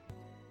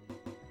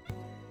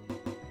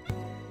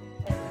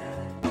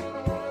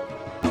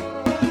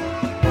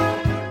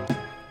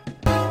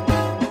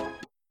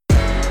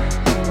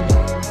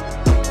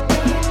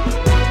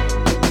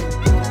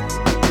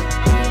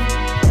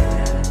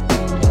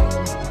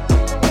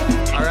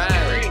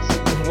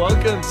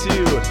Welcome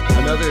to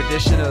another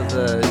edition of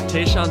the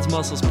Tayshawn's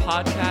Muscles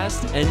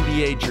podcast,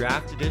 NBA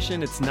Draft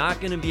Edition. It's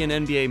not going to be an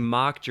NBA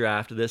mock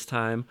draft this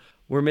time.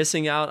 We're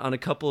missing out on a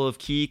couple of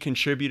key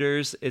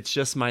contributors. It's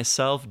just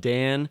myself,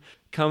 Dan,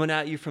 coming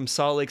at you from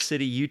Salt Lake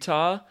City,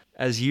 Utah,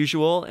 as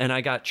usual. And I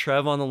got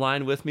Trev on the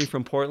line with me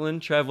from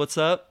Portland. Trev, what's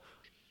up?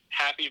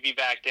 Happy to be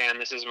back, Dan.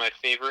 This is my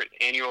favorite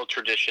annual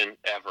tradition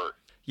ever.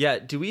 Yeah,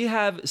 do we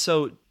have...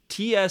 So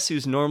TS,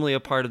 who's normally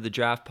a part of the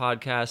draft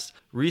podcast,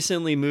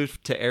 recently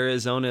moved to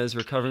Arizona, is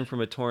recovering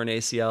from a torn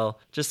ACL.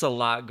 Just a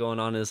lot going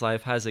on in his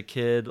life. Has a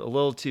kid, a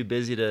little too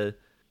busy to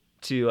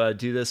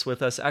do this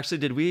with us. Actually,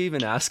 did we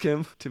even ask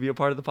him to be a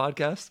part of the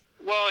podcast?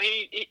 Well,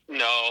 he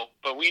no,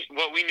 but we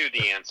knew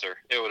the answer.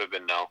 It would have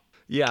been no.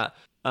 Yeah,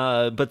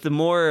 but the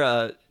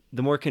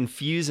more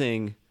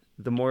confusing,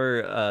 the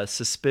more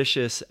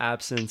suspicious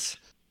absence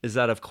is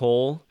that of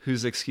Cole,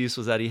 whose excuse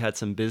was that he had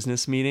some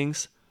business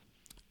meetings.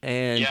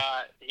 And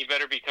yeah, he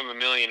better become a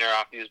millionaire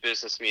off these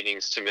business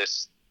meetings to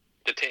miss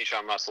the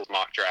Tayshawn Muscles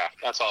mock draft.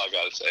 That's all I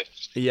got to say.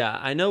 Yeah,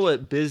 I know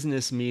what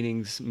business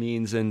meetings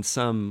means in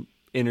some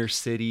inner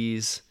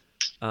cities,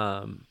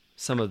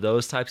 some of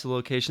those types of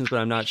locations, but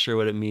I'm not sure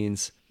what it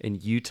means in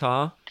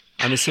Utah.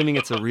 I'm assuming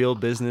it's a real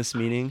business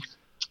meeting.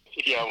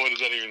 Yeah, what does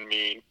that even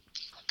mean?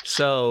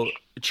 So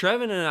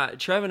Trev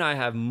and I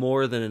have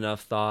more than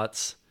enough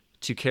thoughts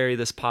to carry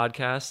this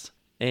podcast.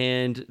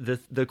 And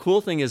the cool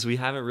thing is we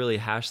haven't really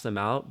hashed them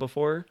out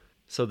before.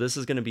 So this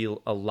is going to be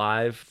a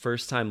live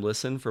first-time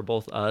listen for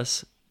both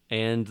us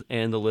and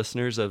the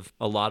listeners of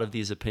a lot of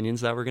these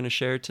opinions that we're going to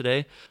share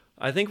today.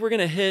 I think we're going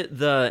to hit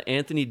the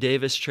Anthony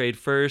Davis trade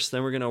first,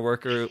 then we're going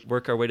to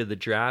work our way to the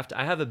draft.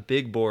 I have a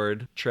big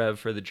board, Trev,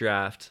 for the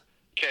draft.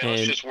 Okay, and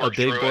let's just work a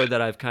big through board it.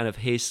 that I've kind of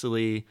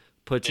hastily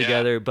put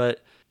together.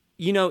 But,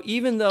 you know,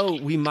 even though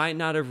we might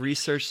not have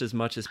researched as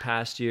much as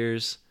past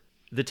years,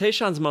 the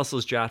Tayshawn's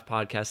Muscles draft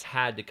podcast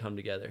had to come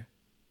together.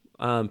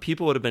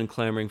 People would have been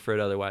clamoring for it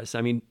otherwise.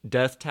 I mean,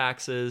 death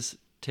taxes,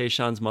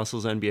 Tayshawn's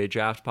Muscles NBA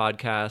draft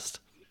podcast.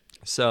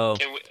 So,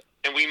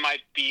 and we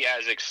might be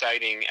as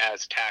exciting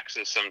as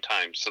taxes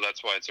sometimes. So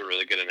that's why it's a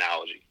really good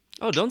analogy.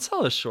 Oh, don't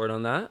sell us short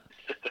on that.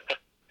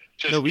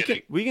 Just No,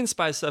 kidding. we can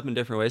spice up in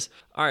different ways.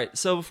 All right,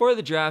 so before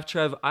the draft,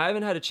 Trev, I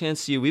haven't had a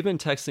chance to. We've been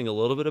texting a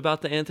little bit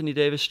about the Anthony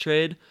Davis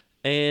trade,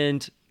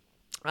 and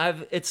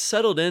it's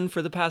settled in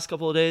for the past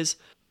couple of days.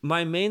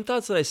 My main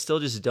thoughts that I still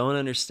just don't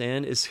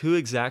understand is who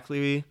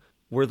exactly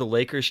were the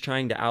Lakers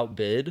trying to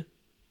outbid.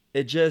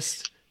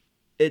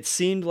 It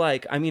seemed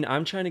like, I mean,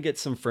 I'm trying to get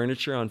some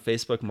furniture on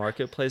Facebook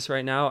Marketplace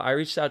right now. I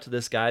reached out to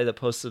this guy that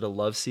posted a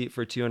love seat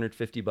for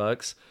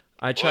 $250.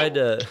 I tried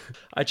to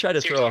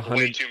Seems throw like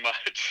way too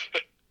much.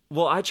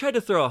 Well, I tried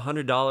to throw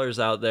 $100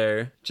 out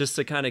there just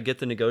to kind of get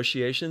the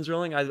negotiations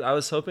rolling. I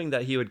was hoping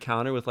that he would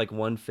counter with like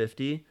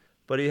 150,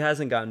 but he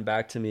hasn't gotten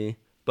back to me.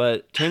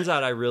 But turns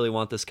out I really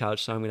want this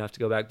couch, so I'm going to have to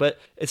go back. But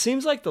it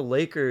seems like the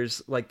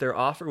Lakers, like their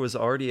offer was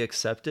already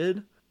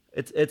accepted.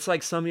 It's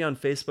like somebody on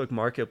Facebook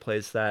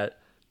Marketplace that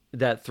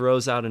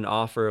throws out an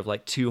offer of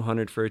like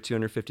 $200 for a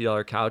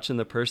 $250 couch, and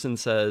the person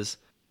says,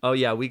 "Oh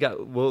yeah,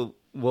 we'll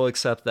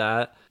accept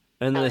that."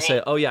 And then they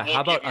say, "Oh yeah,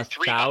 how about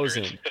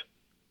 1,000?"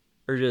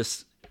 Or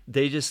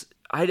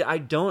I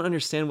don't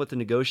understand what the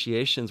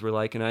negotiations were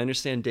like, and I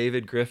understand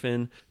David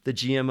Griffin, the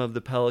GM of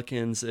the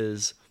Pelicans,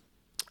 is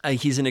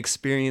he's an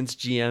experienced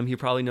GM. He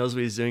probably knows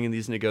what he's doing in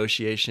these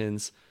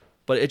negotiations,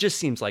 but it just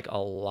seems like a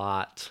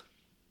lot.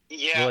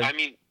 Yeah, I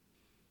mean,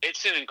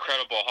 it's an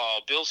incredible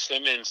haul. Bill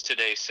Simmons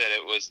today said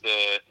it was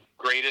the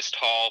greatest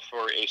haul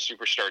for a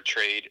superstar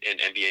trade in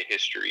NBA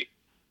history.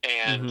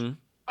 And,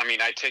 I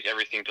mean, I take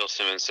everything Bill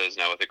Simmons says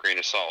now with a grain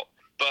of salt.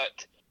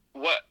 But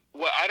what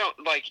I don't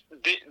like,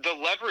 the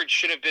leverage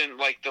should have been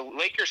like the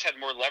Lakers had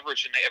more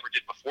leverage than they ever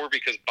did before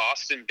because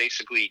Boston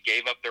basically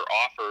gave up their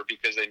offer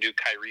because they knew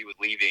Kyrie was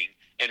leaving.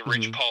 And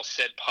Rich Paul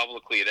said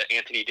publicly that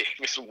Anthony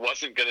Davis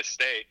wasn't going to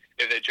stay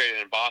if they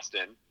traded in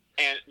Boston.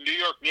 And New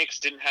York Knicks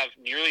didn't have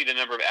nearly the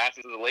number of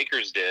assets that the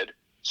Lakers did.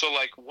 So,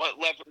 like,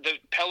 the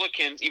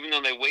Pelicans, even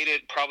though they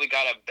waited, probably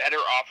got a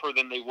better offer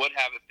than they would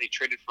have if they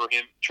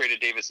traded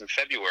Davis in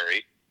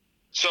February.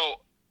 So,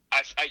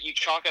 you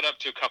chalk it up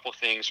to a couple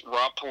things.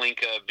 Rob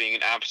Pelinka being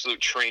an absolute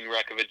train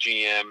wreck of a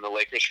GM, the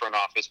Lakers front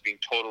office being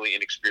totally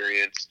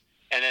inexperienced.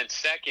 And then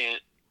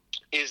second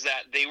is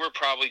that they were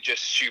probably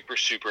just super,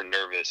 super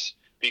nervous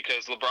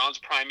because LeBron's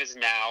prime is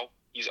now.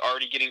 He's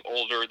already getting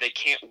older. They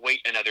can't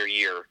wait another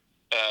year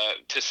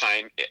to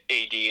sign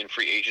AD in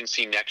free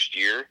agency next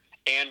year.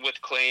 And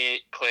with Clay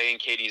and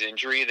Katie's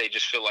injury, they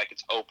just feel like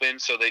it's open.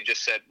 So they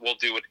just said, we'll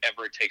do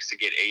whatever it takes to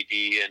get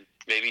AD. And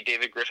maybe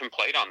David Griffin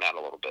played on that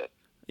a little bit.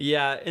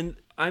 Yeah, and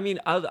I mean,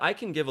 I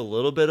can give a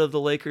little bit of the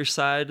Lakers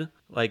side.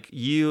 Like,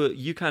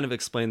 you kind of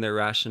explained their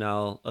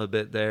rationale a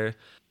bit there.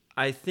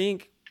 I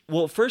think,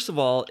 well, first of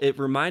all,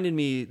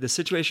 the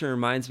situation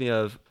reminds me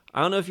of,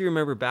 I don't know if you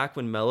remember back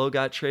when Melo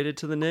got traded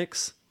to the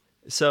Knicks.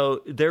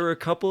 So there were a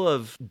couple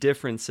of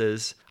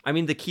differences. I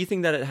mean, the key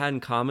thing that it had in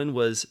common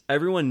was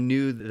everyone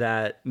knew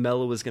that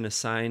Melo was going to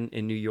sign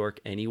in New York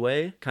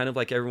anyway, kind of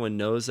like everyone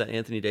knows that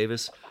Anthony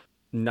Davis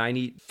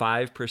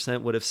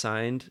 95% would have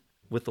signed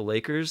with the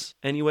Lakers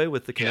anyway,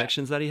 with the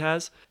connections that he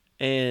has.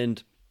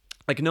 And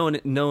like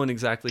no one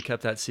exactly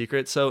kept that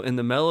secret. So in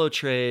the Melo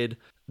trade,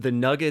 the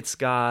Nuggets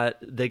got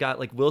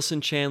like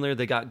Wilson Chandler,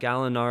 they got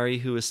Gallinari,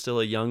 who is still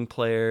a young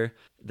player.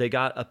 They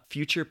got a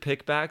future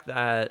pick back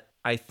that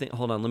I think,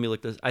 hold on, let me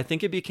look this. I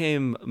think it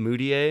became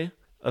Moutier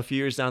a few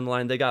years down the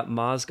line. They got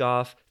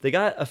Mozgov. They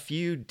got a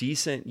few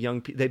decent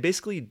young people. They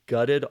basically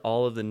gutted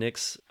all of the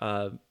Knicks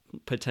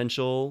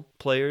potential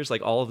players,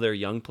 like all of their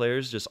young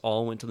players just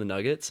all went to the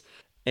Nuggets.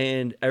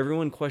 And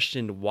everyone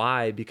questioned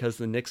why, because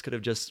the Knicks could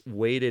have just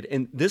waited.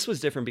 And this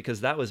was different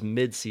because that was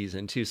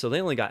mid-season too. So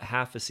they only got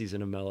half a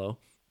season of Melo.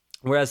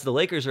 Whereas the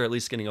Lakers are at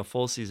least getting a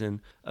full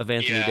season of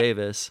Anthony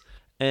Davis.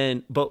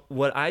 But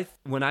when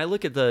I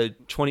look at the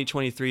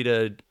 2023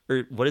 to,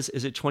 or what is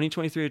it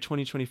 2023 to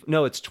 2024?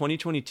 No, it's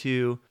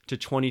 2022 to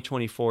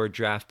 2024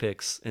 draft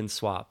picks and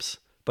swaps.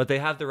 But they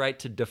have the right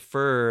to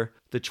defer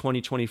the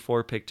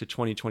 2024 pick to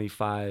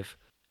 2025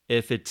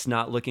 if it's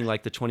not looking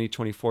like the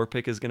 2024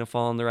 pick is going to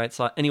fall in the right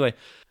slot. Anyway,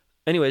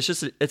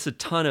 it's a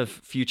ton of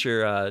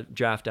future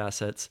draft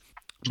assets.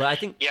 But I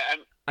think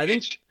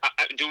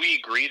do we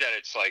agree that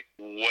it's like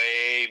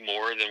way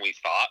more than we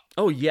thought?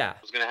 Oh yeah,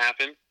 was going to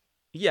happen.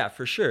 Yeah,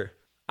 for sure.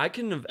 I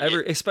couldn't have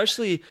ever,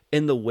 especially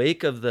in the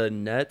wake of the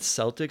Nets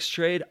Celtics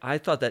trade, I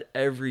thought that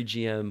every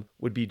GM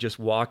would be just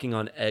walking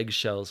on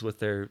eggshells with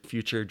their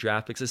future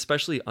draft picks,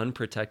 especially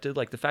unprotected.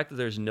 Like the fact that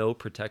there's no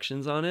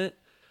protections on it.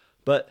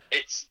 But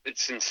it's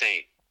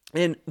insane.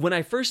 And when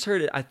I first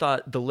heard it, I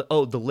thought the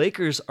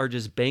Lakers are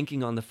just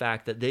banking on the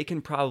fact that they can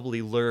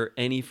probably lure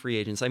any free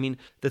agents. I mean,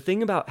 the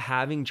thing about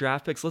having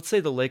draft picks, let's say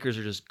the Lakers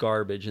are just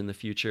garbage in the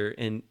future,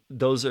 and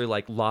those are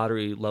like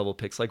lottery level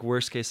picks, like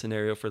worst case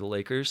scenario for the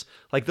Lakers.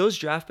 Like those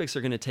draft picks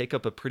are going to take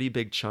up a pretty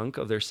big chunk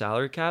of their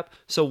salary cap.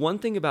 So one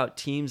thing about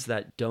teams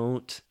that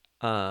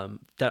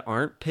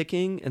aren't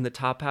picking in the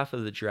top half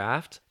of the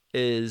draft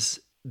is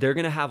they're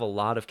going to have a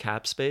lot of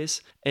cap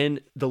space.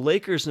 And the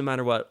Lakers, no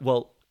matter what,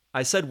 well,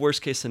 I said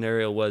worst case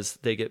scenario was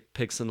they get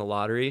picks in the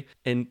lottery,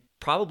 and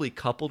probably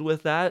coupled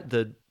with that,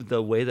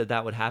 the way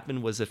that would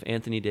happen was if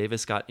Anthony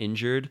Davis got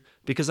injured,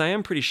 because I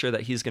am pretty sure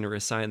that he's going to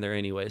resign there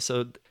anyway.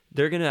 So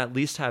they're going to at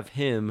least have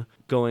him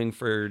going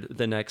for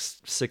the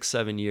next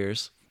 6-7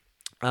 years.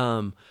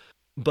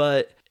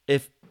 But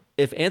if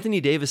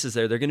Anthony Davis is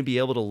there, they're going to be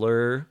able to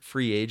lure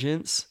free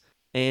agents.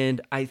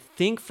 And I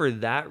think for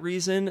that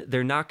reason,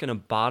 they're not going to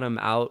bottom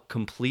out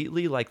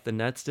completely like the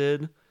Nets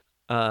did.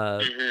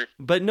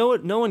 But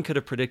no one could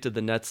have predicted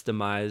the Nets'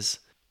 demise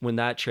when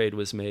that trade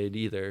was made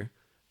either.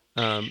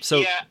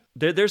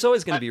 There's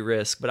always going to be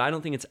risk, but I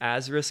don't think it's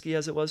as risky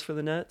as it was for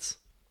the Nets.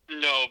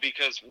 No,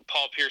 because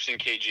Paul Pierce and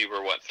KG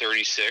were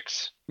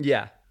 36?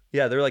 Yeah,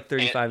 they're like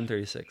 35 and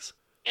 36.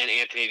 And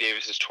Anthony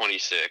Davis is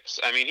 26.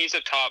 I mean, he's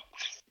a top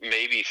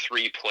maybe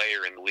 3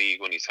 player in the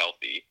league when he's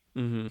healthy.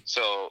 Mm-hmm.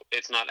 So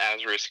it's not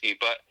as risky,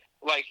 but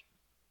like,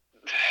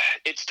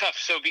 it's tough.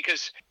 So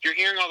because you're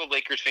hearing all the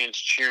Lakers fans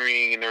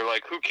cheering and they're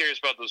like, who cares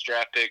about those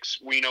draft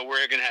picks? We know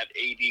we're going to have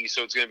AD,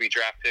 so it's going to be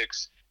draft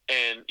picks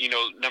and,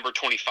 number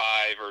 25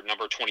 or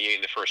number 28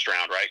 in the first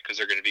round, right? Because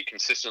they're going to be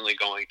consistently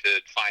going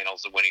to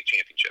finals and winning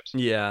championships.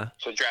 Yeah.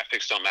 So draft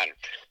picks don't matter.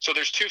 So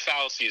there's two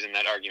fallacies in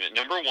that argument.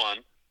 Number one,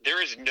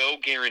 there is no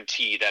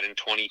guarantee that in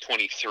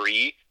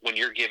 2023, when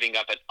you're giving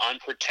up an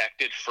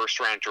unprotected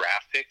first-round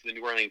draft pick to the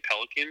New Orleans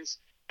Pelicans,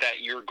 that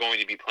you're going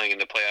to be playing in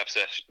the playoffs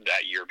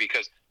that year,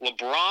 because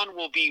LeBron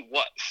will be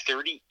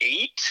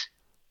 38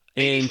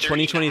 in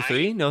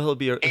 2023. No, he'll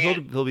be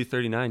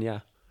 39. Yeah,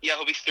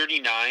 he'll be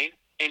 39,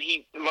 and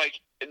he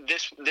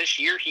this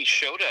year he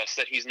showed us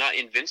that he's not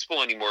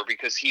invincible anymore,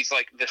 because he's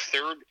like the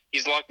third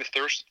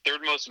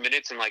most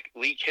minutes in like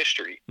league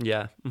history.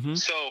 Yeah. Mm-hmm.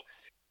 So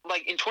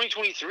like in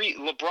 2023,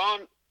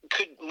 LeBron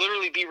could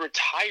literally be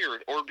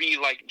retired or be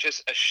like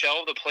just a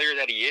shell of the player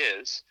that he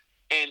is.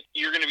 And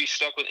you're going to be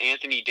stuck with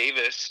Anthony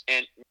Davis.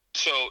 And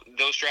so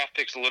those draft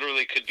picks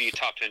literally could be a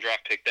top 10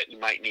 draft pick that you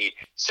might need.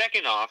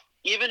 Second off,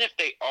 even if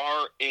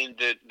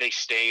they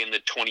stay in the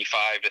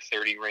 25 to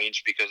 30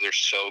 range because they're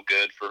so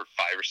good for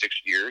 5 or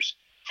 6 years,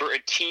 for a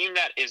team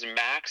that is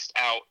maxed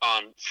out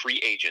on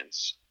free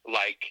agents,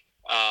 like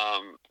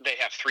they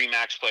have 3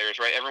 max players,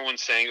 right?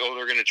 Everyone's saying,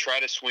 they're going to try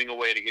to swing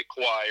away to get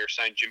Kawhi or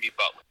sign Jimmy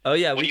Butler. Oh,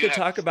 yeah, we could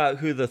talk about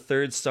who the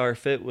third star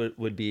fit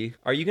would be.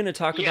 Are you going to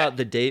talk about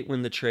the date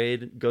when the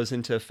trade goes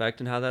into effect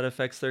and how that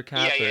affects their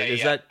cap?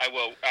 Yeah. I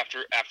will after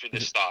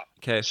this thought.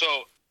 Okay. So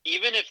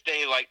even if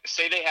they,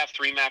 say they have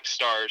 3 max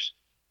stars,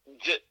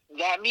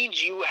 that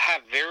means you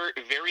have very,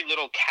 very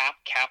little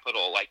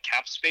capital, like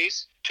cap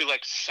space, to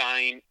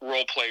sign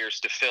role players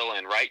to fill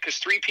in, right? Because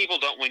 3 people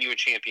don't win you a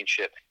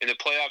championship. In the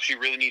playoffs, you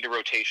really need a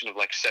rotation of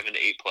 7 to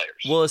 8 players.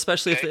 Well,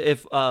 especially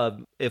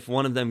if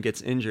one of them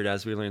gets injured,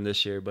 as we learned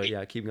this year. But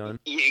yeah, keep going.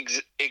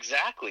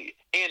 Exactly.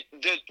 And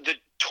the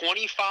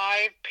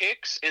 25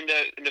 picks in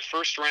the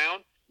first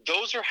round,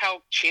 those are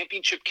how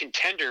championship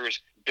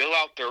contenders build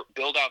out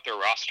their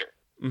roster.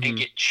 and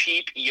get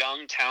cheap,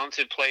 young,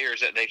 talented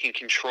players that they can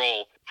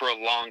control for a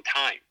long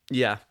time.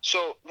 Yeah.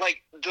 So,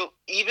 like,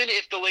 even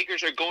if the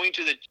Lakers are going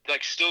to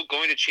still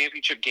going to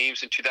championship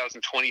games in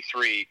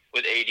 2023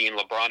 with AD and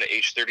LeBron at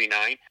age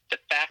 39, the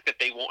fact that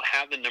they won't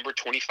have the number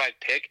 25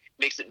 pick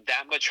makes it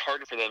that much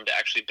harder for them to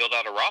actually build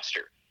out a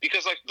roster.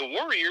 Because, like, the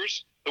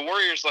Warriors,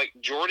 like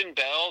Jordan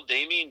Bell,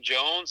 Damian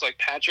Jones, like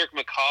Patrick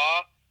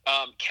McCaw,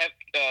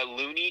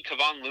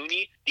 Kevon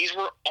Looney, these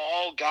were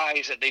all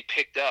guys that they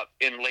picked up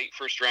in late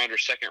first round or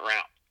second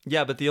round.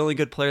 Yeah, but the only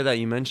good player that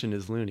you mentioned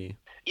is Looney.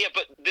 Yeah,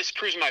 but this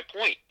proves my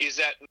point, is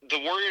that the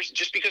Warriors,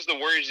 just because the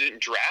Warriors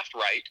didn't draft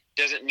right,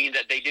 doesn't mean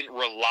that they didn't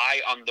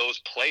rely on those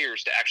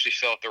players to actually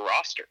fill out the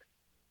roster.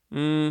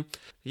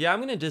 Yeah, I'm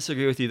going to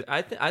disagree with you.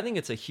 I think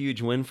it's a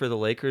huge win for the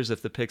Lakers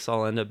if the picks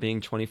all end up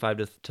being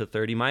 25 to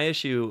 30. My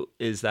issue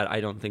is that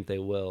I don't think they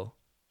will.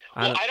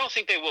 I don't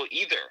think they will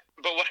either.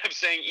 But what I'm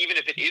saying, even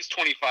if it is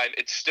 25,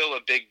 it's still a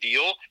big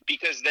deal,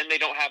 because then they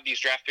don't have these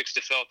draft picks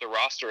to fill out the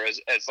roster as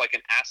like an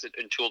asset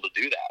and tool to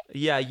do that.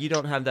 Yeah, you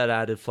don't have that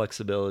added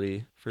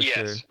flexibility for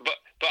sure. Yes, but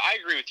I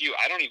agree with you.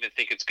 I don't even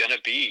think it's going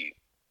to be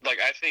like,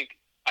 I think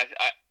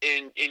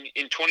in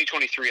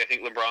 2023, I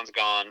think LeBron's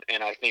gone,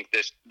 and I think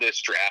this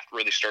draft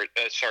really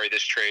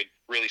this trade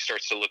really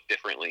starts to look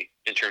differently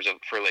in terms of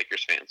for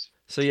Lakers fans.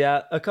 So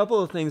yeah, a couple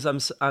of things.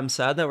 I'm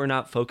sad that we're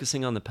not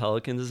focusing on the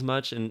Pelicans as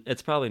much, and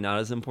it's probably not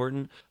as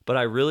important. But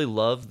I really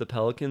love the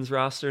Pelicans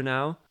roster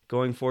now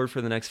going forward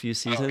for the next few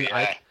seasons. Oh,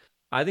 yeah.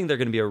 I think they're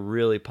going to be a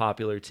really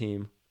popular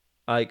team.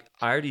 Like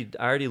I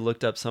already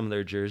looked up some of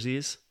their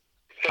jerseys.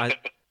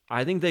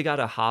 I think they got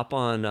to hop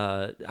on.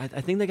 I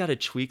think they got to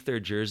tweak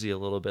their jersey a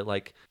little bit,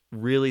 like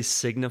really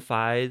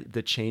signify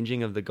the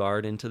changing of the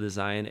guard into the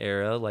Zion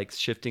era, like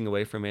shifting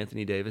away from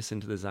Anthony Davis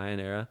into the Zion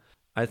era.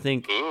 I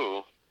think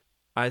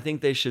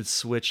they should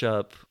switch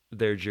up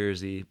their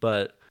jersey.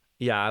 But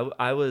yeah,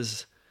 I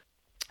was.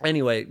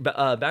 Anyway,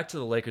 back to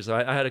the Lakers.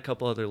 I had a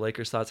couple other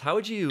Lakers thoughts. How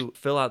would you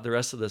fill out the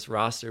rest of this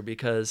roster?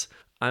 Because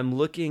I'm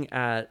looking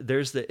at,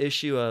 there's the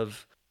issue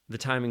of the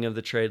timing of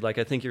the trade, like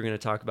I think you're going to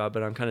talk about,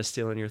 but I'm kind of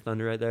stealing your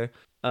thunder right there.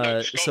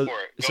 Go for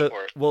it.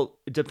 Well,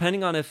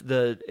 depending on if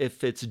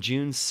it's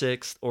June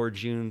 6th or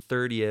June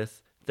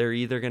 30th, they're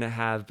either going to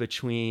have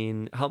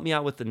help me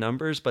out with the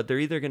numbers, but they're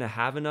either going to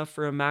have enough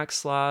for a max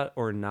slot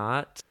or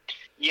not.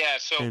 Yeah,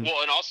 and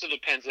also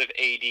depends if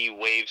AD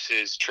waives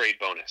his trade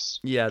bonus.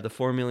 Yeah, the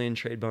 $4 million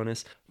trade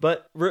bonus.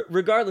 But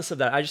regardless of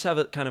that, I just have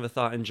a kind of a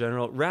thought in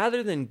general.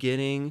 Rather than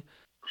getting...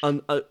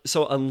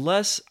 so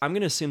unless I'm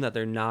going to assume that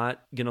they're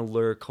not going to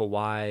lure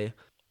Kawhi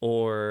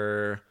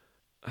or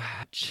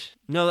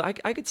no,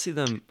 I could see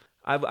them.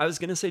 I was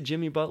going to say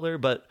Jimmy Butler,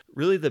 but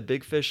really the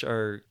big fish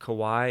are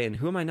Kawhi, and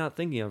who am I not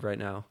thinking of right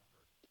now?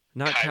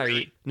 Not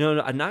Kyrie. No,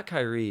 not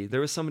Kyrie.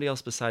 There was somebody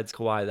else besides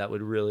Kawhi that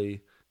would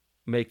really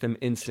make them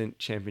instant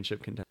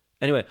championship contenders.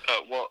 Anyway.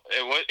 Well,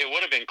 it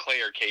would have been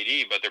Clay or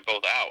KD, but they're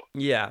both out.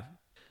 Yeah,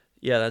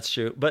 that's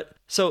true. But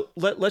so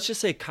let's just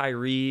say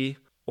Kyrie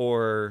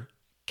or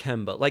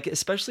Kemba, like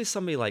especially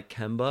somebody like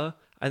Kemba,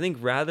 I think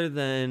rather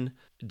than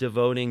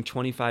devoting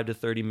 25 to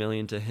 30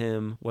 million to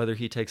him, whether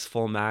he takes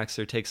full max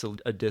or takes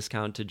a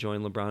discount to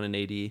join LeBron and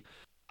AD,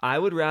 I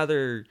would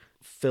rather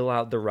fill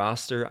out the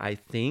roster, I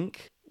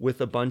think, with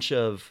a bunch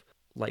of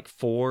like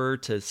 $4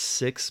 to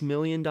 $6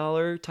 million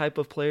type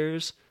of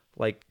players,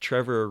 like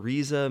Trevor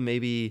Ariza,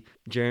 maybe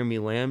Jeremy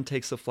Lamb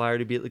takes a flyer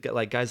to be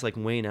like guys like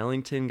Wayne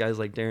Ellington, guys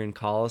like Darren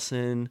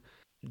Collison,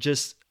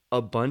 just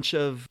a bunch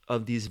of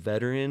these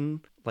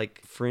veteran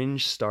like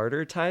fringe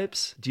starter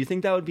types. Do you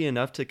think that would be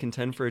enough to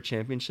contend for a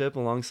championship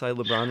alongside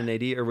LeBron and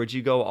AD, or would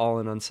you go all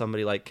in on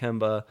somebody like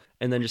Kemba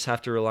and then just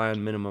have to rely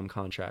on minimum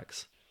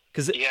contracts?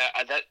 It's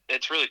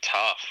really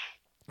tough.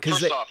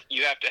 First off,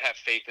 you have to have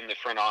faith in the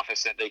front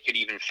office that they could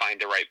even find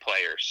the right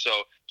players.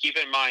 So keep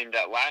in mind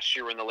that last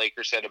year when the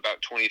Lakers had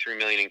about $23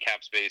 million in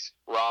cap space,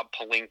 Rob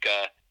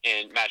Pelinka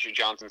and Magic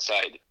Johnson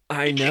side.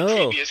 I know.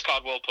 Kentavious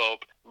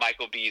Caldwell-Pope,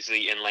 Michael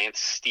Beasley, and Lance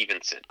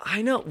Stevenson.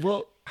 I know.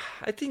 Well,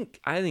 I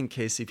think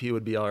KCP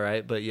would be all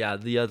right, but yeah,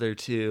 the other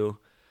two,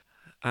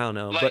 I don't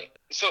know.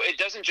 So it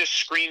doesn't just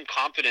scream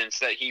confidence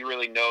that he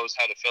really knows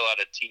how to fill out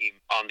a team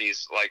on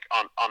these, like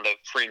on the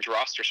fringe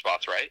roster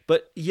spots, right?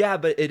 But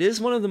it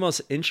is one of the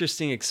most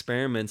interesting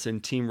experiments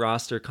in team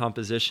roster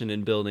composition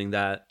and building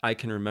that I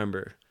can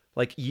remember.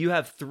 Like you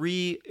have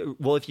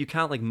if you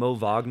count like Mo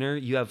Wagner,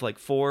 you have like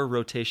 4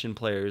 rotation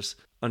players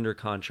under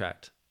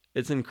contract.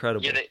 It's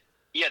incredible.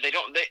 They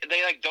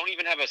don't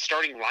even have a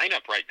starting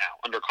lineup right now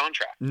under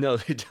contract. No,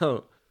 they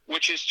don't.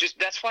 Which is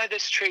that's why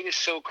this trade is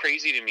so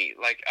crazy to me.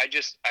 Like, I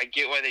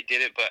get why they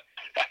did it, but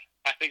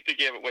I think they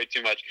gave it way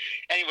too much.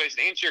 Anyways,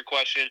 to answer your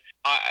question,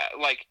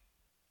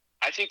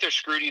 I think they're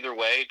screwed either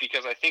way,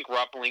 because I think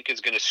Rob Pelinka is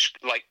going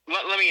to, like,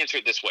 let me answer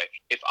it this way.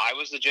 If I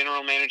was the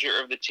general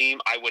manager of the team,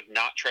 I would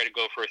not try to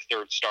go for a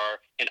third star,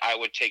 and I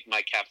would take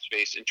my cap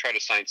space and try to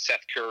sign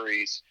Seth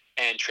Curry's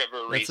and Trevor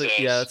Ariza.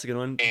 That's a good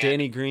one.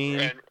 Danny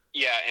Green.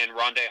 Yeah, and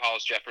Rondé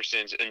Halls,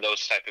 Jeffersons, and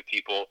those type of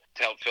people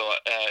to help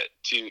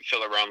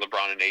fill around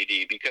LeBron and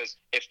AD. Because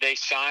if they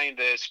sign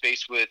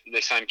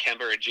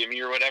Kemba or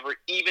Jimmy or whatever,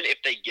 even if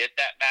they get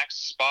that max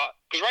spot,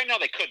 because right now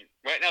they couldn't.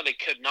 Right now they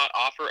could not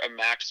offer a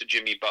max to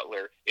Jimmy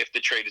Butler if the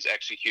trade is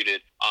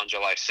executed on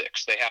July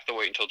 6th. They have to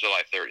wait until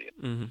July 30th.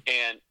 Mm-hmm.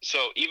 And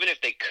so even if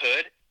they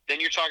could, then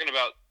you're talking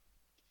about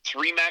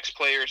 3 max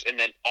players, and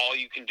then all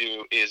you can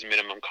do is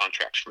minimum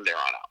contracts from there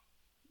on out.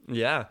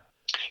 Yeah.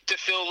 To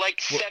fill like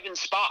 7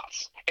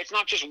 spots. It's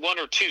not just 1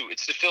 or 2.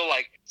 It's to fill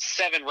like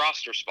 7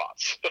 roster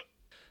spots.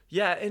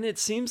 Yeah, and it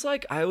seems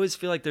like I always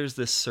feel like there's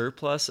this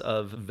surplus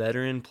of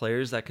veteran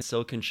players that can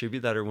still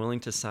contribute that are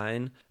willing to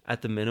sign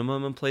at the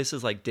minimum in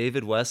places. Like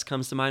David West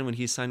comes to mind when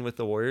he signed with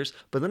the Warriors.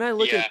 But then I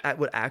look at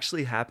what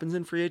actually happens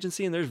in free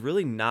agency, and there's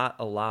really not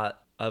a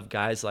lot of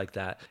guys like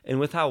that. And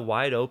with how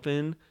wide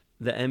open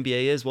the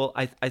NBA is, well,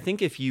 I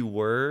think if you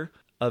were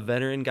a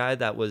veteran guy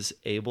that was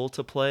able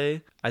to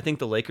play, I think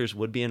the Lakers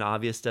would be an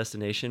obvious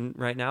destination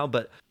right now.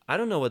 But I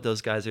don't know what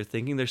those guys are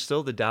thinking. There's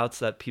still the doubts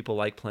that people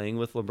like playing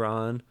with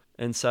LeBron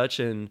and such.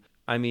 And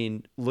I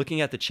mean,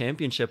 looking at the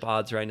championship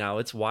odds right now,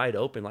 it's wide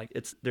open. Like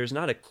there's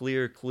not a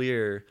clear,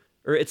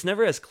 or it's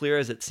never as clear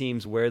as it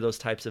seems where those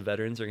types of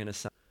veterans are going to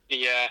sign.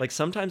 Yeah. Like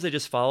sometimes they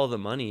just follow the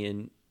money,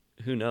 and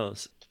who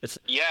knows?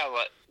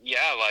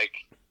 Like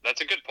that's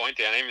a good point,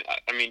 Dan.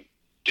 I mean,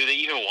 do they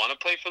even want to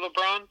play for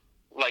LeBron?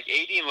 Like,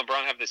 AD and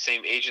LeBron have the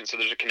same agent, so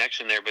there's a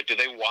connection there, but do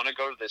they want to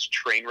go to this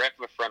train wreck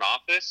of a front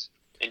office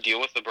and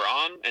deal with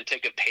LeBron and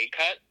take a pay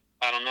cut?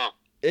 I don't know.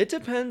 It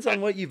depends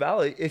on what you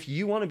value. If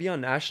you want to be on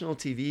national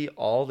TV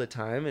all the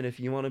time, and if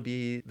you want to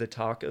be the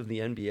talk of the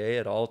NBA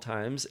at all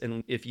times,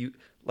 and if you,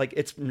 like,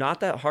 it's not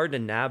that hard to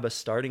nab a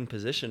starting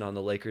position on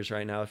the Lakers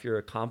right now if you're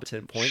a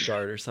competent point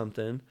guard or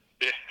something.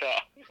 Yeah.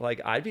 Like,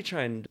 I'd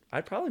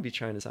probably be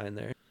trying to sign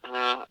there.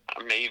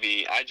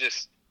 Maybe. I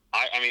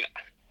mean...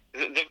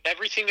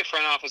 everything the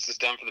front office has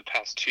done for the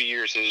past 2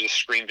 years has just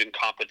screamed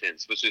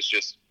incompetence, which is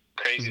just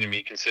crazy to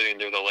me considering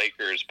they're the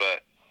Lakers.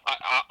 But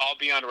I'll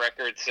be on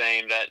record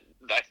saying that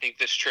I think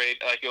this trade,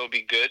 like, it'll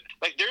be good.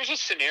 Like, there's a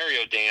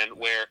scenario, Dan,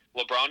 where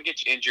LeBron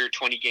gets injured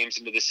 20 games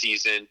into the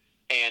season,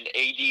 and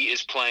AD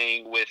is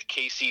playing with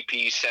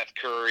KCP, Seth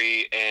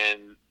Curry,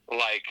 and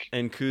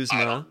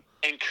Kuzma.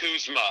 And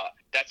Kuzma.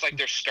 That's like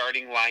their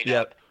starting lineup.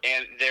 Yep.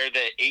 And they're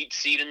the 8th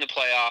seed in the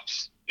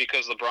playoffs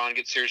because LeBron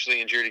gets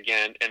seriously injured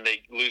again and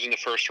they lose in the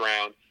first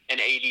round. And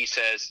AD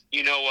says,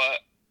 you know what?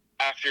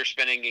 After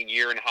spending a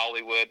year in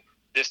Hollywood,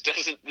 this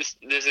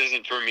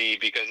isn't for me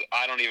because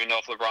I don't even know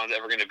if LeBron's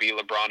ever going to be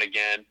LeBron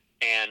again.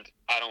 And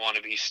I don't want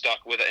to be stuck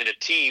in a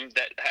team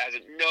that has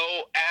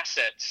no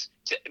assets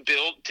to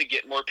build to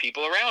get more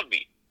people around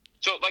me.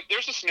 So, like,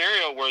 there's a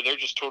scenario where they're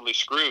just totally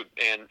screwed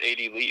and AD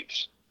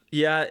leaves.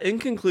 Yeah, in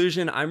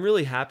conclusion, I'm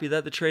really happy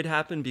that the trade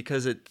happened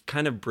because it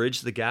kind of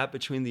bridged the gap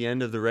between the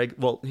end of the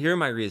Well, here are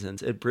my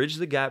reasons. It bridged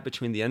the gap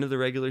between the end of the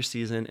regular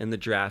season and the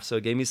draft. So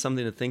it gave me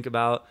something to think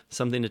about,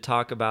 something to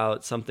talk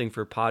about, something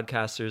for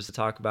podcasters to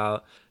talk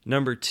about.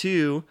 Number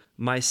 2,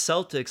 my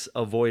Celtics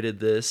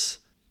avoided this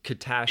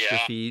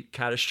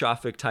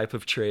catastrophic type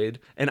of trade.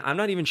 And I'm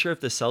not even sure if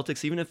the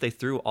Celtics, even if they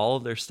threw all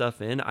of their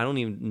stuff in, I don't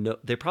even know.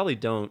 They probably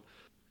don't.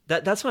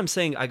 That's what I'm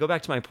saying. I go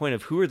back to my point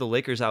of who are the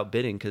Lakers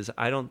outbidding, because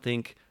I don't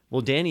think... Well,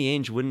 Danny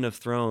Ainge wouldn't have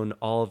thrown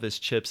all of his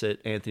chips at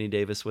Anthony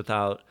Davis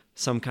without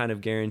some kind of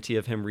guarantee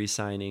of him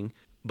re-signing.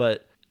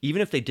 But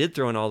even if they did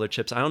throw in all their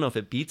chips, I don't know if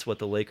it beats what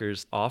the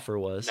Lakers' offer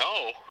was.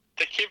 No,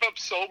 they gave up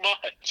so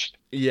much.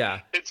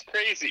 Yeah. It's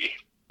crazy.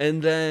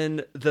 And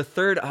then the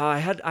third, I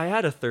had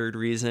a third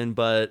reason,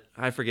 but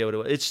I forget what it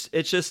was.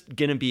 It's just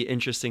going to be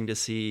interesting to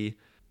see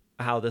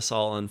how this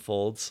all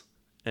unfolds.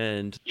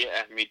 And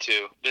yeah, me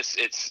too. It's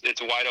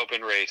a wide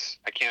open race.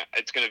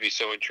 It's going to be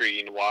so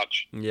intriguing to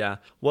watch. Yeah.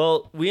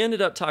 Well, we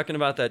ended up talking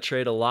about that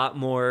trade a lot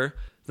more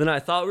than I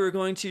thought we were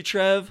going to,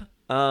 Trev.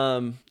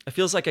 It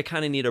feels like I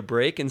kind of need a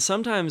break. And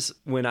sometimes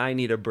when I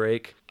need a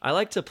break, I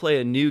like to play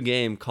a new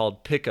game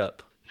called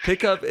Pickup.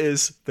 Pickup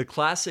is the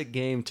classic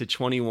game to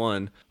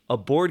 21, a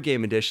board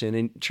game edition.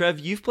 And Trev,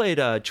 you've played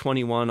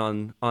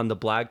 21 on the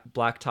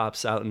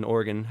blacktops out in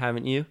Oregon,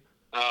 haven't you?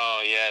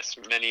 Oh, yes,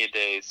 many a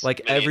days.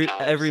 Like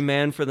every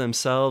man for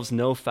themselves,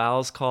 no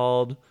fouls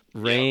called,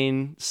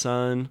 rain,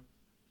 sun.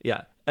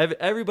 Yeah,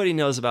 everybody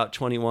knows about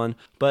 21.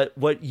 But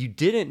what you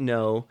didn't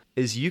know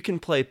is you can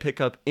play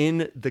Pickup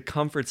in the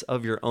comforts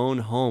of your own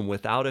home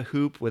without a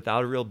hoop,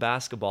 without a real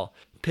basketball.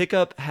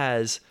 Pickup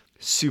has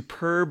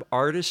superb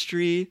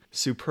artistry,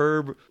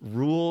 superb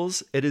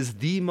rules. It is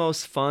the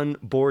most fun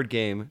board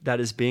game that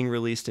is being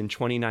released in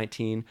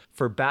 2019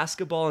 for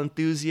basketball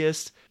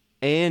enthusiasts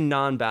and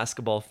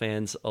non-basketball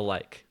fans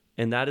alike.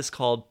 And that is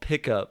called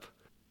Pickup.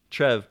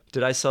 Trev,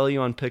 did I sell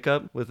you on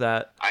Pickup with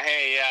that?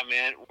 Hey, yeah,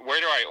 man. Where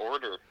do I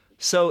order?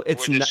 So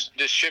it's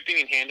does shipping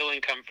and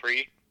handling come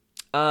free?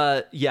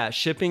 Yeah,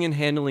 shipping and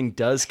handling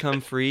does come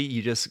free.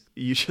 You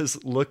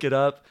just look it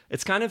up.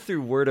 It's kind of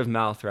through word of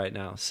mouth right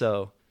now.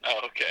 So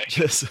oh, okay.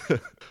 Just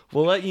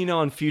we'll let you know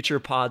on future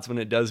pods when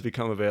it does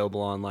become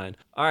available online.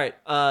 All right,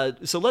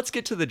 so let's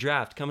get to the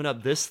draft coming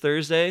up this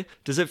Thursday.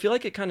 Does it feel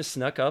like it kind of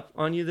snuck up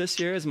on you this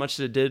year as much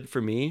as it did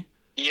for me?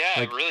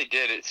 Yeah, it really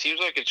did. It seems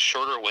like it's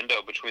shorter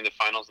window between the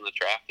finals and the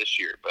draft this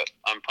year, but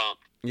I'm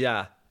pumped.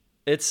 Yeah.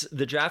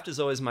 The draft is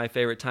always my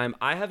favorite time.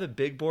 I have a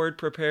big board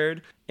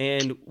prepared,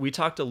 and we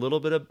talked a little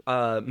bit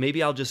of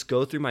maybe I'll just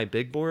go through my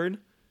big board.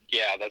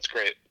 Yeah, that's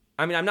great.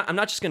 I mean, I'm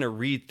not just going to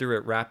read through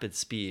at rapid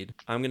speed.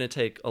 I'm going to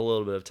take a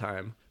little bit of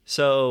time.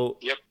 So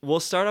We'll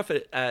start off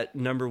at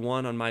number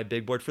 1 on my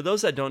big board. For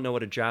those that don't know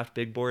what a draft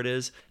big board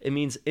is, it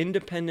means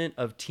independent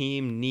of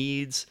team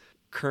needs,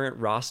 current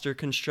roster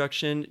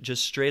construction,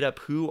 just straight up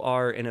who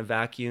are in a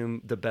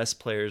vacuum the best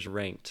players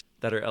ranked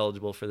that are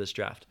eligible for this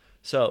draft.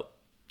 So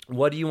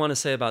what do you want to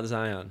say about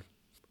Zion?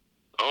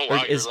 Oh,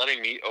 wow, you're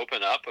letting me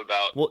open up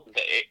about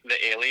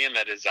the alien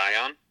that is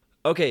Zion?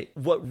 Okay,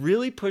 what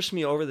really pushed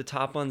me over the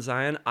top on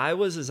Zion, I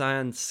was a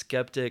Zion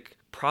skeptic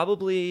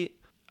probably.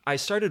 I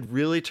started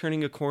really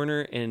turning a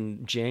corner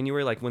in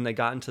January, like when they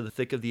got into the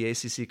thick of the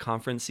ACC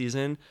conference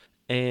season,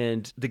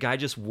 and the guy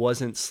just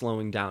wasn't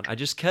slowing down. I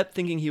just kept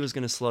thinking he was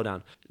going to slow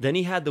down. Then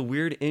he had the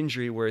weird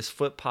injury where his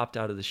foot popped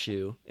out of the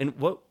shoe. And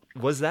what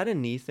was that, a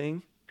knee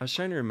thing? I was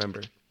trying to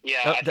remember.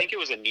 Yeah, I think it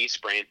was a knee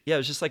sprain. Yeah, it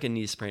was just like a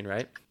knee sprain,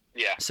 right?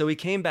 Yeah. So he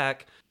came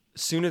back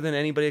sooner than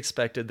anybody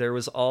expected. There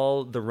was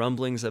all the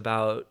rumblings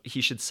about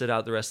he should sit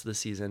out the rest of the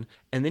season.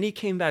 And then he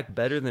came back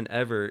better than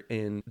ever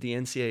in the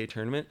NCAA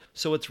tournament.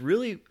 So it's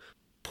really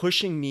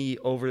pushing me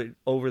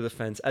over the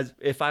fence, as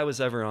if I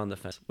was ever on the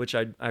fence, which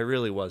I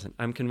really wasn't.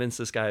 I'm convinced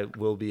this guy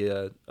will be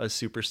a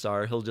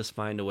superstar. He'll just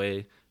find a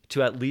way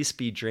to at least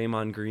be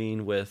Draymond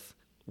Green with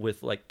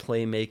like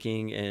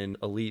playmaking and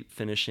elite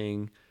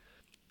finishing.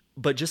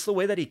 But just the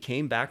way that he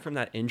came back from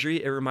that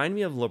injury, it reminded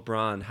me of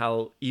LeBron,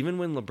 how even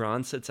when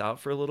LeBron sits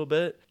out for a little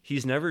bit,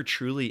 he's never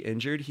truly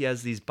injured. He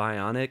has these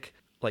bionic,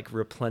 like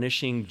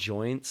replenishing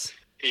joints.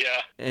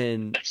 Yeah,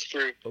 and that's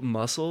true.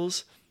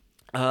 Muscles.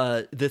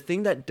 The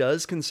thing that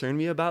does concern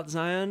me about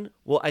Zion,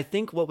 well, I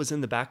think what was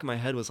in the back of my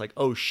head was like,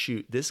 oh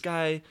shoot, this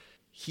guy,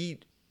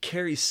 he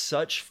carries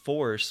such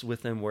force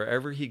with him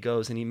wherever he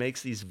goes, and he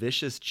makes these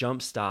vicious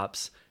jump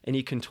stops, and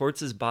he contorts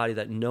his body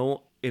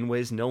in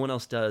ways no one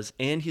else does,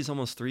 and he's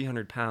almost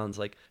 300 pounds.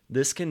 Like,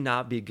 this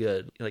cannot be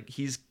good. Like,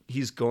 he's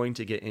going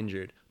to get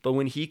injured. But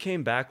when he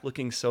came back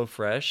looking so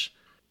fresh,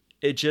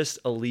 it just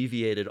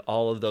alleviated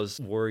all of those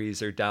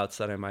worries or doubts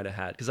that I might have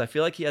had. Because I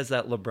feel like he has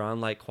that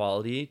LeBron-like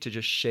quality to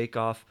just shake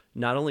off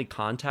not only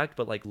contact,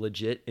 but like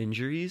legit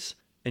injuries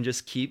and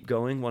just keep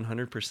going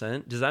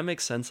 100%. Does that make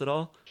sense at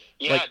all?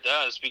 Yeah, it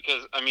does.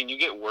 Because, I mean, you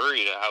get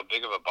worried at how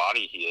big of a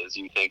body he is.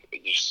 You think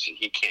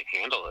he can't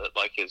handle it.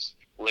 Like, his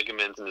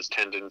ligaments and his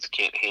tendons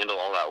can't handle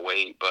all that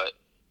weight. But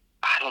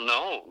I don't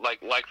know.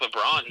 Like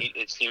LeBron,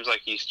 it seems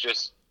like he's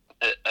just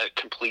a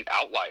complete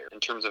outlier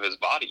in terms of his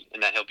body,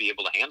 and that he'll be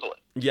able to handle it.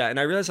 Yeah, and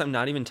I realize I'm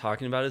not even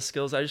talking about his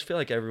skills. I just feel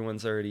like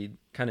everyone's already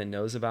kind of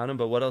knows about him.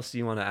 But what else do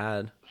you want to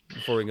add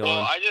before we go on?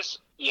 Well,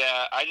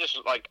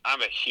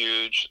 I'm a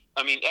huge.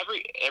 I mean,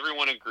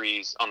 everyone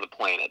agrees on the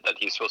planet that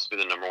he's supposed to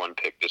be the number 1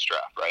 pick this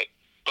draft, right?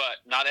 But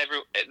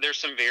there's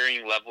some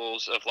varying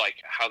levels of like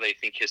how they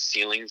think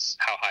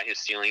how high his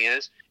ceiling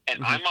is,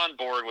 and Mm-hmm. I'm on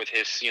board with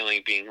his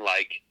ceiling being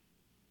like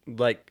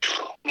a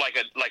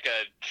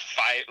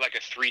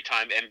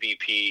 3-time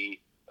MVP.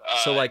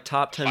 So like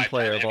top 10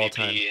 player of all MVP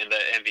time in the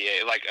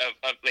NBA, like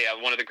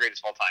one of the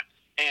greatest of all time.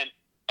 And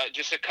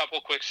just a couple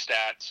quick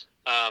stats.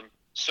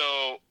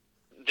 So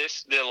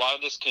a lot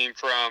of this came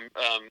from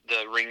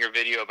the Ringer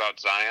video about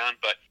Zion,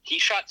 but he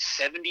shot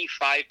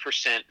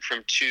 75%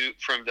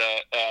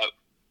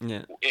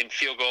 in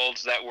field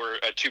goals that were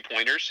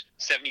 2-pointers.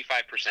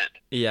 75%.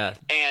 Yeah.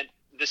 And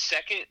the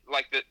second,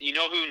 you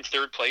know who in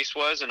third place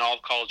was in all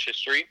of college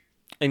history?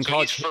 In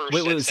college, he's first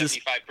at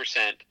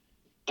 75%.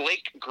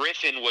 Blake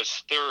Griffin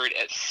was third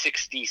at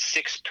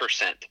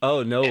 66%.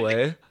 Oh, no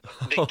way.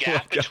 The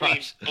gap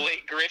between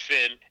Blake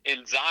Griffin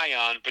and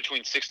Zion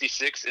between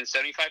 66 and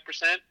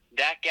 75%,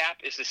 that gap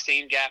is the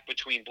same gap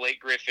between Blake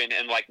Griffin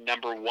and like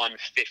number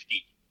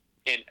 150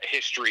 in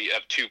history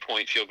of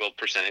 2-point field goal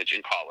percentage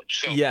in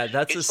college. So yeah,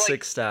 that's a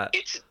sick stat.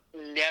 It's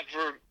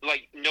never,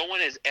 like, no one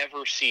has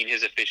ever seen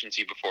his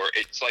efficiency before.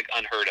 It's like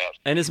unheard of.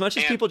 And as much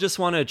as people just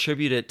want to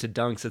attribute it to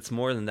dunks, it's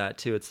more than that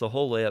too. It's the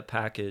whole layup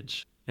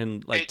package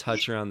and like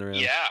touch around the rim.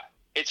 Yeah,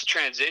 it's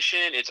transition,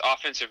 it's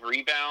offensive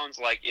rebounds,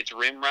 like it's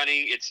rim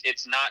running.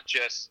 It's not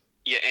just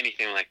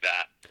anything like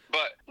that.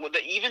 But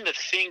even the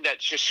thing that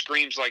just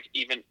screams like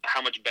even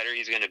how much better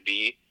he's going to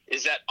be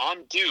is that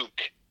on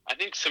Duke, I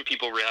think some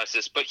people realize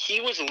this, but he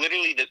was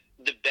literally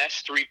the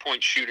best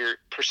 3-point shooter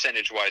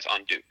percentage-wise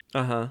on Duke.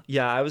 Uh-huh.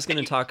 Yeah, I was going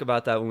to talk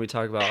about that when we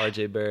talk about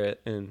RJ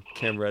Barrett and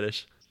Cam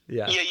Reddish.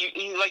 Yeah. Yeah,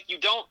 you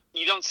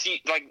don't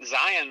see, like,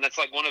 Zion, that's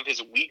like one of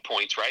his weak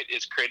points, right?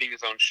 Is creating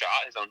his own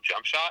shot, his own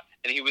jump shot,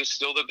 and he was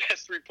still the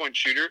best 3-point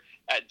shooter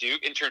at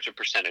Duke in terms of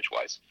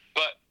percentage-wise.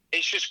 But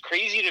it's just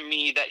crazy to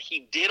me that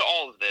he did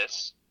all of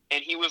this,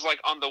 and he was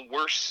like on the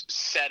worst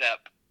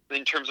setup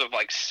in terms of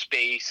like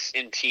space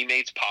and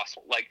teammates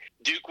possible. Like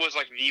Duke was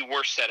like the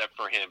worst setup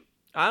for him.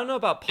 I don't know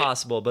about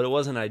possible, but it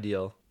wasn't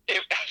ideal.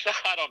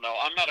 I don't know.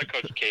 I'm not a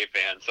Coach K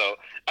fan, so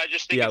I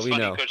just think it's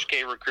funny. Know. Coach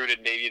K recruited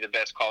maybe the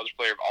best college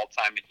player of all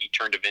time, and he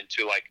turned him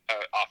into like an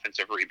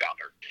offensive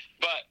rebounder.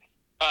 But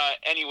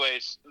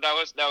anyways, that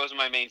was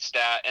my main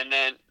stat. And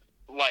then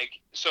like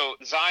so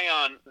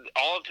Zion,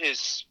 all of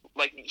his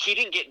like he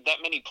didn't get that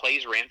many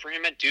plays ran for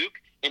him at Duke,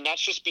 and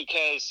that's just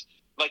because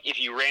like if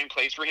you ran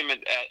plays for him at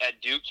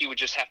Duke, he would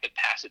just have to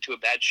pass it to a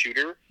bad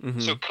shooter.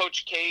 Mm-hmm. So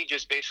Coach K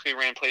just basically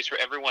ran plays for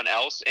everyone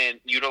else and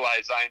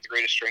utilized Zion's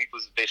greatest strength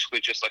was basically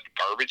just like a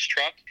garbage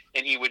truck,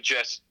 and he would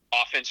just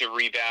offensive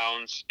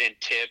rebounds and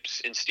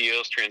tips and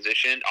steals,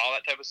 transition, all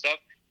that type of stuff.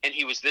 And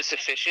he was this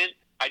efficient.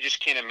 I just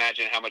can't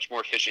imagine how much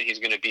more efficient he's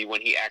going to be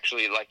when he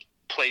actually like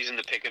plays in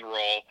the pick and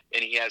roll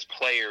and he has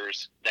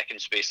players that can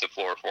space the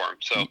floor for him.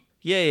 So.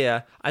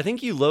 Yeah. I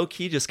think you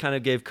low-key just kind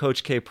of gave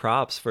Coach K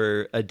props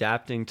for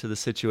adapting to the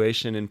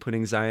situation and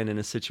putting Zion in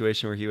a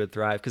situation where he would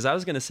thrive. Because I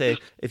was going to say,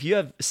 if you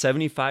have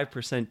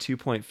 75%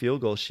 two-point field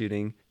goal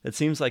shooting, it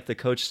seems like the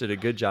coach did a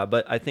good job.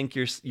 But I think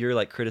you're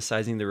like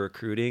criticizing the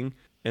recruiting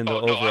and the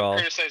overall. No, I'm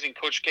criticizing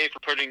Coach K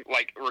for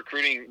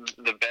recruiting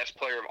the best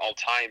player of all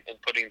time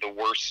and putting the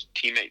worst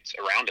teammates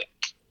around him.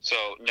 So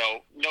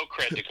no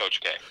credit to Coach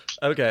K.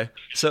 Okay,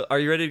 so are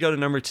you ready to go to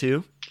number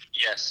 2?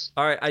 Yes.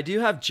 All right, I do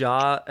have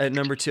Ja at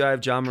number 2. I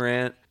have Ja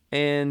Morant.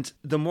 And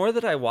the more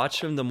that I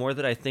watch him, the more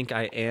that I think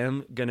I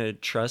am going to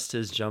trust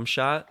his jump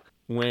shot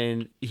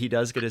when he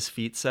does get his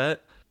feet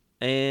set.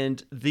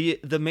 And the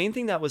main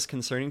thing that was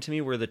concerning to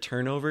me were the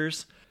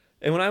turnovers.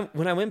 And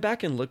when I went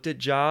back and looked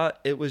at Ja,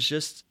 it was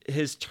just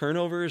his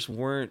turnovers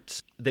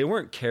weren't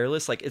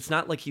careless. Like it's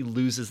not like he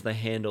loses the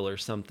handle or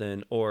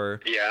something, or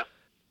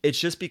it's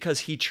just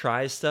because he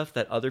tries stuff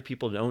that other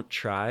people don't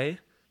try.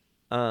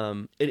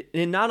 And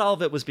not all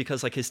of it was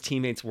because like his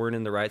teammates weren't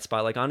in the right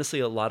spot. Like honestly,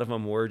 a lot of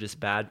them were just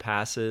bad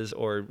passes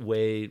or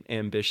way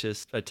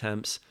ambitious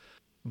attempts.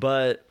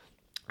 But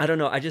I don't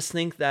know. I just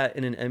think that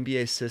in an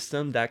NBA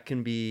system that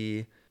can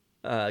be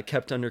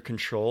kept under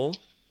control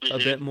a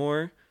bit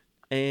more.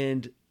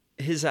 And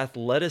his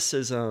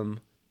athleticism,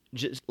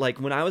 just like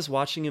when I was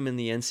watching him in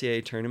the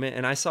NCAA tournament,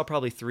 and I saw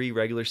probably 3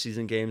 regular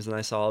season games and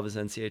I saw all of his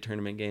NCAA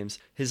tournament games,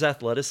 his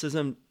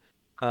athleticism,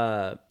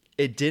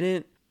 it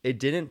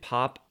didn't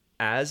pop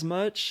as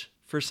much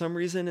for some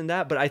reason in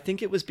that, but I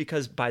think it was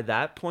because by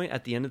that point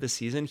at the end of the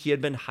season, he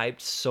had been hyped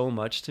so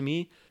much to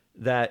me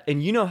that,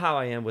 and you know how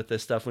I am with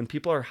this stuff, when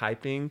people are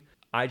hyping,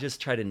 I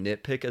just try to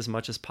nitpick as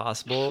much as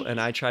possible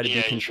and I try to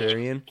be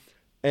contrarian.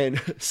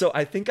 And so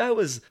I think I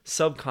was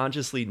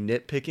subconsciously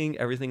nitpicking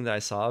everything that I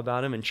saw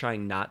about him and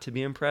trying not to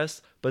be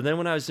impressed. But then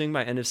when I was doing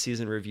my end of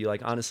season review,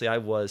 like honestly,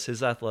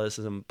 his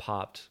athleticism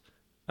popped.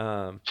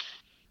 So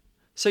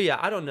yeah,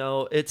 I don't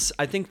know.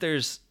 I think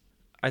there's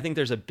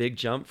a big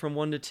jump from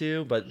 1 to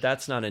 2, but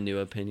that's not a new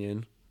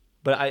opinion.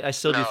 But I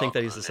still do think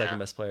that he's the second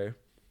best player.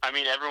 I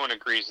mean, everyone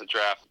agrees the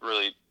draft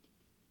really,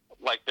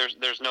 like,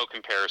 there's no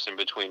comparison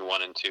between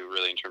 1 and 2,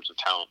 really, in terms of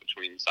talent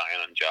between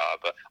Zion and Ja.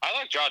 But I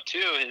like Ja,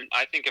 too, and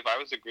I think if I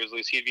was the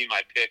Grizzlies, he'd be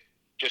my pick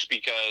just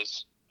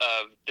because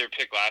of their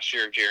pick last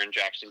year of Jaren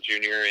Jackson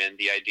Jr. and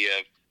the idea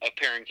of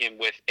pairing him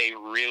with a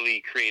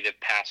really creative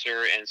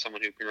passer and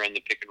someone who can run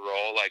the pick and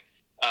roll. Like,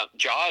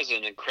 Ja is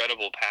an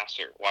incredible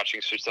passer,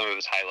 watching some of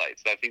his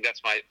highlights. I think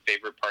that's my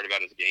favorite part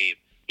about his game.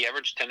 He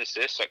averaged 10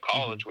 assists at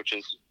college, which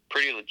is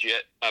pretty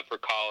legit for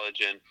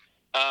college. And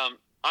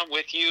I'm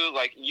with you.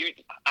 Like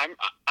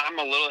I'm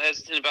a little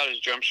hesitant about his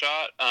jump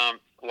shot.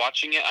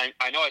 Watching it,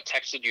 I know I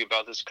texted you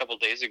about this a couple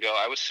days ago.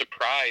 I was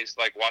surprised,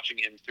 like watching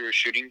him through a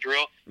shooting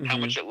drill, how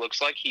much it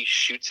looks like he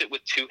shoots it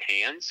with 2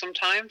 hands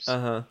sometimes.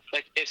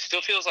 Like it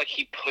still feels like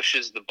he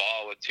pushes the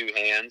ball with 2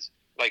 hands,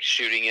 like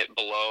shooting it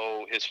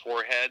below his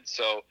forehead.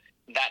 So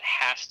that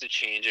has to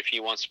change if he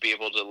wants to be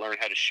able to learn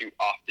how to shoot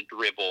off the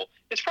dribble.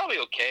 It's probably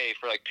okay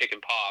for like pick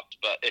and pops,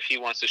 but if he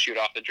wants to shoot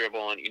off the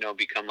dribble and,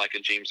 become like a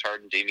James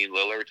Harden, Damian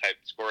Lillard type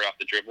scorer off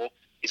the dribble,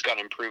 he's got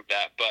to improve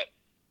that. But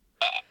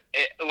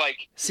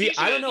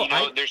I don't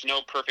know. There's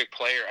no perfect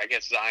player. I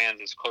guess Zion's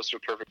as close to a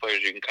perfect player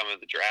as you can come in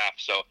the draft.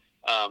 So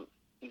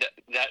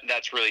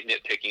that's really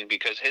nitpicking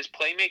because his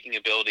playmaking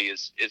ability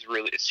is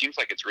really, it seems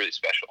like it's really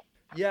special.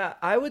 Yeah,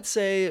 I would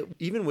say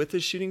even with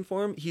his shooting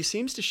form, he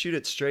seems to shoot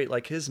it straight.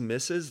 Like his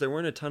misses, there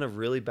weren't a ton of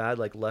really bad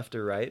like left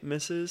or right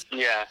misses.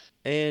 Yeah.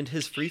 And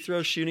his free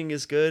throw shooting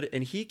is good,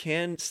 and he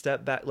can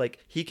step back. Like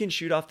he can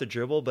shoot off the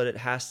dribble, but it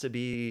has to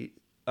be,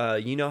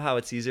 you know how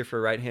it's easier for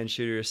a right-hand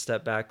shooter to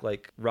step back,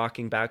 like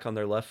rocking back on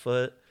their left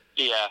foot.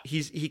 Yeah.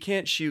 He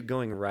can't shoot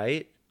going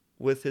right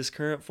with his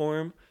current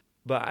form,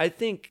 but I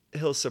think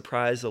he'll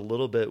surprise a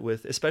little bit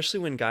with,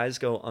 especially when guys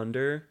go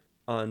under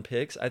on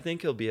picks. I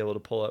think he'll be able to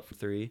pull up for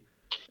 3.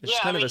 It's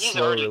kind of a he's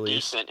slow already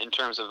release. Decent in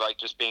terms of like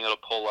just being able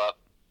to pull up.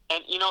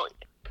 And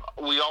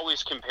we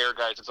always compare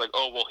guys. It's like,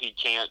 oh well, he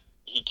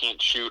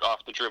can't shoot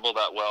off the dribble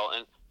that well.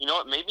 And you know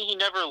what? Maybe he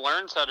never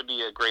learns how to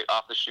be a great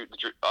off the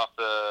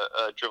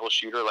dribble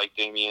shooter like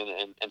Damian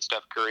and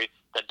Steph Curry.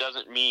 That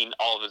doesn't mean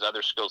all of his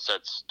other skill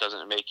sets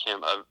doesn't make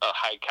him a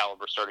high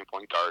caliber starting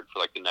point guard for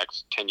like the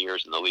next 10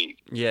 years in the league.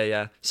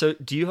 Yeah. So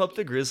do you hope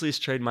the Grizzlies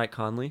trade Mike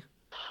Conley?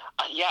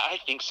 Yeah, I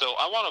think so.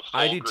 I want a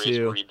I full do Grizz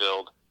too.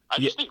 rebuild. I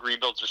just think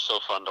rebuilds are so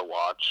fun to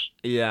watch.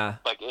 Yeah.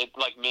 Like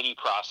mini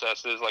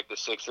processes like the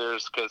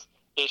Sixers, because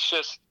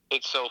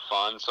it's so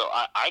fun. So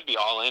I'd be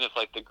all in if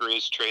like the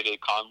Grizz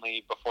traded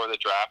Conley before the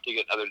draft to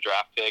get another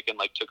draft pick and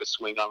like took a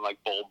swing on like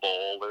Bol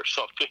Bol or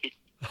something.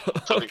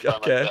 Something fun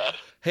like that.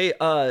 Hey,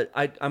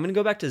 I'm gonna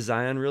go back to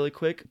Zion really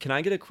quick. Can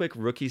I get a quick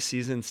rookie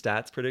season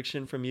stats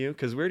prediction from you?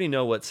 Because we already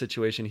know what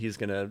situation he's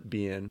gonna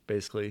be in,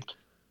 basically.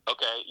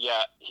 Okay,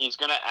 yeah, he's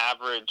gonna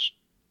average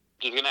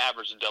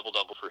a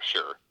double for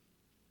sure.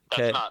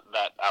 That's not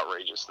that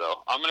outrageous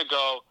though. I'm gonna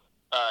go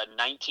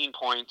 19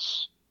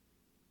 points,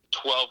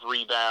 12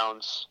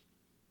 rebounds,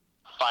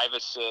 5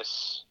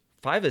 assists.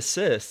 5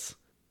 assists?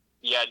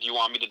 Yeah, do you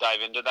want me to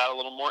dive into that a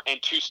little more?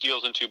 And 2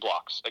 steals and 2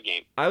 blocks a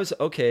game.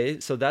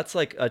 So that's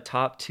like a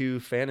top 2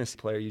 fantasy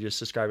player you just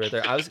described right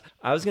there.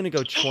 I was gonna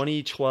go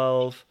 20,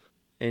 12,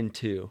 and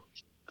 2.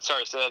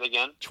 Sorry, say that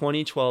again.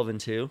 20, 12, and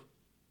 2.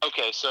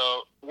 Okay,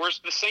 so we're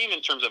the same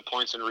in terms of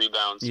points and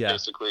rebounds,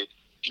 basically.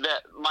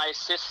 That my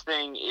assist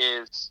thing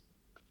is,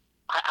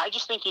 I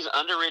just think he's an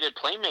underrated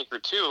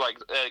playmaker too. Like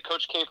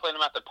Coach K played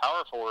him at the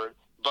power forward,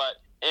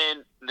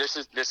 and this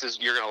is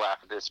you're gonna laugh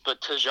at this,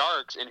 but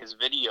Tajarks in his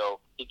video,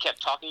 he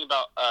kept talking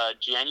about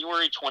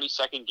January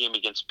 22nd game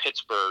against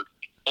Pittsburgh,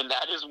 and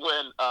that is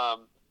when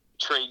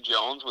Trey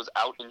Jones was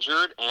out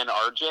injured and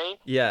RJ.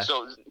 Yeah.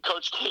 So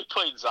Coach K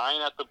played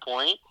Zion at the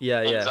point.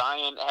 Yeah.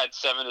 Zion had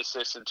 7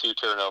 assists and 2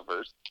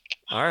 turnovers.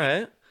 All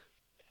right.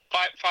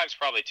 Five's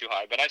probably too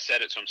high, but I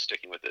said it, so I'm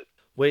sticking with it.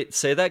 Wait,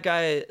 say that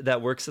guy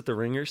that works at the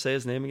Ringer. Say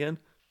his name again.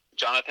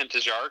 Jonathan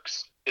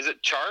Tajarks. Is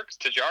it Charks?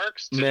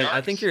 Tajarks? Man,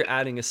 I think you're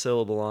adding a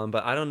syllable on,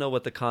 but I don't know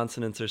what the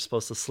consonants are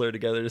supposed to slur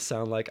together to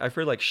sound like. I've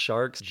heard like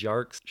sharks,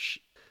 jarks.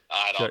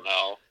 I don't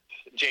know.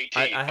 JT.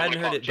 I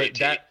hadn't heard it,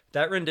 but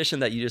that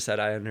rendition that you just said,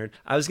 I hadn't heard.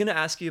 I was gonna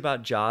ask you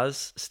about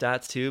Jaws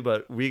stats too,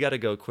 but we got to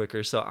go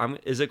quicker. So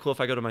is it cool if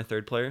I go to my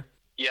third player?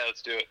 Yeah,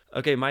 let's do it.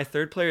 Okay, my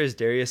third player is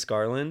Darius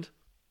Garland.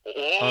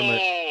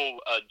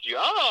 A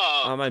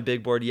jump! On my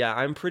big board, yeah,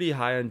 I'm pretty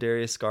high on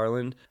Darius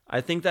Garland.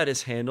 I think that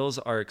his handles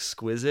are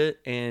exquisite,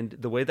 and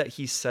the way that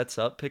he sets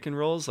up pick and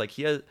rolls, like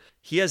he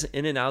has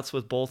in and outs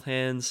with both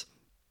hands,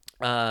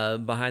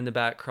 behind the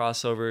back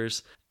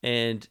crossovers,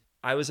 and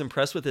I was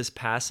impressed with his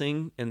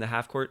passing in the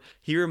half court.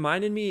 He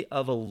reminded me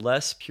of a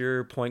less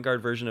pure point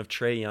guard version of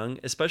Trae Young,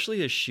 especially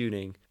his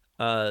shooting.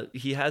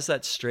 He has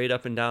that straight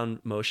up and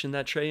down motion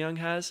that Trae Young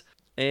has,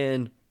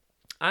 and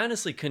I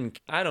honestly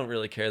I don't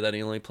really care that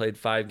he only played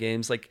 5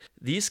 games. Like,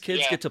 these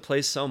kids get to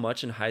play so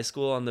much in high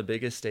school on the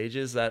biggest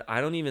stages that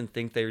I don't even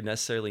think they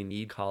necessarily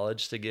need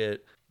college to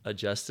get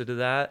adjusted to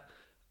that.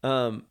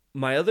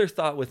 My other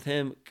thought with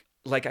him,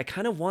 like, I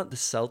kind of want the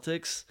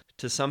Celtics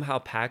to somehow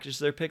package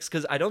their picks,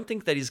 because I don't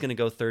think that he's going to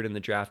go third in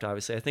the draft,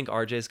 obviously. I think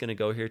RJ is going to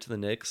go here to the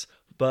Knicks.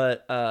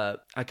 But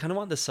I kind of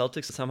want the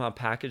Celtics to somehow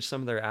package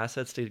some of their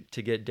assets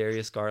to get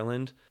Darius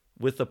Garland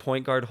with the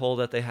point guard hole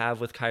that they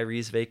have with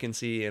Kyrie's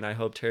vacancy, and I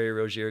hope Terry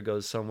Rozier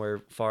goes somewhere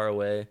far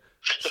away.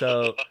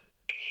 So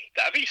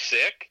that'd be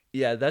sick.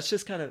 Yeah, that's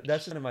kind of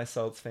my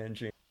Celtics fan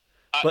dream.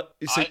 I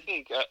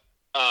think.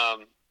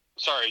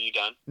 Sorry, are you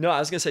done? No, I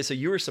was gonna say. So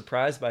you were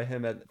surprised by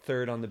him at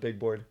third on the big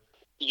board?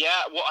 Yeah.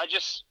 Well,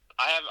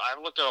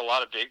 I've looked at a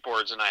lot of big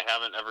boards, and I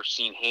haven't ever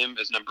seen him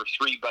as number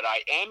 3. But I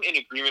am in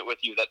agreement with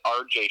you that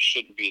RJ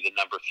shouldn't be the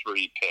number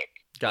 3 pick.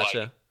 Gotcha.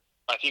 Like,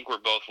 I think we're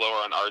both lower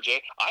on RJ.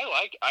 I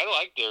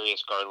like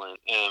Darius Garland.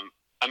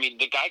 I mean,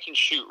 the guy can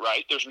shoot,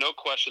 right? There's no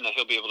question that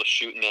he'll be able to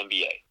shoot in the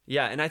NBA.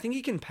 Yeah, and I think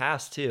he can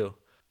pass too.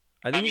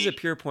 I think he's a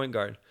pure point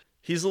guard.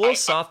 He's a little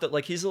soft,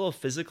 like he's a little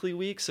physically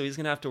weak, so he's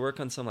gonna have to work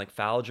on some like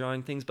foul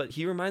drawing things. But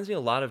he reminds me a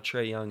lot of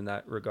Trae Young in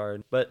that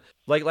regard. But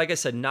like I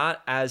said,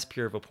 not as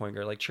pure of a point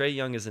guard. Like Trae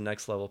Young is a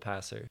next level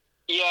passer.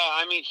 Yeah,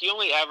 I mean, he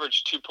only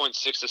averaged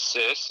 2.6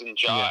 assists, and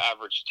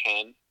averaged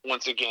 10.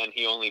 Once again,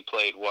 he only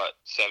played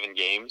 7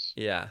 games.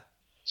 Yeah.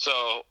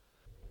 So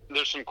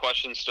there's some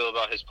questions still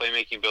about his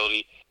playmaking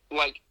ability.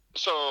 Like,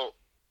 so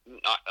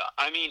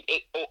I mean,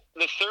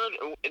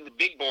 the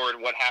big board.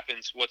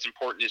 What's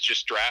important is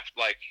just draft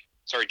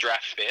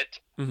fit.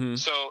 Mm-hmm.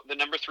 So the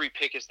number 3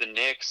 pick is the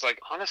Knicks. Like,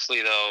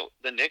 honestly though,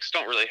 the Knicks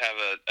don't really have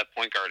a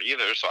point guard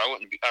either. So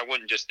I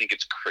wouldn't just think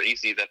it's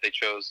crazy that they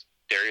chose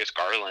Darius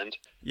Garland.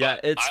 Yeah,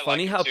 it's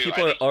funny how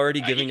people are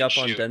already giving up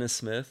on Dennis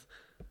Smith.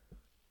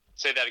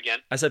 Say that again.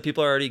 I said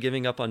people are already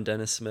giving up on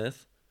Dennis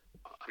Smith.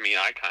 I mean,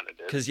 I kind of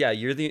did. Because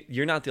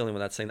you're not the only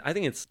one that's saying that. I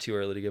think it's too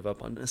early to give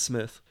up on Dennis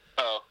Smith.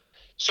 Oh,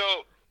 so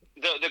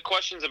the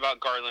questions about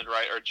Garland,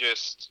 right, are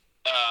just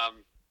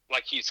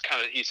like he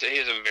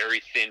has a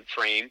very thin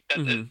frame.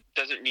 That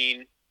doesn't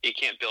mean he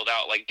can't build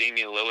out. Like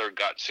Damian Lillard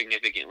got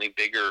significantly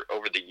bigger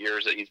over the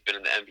years that he's been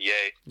in the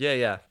NBA.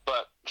 Yeah.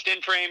 But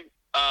thin frame,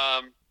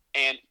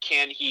 And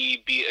can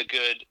he be a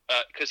good,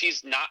 because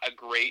he's not a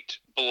great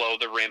below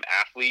the rim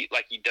athlete.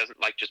 Like, he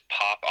doesn't like just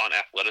pop on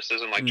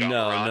athleticism like John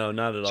Moran. No,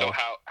 not at all. So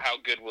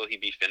how good will he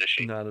be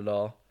finishing? Not at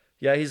all.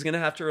 Yeah, he's going to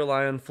have to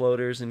rely on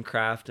floaters and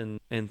craft and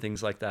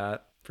things like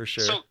that, for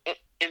sure. So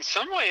in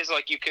some ways,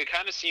 like, you could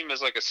kind of see him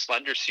as like a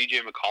slender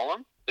CJ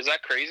McCollum. Is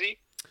that crazy?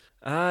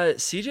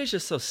 CJ's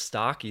just so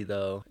stocky,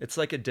 though. It's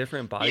like a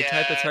different body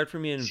type. It's hard for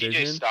me to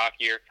envision. CJ's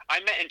stockier. I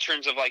meant in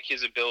terms of like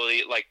his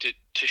ability, like to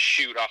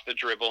shoot off the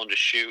dribble and to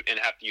shoot and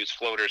have to use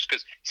floaters,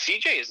 because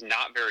CJ is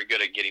not very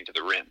good at getting to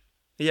the rim.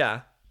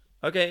 Yeah.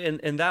 Okay,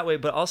 and that way,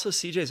 but also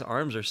CJ's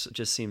arms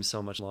just seem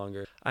so much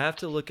longer. I have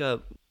to look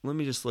up. Let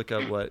me just look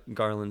up what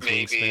Garland's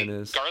wingspan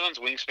is. Garland's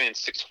wingspan is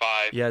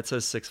 6'5". Yeah, it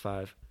says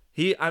 6'5".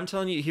 I'm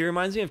telling you, he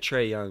reminds me of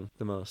Trae Young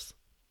the most.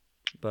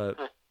 But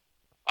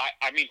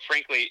I mean,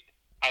 frankly,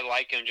 I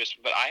like him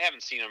but I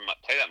haven't seen him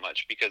play that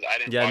much because I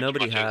didn't watch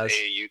nobody much has. of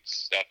AAU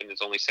stuff, and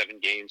it's only 7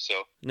 games,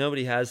 so.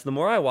 Nobody has. The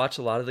more I watch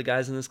a lot of the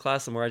guys in this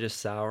class, the more I just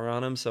sour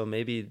on them, so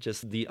maybe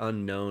just the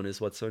unknown is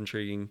what's so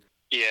intriguing.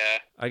 Yeah.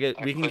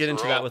 We can get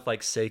into that with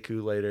like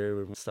Sekou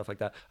later and stuff like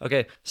that.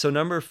 Okay, so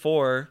number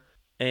 4,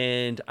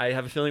 and I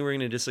have a feeling we're going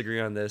to disagree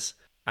on this.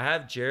 I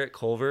have Jarrett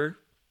Culver,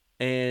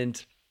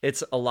 and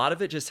it's a lot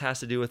of it just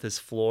has to do with his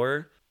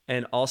floor,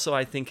 and also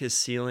I think his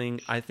ceiling.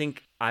 I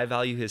think I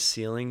value his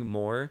ceiling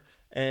more.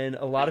 And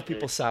a lot of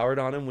people soured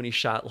on him when he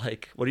shot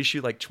like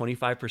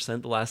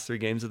 25% the last 3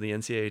 games of the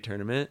NCAA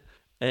tournament.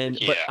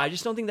 But I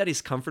just don't think that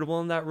he's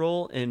comfortable in that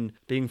role and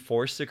being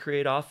forced to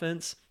create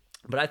offense.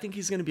 But I think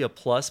he's going to be a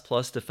plus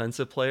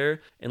defensive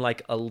player and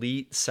like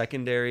elite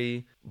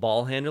secondary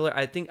ball handler.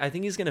 I think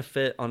he's going to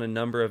fit on a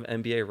number of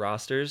NBA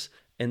rosters,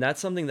 and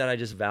that's something that I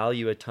just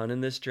value a ton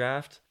in this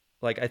draft.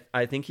 Like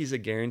I think he's a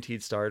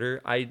guaranteed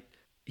starter.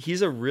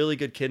 He's a really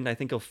good kid, and I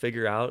think he'll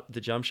figure out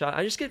the jump shot.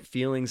 I just get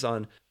feelings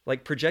on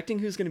like projecting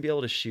who's going to be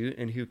able to shoot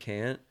and who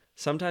can't.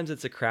 Sometimes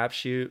it's a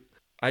crapshoot.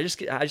 I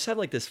just have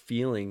like this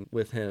feeling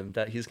with him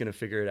that he's going to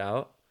figure it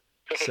out.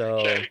 So,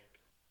 okay.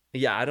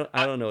 Yeah,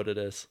 I don't know what it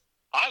is.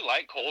 I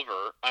like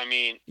Culver. I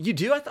mean, you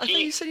do? I thought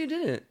you said you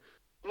didn't.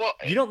 Well,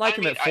 you don't like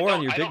him at 4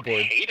 on your big board. I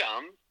don't hate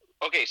him.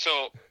 Okay,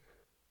 so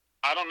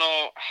I don't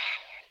know.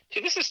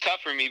 See, this is tough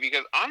for me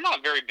because I'm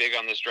not very big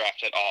on this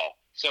draft at all.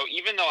 So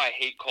even though I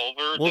hate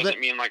Culver,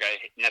 doesn't mean like I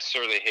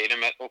necessarily hate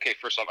him. Okay,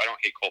 first off, I don't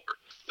hate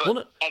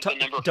Culver.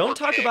 But don't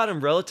talk about him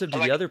relative to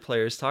the other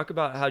players. Talk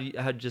about how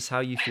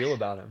you feel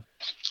about him.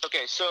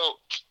 Okay, so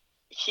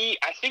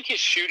I think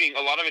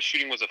a lot of his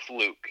shooting was a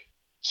fluke.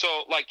 So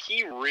like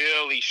he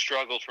really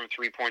struggled from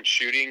 3-point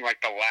shooting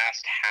like the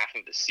last half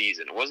of the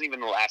season. It wasn't even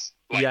the last.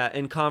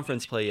 In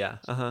conference play, yeah.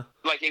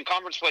 Like in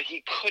conference play,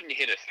 he couldn't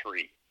hit a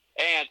 3,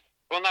 and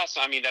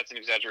that's an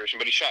exaggeration,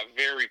 but he shot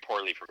very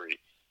poorly for 3.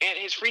 And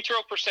his free throw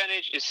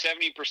percentage is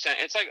 70%.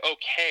 It's like,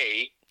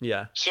 okay.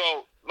 Yeah. So,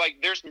 like,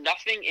 there's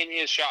nothing in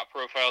his shot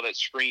profile that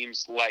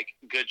screams, like,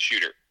 good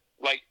shooter.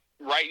 Like,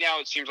 right now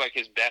it seems like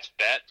his best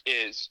bet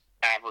is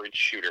average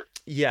shooter.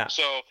 Yeah.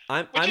 So,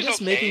 I'm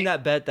just making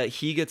that bet that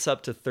he gets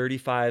up to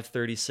 35,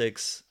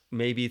 36,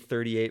 maybe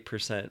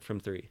 38% from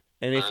 3.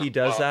 And if he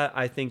does that,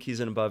 I think he's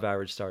an above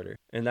average starter.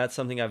 And that's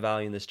something I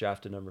value in this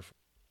draft at number 4.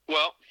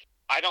 Well,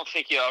 I don't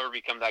think he'll ever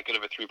become that good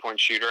of a 3-point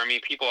shooter. I mean,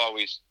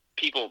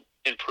 people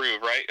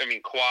improve, right? I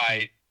mean,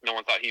 Kawhi, no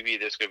one thought he'd be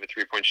this good of a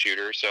 3-point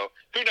shooter. So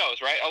who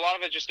knows, right? A lot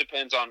of it just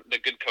depends on the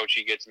good coach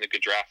he gets and the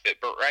good draft fit.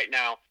 But right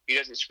now, he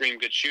doesn't scream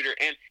good shooter.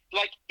 And,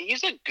 like,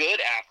 he's a good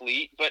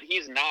athlete, but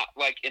he's not,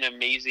 like, an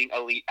amazing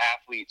elite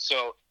athlete.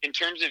 So in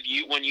terms of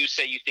when you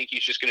say you think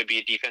he's just going to be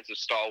a defensive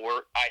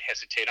stalwart, I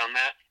hesitate on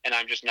that, and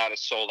I'm just not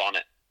as sold on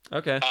it.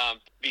 Okay.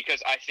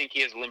 Because I think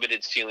he has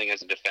limited ceiling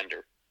as a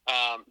defender.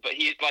 But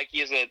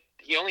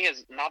he only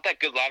has not that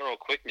good lateral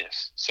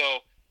quickness. So,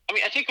 I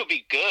mean, I think he'll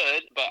be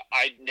good, but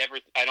I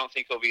don't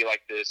think he'll be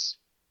like this,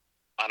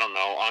 I don't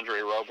know,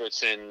 Andre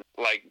Robertson,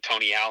 like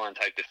Tony Allen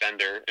type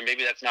defender. And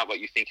maybe that's not what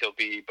you think he'll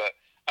be, but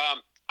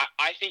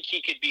I think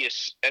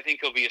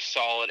he'll be a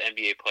solid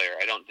NBA player.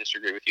 I don't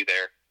disagree with you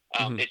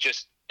there. It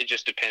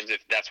just depends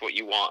if that's what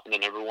you want in the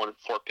number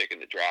 4 pick in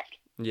the draft.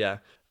 Yeah.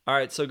 All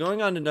right. So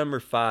going on to number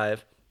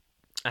 5,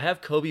 I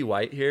have Kobe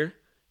White here.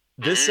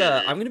 This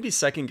I'm going to be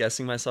second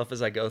guessing myself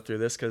as I go through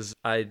this because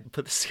I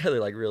put this together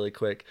like really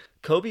quick.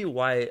 Kobe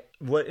White,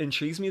 what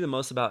intrigues me the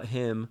most about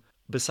him,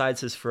 besides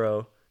his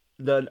fro,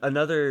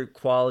 another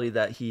quality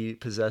that he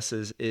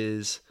possesses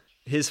is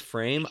his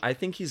frame. I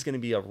think he's going to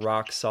be a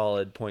rock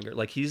solid point guard.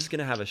 Like he's going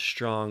to have a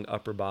strong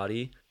upper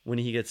body when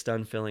he gets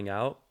done filling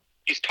out.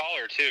 He's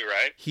taller too,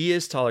 right? He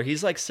is taller.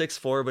 He's like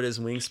 6'4", but his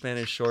wingspan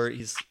is short. He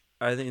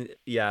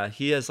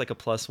has like a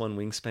 +1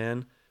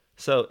 wingspan.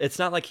 So it's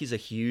not like he's a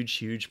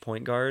huge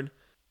point guard.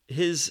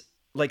 His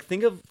like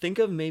think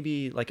of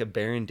maybe like a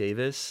Baron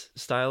Davis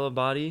style of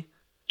body.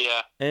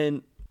 Yeah.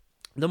 And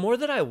the more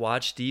that I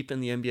watch deep in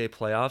the NBA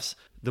playoffs,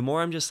 the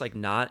more I'm just like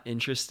not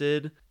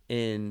interested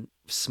in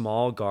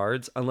small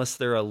guards unless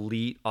they're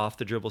elite off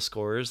the dribble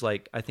scorers.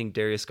 Like I think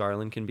Darius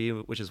Garland can be,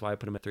 which is why I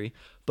put him at 3.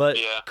 But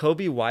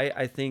Kobe White,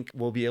 I think,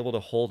 will be able to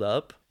hold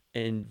up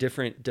in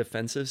different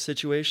defensive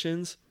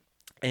situations.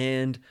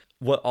 And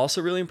what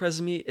also really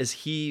impresses me is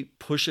he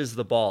pushes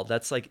the ball.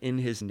 That's like in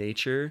his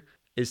nature,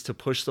 is to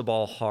push the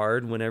ball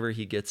hard whenever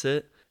he gets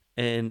it.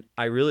 And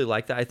I really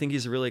like that. I think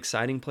he's a really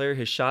exciting player.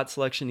 His shot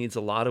selection needs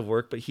a lot of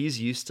work, but he's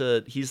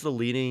the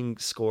leading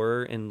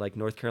scorer in like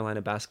North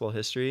Carolina basketball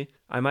history.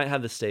 I might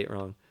have the state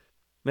wrong.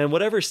 Man,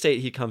 whatever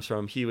state he comes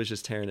from, he was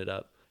just tearing it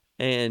up.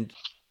 And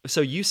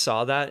so you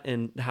saw that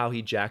and how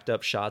he jacked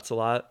up shots a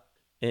lot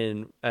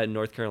at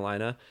North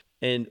Carolina.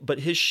 But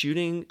his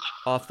shooting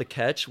off the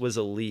catch was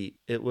elite.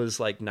 It was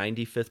like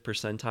 95th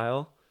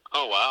percentile.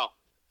 Oh wow.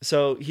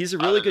 So he's a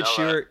really good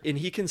shooter, that. and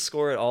he can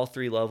score at all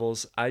three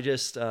levels. I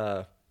just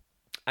kind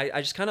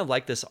of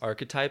like this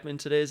archetype in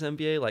today's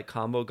NBA, like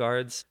combo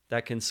guards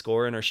that can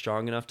score and are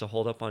strong enough to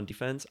hold up on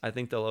defense. I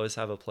think they'll always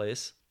have a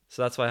place.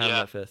 So that's why I have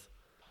him at 5th.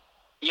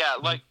 Yeah,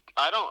 like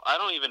I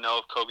don't even know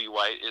if Kobe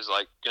White is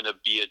like gonna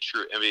be a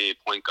true NBA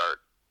point guard.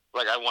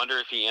 Like I wonder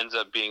if he ends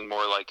up being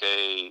more like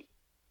a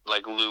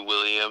Lou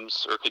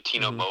Williams or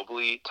Coutinho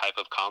Mobley type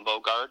of combo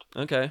guard.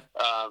 Okay.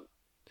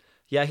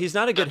 Yeah, he's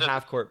not a good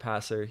half-court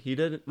passer. He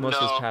did most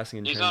of his passing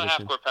in transition. He's not a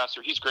half-court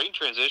passer. He's great in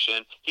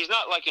transition. He's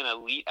not like an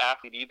elite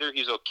athlete either.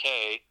 He's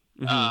okay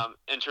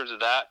in terms of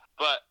that,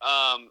 but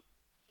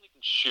he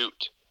can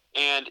shoot,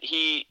 and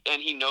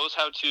he knows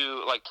how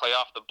to like play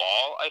off the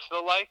ball. I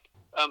feel like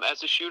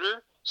as a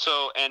shooter.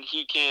 So and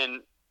he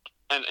can,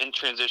 and in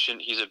transition,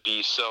 he's a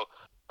beast. So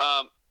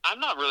I'm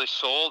not really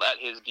sold at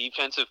his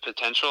defensive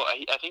potential.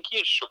 I think he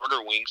has shorter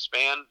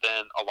wingspan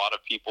than a lot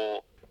of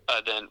people.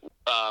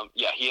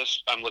 He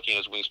has. I'm looking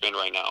at his wingspan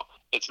right now.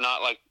 It's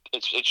not like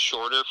it's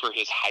shorter for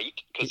his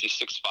height because he's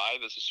 6'5".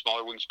 It's a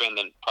smaller wingspan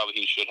than probably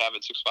he should have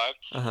at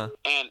 6'5".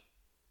 And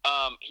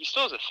he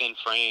still has a thin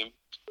frame.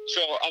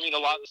 So I mean, a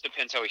lot of this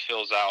depends how he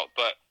fills out.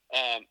 But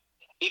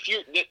if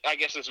you're, I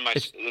guess this is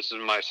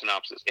my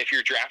synopsis. If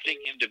you're drafting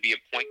him to be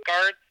a point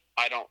guard,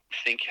 I don't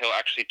think he'll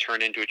actually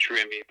turn into a true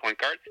NBA point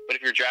guard. But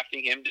if you're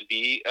drafting him to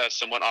be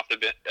someone off the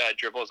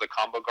dribble as a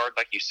combo guard,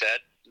 like you said,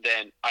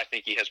 then I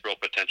think he has real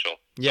potential.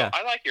 Yeah. So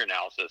I like your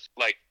analysis.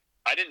 Like,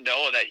 I didn't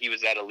know that he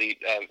was that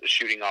elite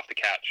shooting off the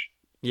catch.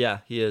 Yeah,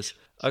 he is.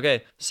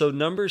 Okay, so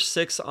number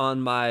 6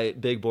 on my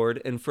big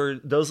board, and for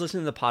those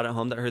listening to the pod at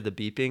home that heard the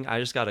beeping, I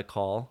just got a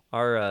call.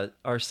 Our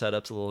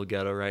setup's a little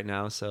ghetto right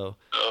now, so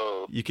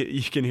you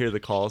can hear the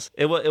calls.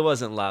 It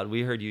wasn't loud.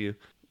 We heard you.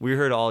 We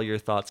heard all your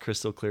thoughts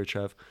crystal clear,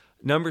 Trev.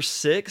 Number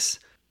 6,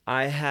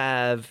 I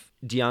have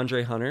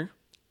DeAndre Hunter,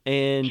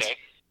 and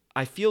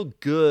I feel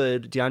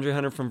good. DeAndre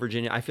Hunter from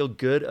Virginia. I feel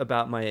good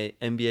about my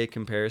NBA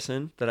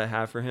comparison that I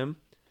have for him.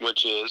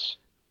 Which is?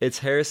 It's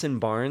Harrison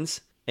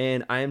Barnes,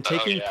 and I am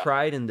taking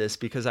pride in this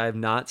because I have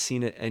not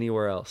seen it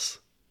anywhere else.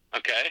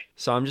 Okay.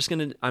 So I'm just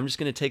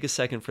gonna take a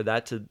second for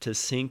that to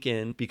sink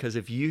in, because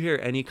if you hear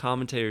any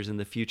commentators in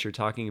the future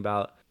talking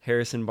about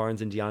Harrison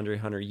Barnes and DeAndre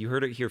Hunter, you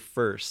heard it here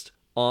first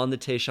on the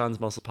Tayshawn's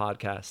Muscle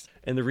podcast.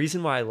 And the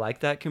reason why I like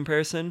that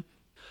comparison,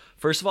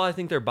 first of all, I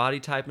think their body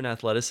type and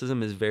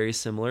athleticism is very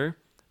similar.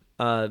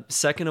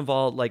 Second of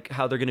all, like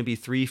how they're going to be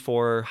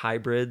 3-4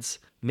 hybrids,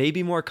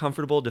 maybe more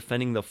comfortable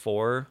defending the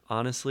 4,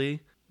 honestly,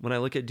 when I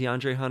look at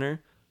DeAndre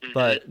Hunter.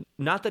 But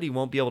not that he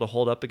won't be able to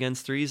hold up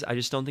against threes. I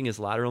just don't think his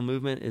lateral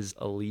movement is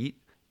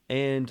elite.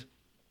 And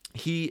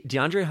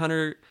DeAndre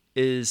Hunter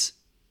is,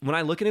 when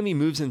I look at him, he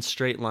moves in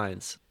straight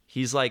lines.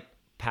 He's like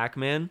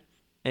Pac-Man.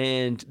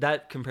 And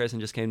that comparison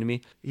just came to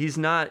me. He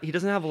doesn't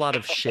have a lot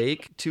of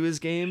shake to his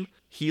game.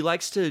 He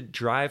likes to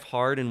drive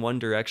hard in one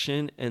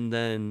direction and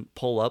then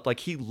pull up. Like,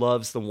 he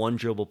loves the 1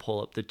 dribble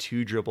pull up, the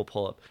 2 dribble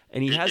pull up.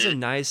 And he has a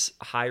nice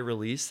high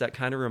release that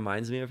kind of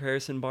reminds me of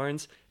Harrison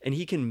Barnes. And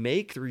he can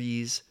make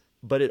threes,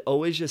 but it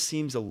always just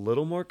seems a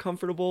little more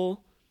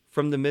comfortable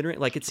from the mid-range.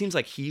 Like, it seems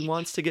like he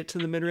wants to get to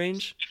the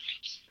mid-range.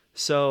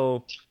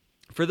 So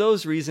for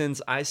those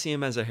reasons, I see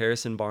him as a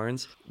Harrison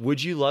Barnes.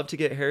 Would you love to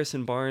get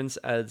Harrison Barnes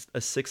as a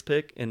 6th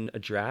pick in a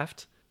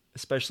draft,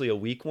 especially a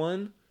weak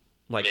one?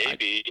 Like,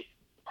 maybe.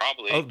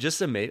 Probably. Oh,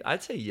 just a mate.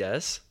 I'd say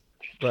yes,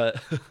 but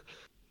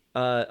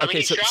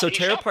okay. So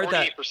tear apart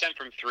that 48%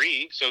 from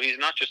 3, so he's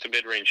not just a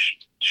mid-range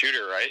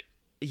shooter, right?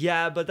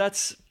 Yeah, but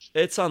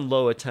it's on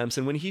low attempts,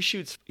 and when he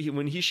shoots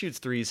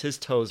threes, his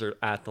toes are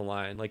at the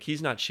line. Like,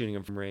 he's not shooting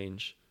them from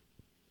range,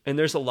 and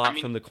there's a lot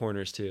from the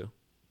corners too.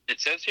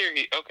 It says here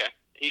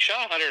he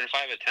shot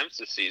 105 attempts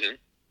this season.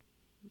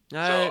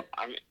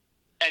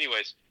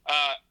 Anyways,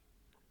 I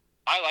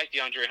like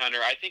DeAndre Hunter.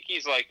 I think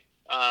he's like.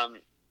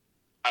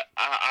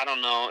 I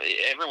don't know.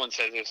 Everyone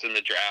says this in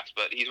the draft,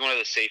 but he's one of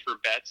the safer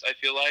bets, I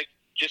feel like,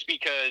 just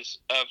because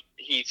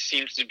he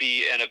seems to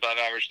be an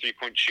above-average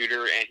three-point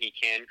shooter, and he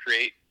can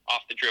create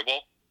off the dribble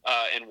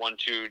and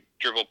 1-2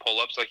 dribble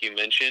pull-ups, like you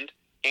mentioned,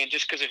 and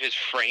just because of his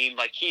frame,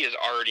 like he is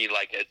already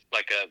like a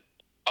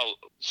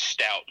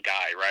stout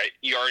guy, right?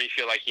 You already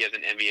feel like he has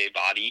an NBA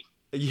body.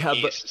 Yeah,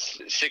 he's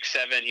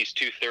 6'7", he's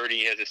 230,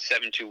 he has a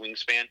 7'2"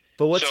 wingspan.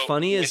 But what's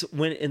funny is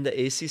when in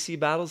the ACC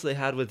battles they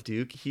had with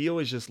Duke, he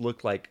always just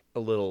looked like a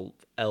little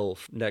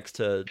elf next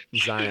to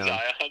Zion.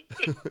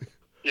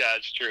 Yeah,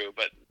 it's true,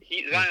 but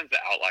Zion's the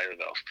outlier,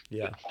 though.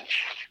 Yeah.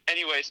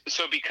 Anyways,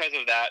 so because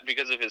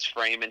of his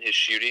frame and his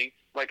shooting,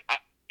 like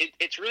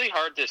it's really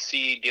hard to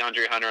see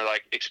DeAndre Hunter,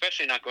 like,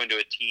 especially not going to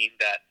a team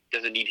that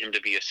doesn't need him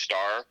to be a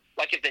star.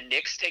 Like, if the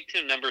Knicks take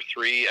him number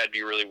 3, I'd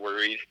be really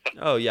worried.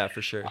 Oh, yeah,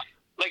 for sure.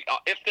 Like,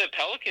 if the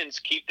Pelicans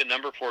keep the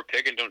number 4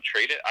 pick and don't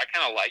trade it, I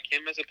kind of like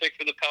him as a pick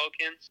for the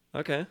Pelicans.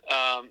 Okay.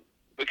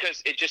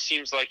 Because it just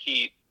seems like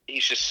he's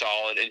just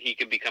solid and he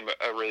could become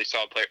a really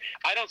solid player.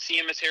 I don't see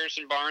him as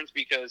Harrison Barnes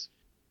because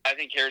I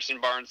think Harrison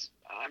Barnes,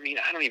 I mean,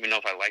 I don't even know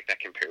if I like that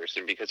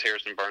comparison because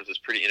Harrison Barnes is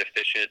pretty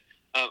inefficient.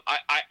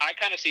 I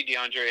kind of see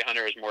DeAndre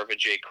Hunter as more of a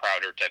Jay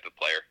Crowder type of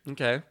player.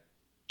 Okay.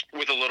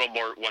 With a little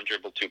more 1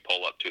 dribble 2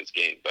 pull up to his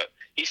game, but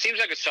he seems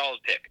like a solid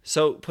pick.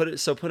 So put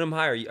him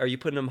higher. Are you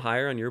putting him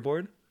higher on your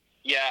board?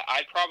 Yeah,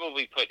 I'd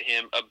probably put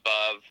him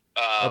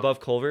above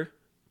Culver,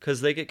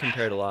 because they get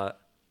compared a lot.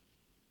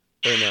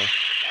 Or no?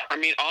 I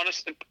mean,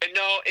 honestly,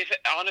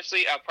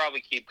 I'll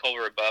probably keep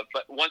Culver above.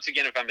 But once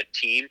again, if I'm a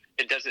team,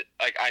 it doesn't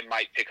like I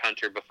might pick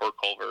Hunter before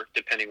Culver,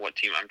 depending what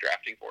team I'm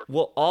drafting for.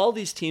 Well, all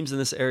these teams in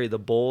this area, the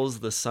Bulls,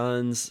 the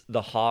Suns,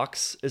 the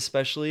Hawks,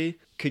 especially,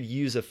 could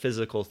use a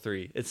physical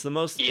 3. It's the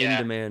most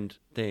in-demand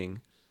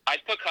thing. I'd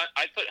put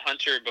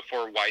Hunter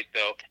before White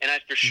though, and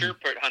I'd for sure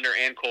put Hunter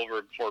and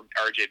Culver before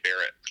R.J.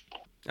 Barrett.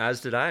 As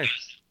did I.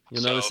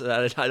 You'll notice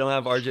that I don't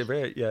have R.J.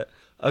 Barrett yet.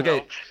 Okay.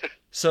 No.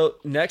 So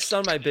next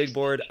on my big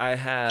board, I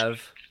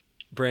have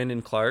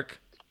Brandon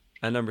Clark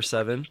at number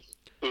 7.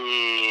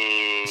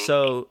 Ooh.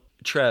 So,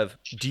 Trev,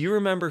 do you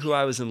remember who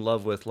I was in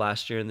love with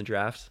last year in the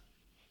draft?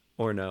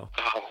 Or no?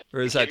 Oh, or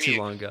is that too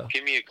long ago?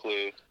 Give me a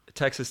clue.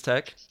 Texas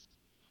Tech?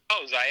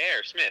 Oh,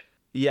 Zaire Smith.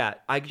 Yeah,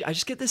 I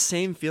just get the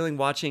same feeling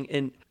watching.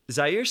 And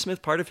Zaire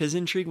Smith, part of his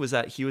intrigue was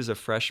that he was a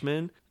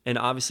freshman. And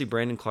obviously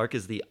Brandon Clark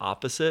is the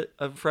opposite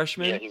of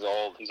freshman. Yeah,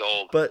 he's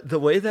old. But the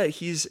way that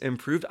he's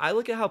improved, I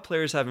look at how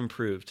players have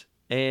improved.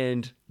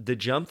 And the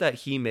jump that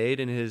he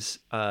made in his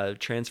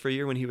transfer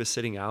year when he was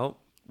sitting out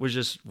was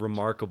just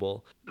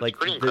remarkable. Like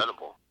pretty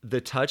incredible. The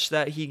touch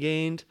that he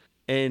gained,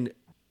 and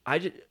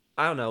I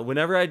don't know.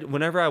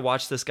 Whenever I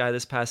watched this guy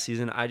this past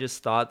season, I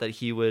just thought that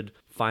he would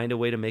find a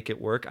way to make it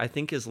work. I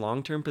think his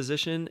long-term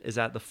position is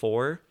at the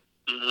 4.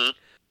 Mm-hmm.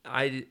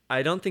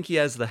 I don't think he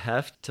has the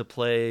heft to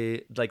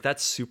play like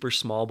that's super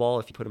small ball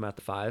if you put him at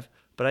the 5.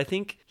 But I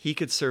think he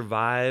could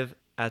survive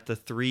at the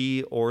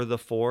 3 or the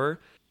 4,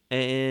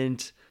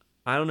 and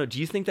I don't know. Do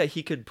you think that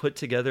he could put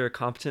together a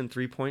competent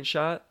 3-point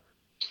shot?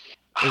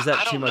 Or is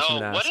that too much of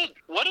an ask?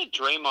 What did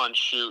Draymond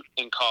shoot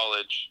in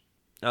college?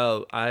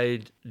 Oh,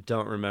 I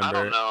don't remember. I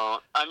don't know.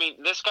 I mean,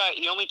 this guy,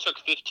 he only took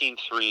 15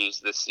 threes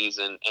this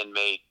season and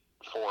made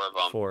 4 of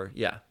them. 4,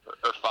 yeah.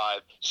 Or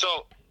 5.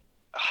 So,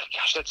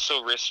 gosh, that's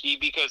so risky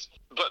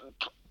but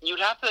you'd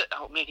have to,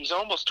 oh man, he's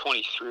almost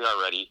 23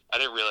 already. I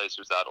didn't realize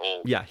he was that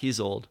old. Yeah, he's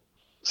old.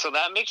 So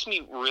that makes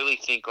me really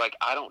think, like,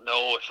 I don't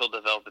know if he'll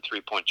develop a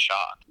 3-point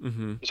shot.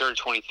 Mm-hmm. He's already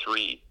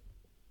 23.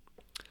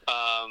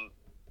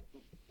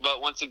 But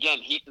once again,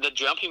 the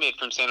jump he made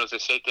from San Jose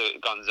State to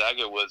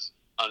Gonzaga was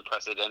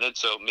unprecedented.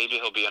 So maybe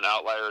he'll be an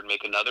outlier and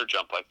make another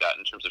jump like that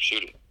in terms of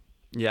shooting.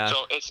 Yeah.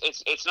 So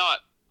it's not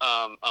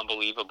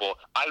unbelievable.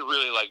 I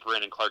really like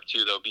Brandon Clark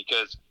too, though,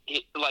 because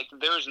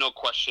there is no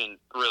question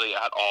really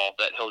at all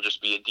that he'll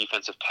just be a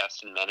defensive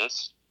pest and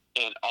menace,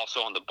 and also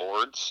on the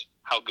boards.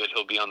 How good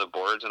he'll be on the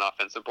boards and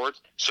offensive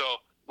boards. So,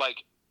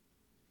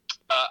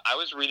 I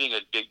was reading a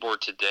big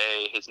board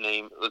today. His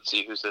name, let's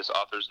see, who's this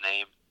author's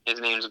name? His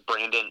name's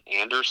Brandon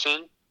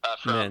Anderson.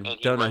 And he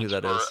don't know who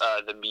that is.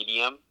 The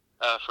Medium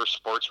for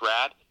Sports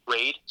Raid,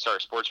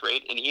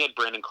 and he had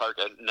Brandon Clark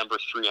at number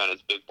 3 on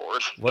his big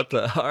board. What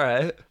the? All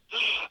right.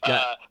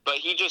 Yeah. But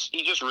he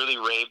just really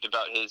raved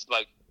about his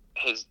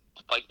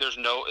there's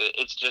no,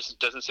 it just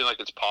doesn't seem like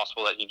it's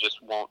possible that he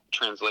just won't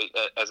translate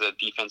as a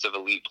defensive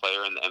elite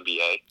player in the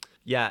NBA.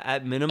 Yeah,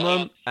 at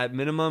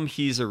minimum,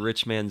 he's a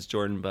rich man's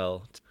Jordan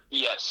Bell.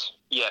 Yes.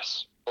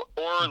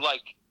 Or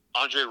like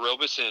Andre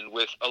Roberson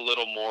with a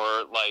little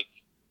more like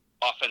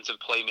offensive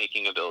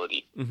playmaking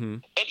ability, mm-hmm.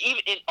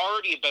 and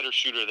already a better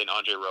shooter than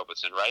Andre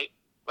Roberson, right?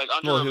 Like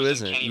Andre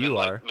Roberson can't even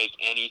make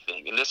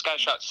anything, and this guy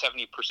shot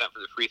 70% for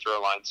the free throw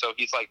line, so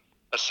he's like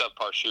a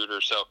subpar shooter.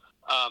 So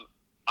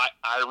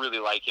I really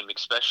like him,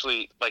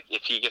 especially like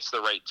if he gets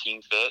the right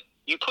team fit.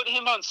 You put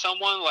him on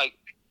someone like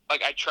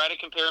I try to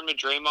compare him to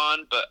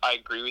Draymond, but I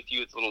agree with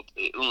you. It's a little,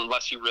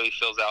 unless he really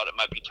fills out, it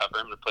might be tough for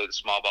him to play the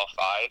small ball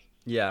 5.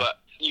 Yeah. But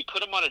you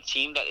put him on a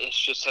team that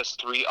just has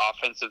 3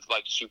 offensive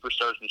like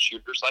superstars and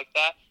shooters like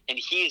that, and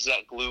he is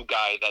that glue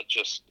guy that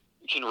just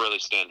can really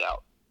stand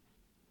out.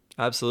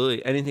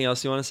 Absolutely. Anything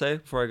else you want to say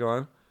before I go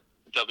on?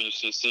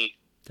 WCC.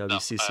 No, I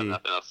have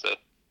nothing else to say.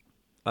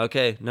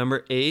 Okay,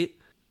 number 8.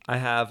 I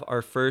have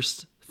our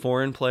first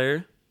foreign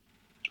player.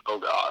 Oh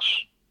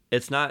gosh.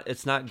 It's not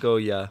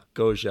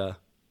Goja.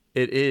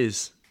 It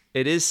is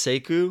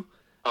Sekou.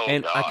 Oh,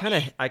 and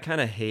gosh. I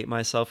kind of hate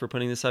myself for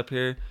putting this up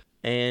here.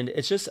 And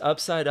it's just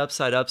upside.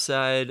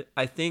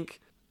 I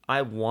think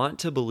I want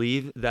to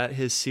believe that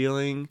his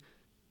ceiling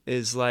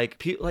is like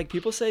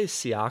people say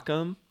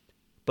Siakam,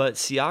 but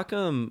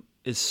Siakam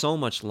is so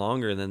much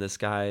longer than this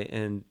guy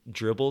and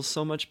dribbles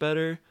so much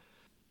better.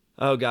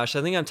 Oh gosh,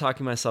 I think I'm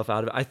talking myself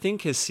out of it. I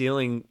think his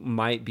ceiling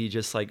might be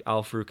just like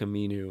Al-Farouq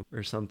Aminu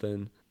or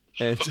something.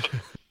 And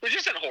Which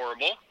isn't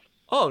horrible.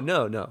 oh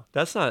no,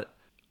 that's not.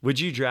 Would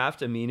you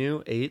draft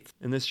Aminu 8th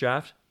in this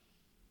draft?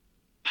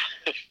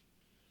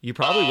 You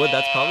probably would.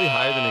 That's probably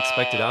higher than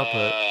expected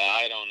output.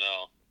 I don't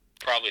know.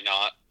 Probably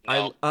not.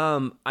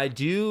 No.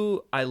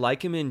 I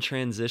like him in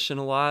transition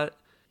a lot.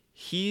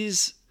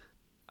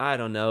 I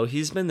don't know.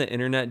 He's been the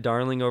internet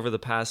darling over the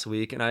past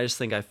week, and I just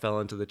think I fell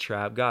into the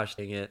trap. Gosh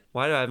dang it.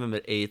 Why do I have him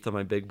at 8th on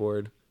my big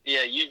board?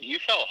 Yeah, you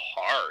fell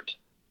hard.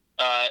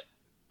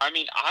 I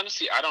mean,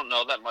 honestly, I don't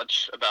know that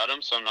much about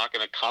him, so I'm not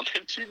going to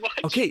comment too much.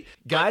 Okay,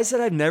 guys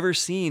that I've never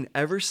seen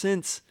ever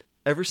since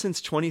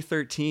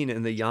 2013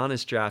 in the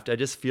Giannis draft, I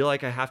just feel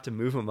like I have to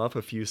move him up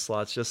a few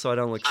slots just so I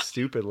don't look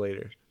stupid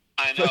later.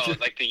 I know,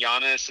 like the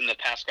Giannis and the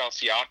Pascal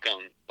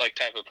Siakam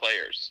type of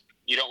players.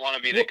 You don't want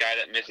to be the guy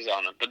that misses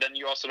on them, but then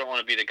you also don't want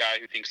to be the guy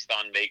who thinks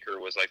Thon Maker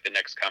was like the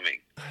next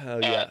coming.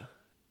 Oh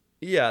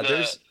yeah,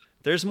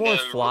 there's more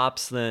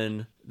flops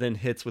than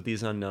hits with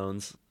these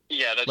unknowns.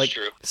 Yeah, that's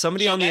true.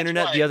 Somebody on the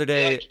internet the other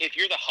day. Like, if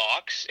you're the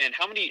Hawks, and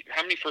how many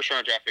first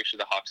round draft picks do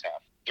the Hawks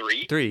have?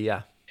 3. 3,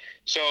 yeah.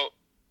 So,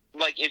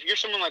 like, if you're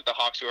someone like the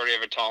Hawks who already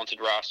have a talented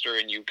roster,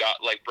 and you've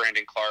got like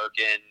Brandon Clark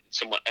and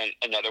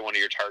another one of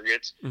your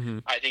targets,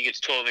 I think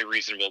it's totally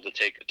reasonable to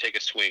take a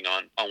swing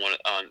on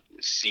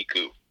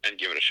Siku and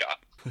give it a shot.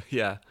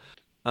 Yeah.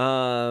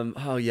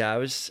 Oh yeah, I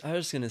was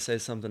gonna say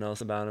something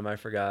else about him. I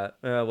forgot.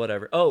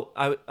 Whatever. Oh,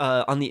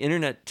 on the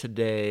internet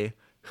today.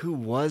 Who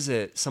was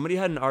it? Somebody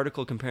had an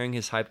article comparing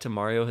his hype to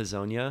Mario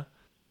Hezonja.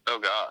 Oh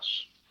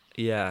gosh.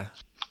 Yeah.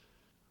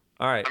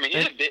 All right. I mean,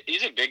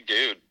 he's a big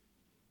dude.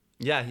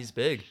 Yeah, he's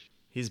big.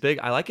 He's big.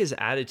 I like his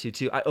attitude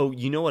too.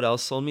 You know what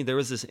else sold me? There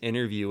was this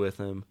interview with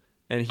him,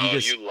 and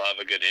you love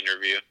a good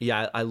interview.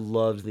 Yeah, I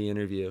loved the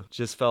interview.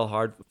 Just fell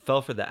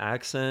for the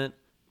accent,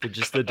 but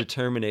just the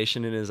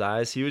determination in his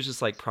eyes. He was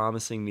just like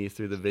promising me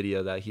through the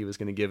video that he was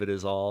going to give it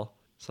his all.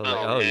 So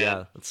I was like,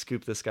 yeah, let's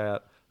scoop this guy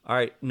up. All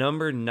right,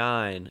 number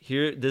 9.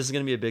 Here, this is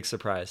going to be a big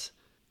surprise.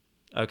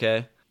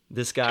 Okay?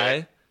 This guy.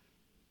 Okay.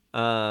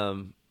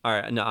 All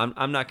right, no,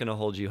 I'm not going to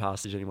hold you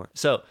hostage anymore.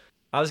 So,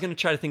 I was going to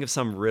try to think of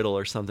some riddle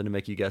or something to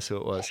make you guess who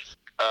it was.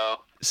 Oh.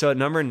 So, at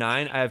number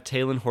 9, I have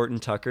Talen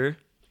Horton-Tucker.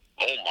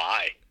 Oh,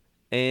 my.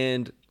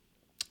 And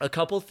a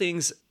couple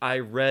things I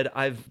read,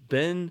 I've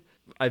been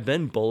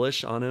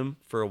bullish on him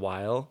for a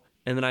while,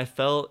 and then I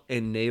felt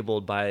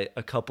enabled by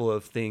a couple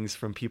of things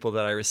from people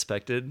that I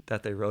respected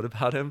that they wrote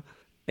about him.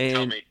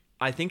 And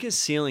I think his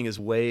ceiling is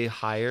way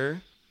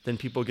higher than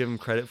people give him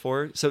credit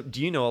for. So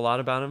do you know a lot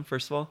about him,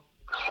 first of all?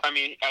 I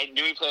mean, I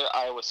knew he played at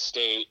Iowa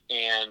State,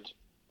 and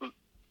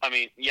I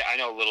mean, yeah, I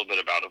know a little bit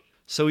about him.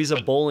 So he's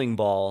a bowling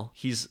ball.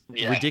 He's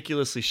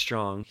ridiculously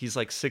strong. He's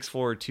like 6'4",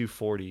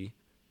 240,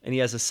 and he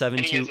has a 7'2".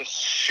 And he has a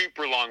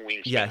super long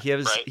wingspan. Yeah, he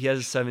has a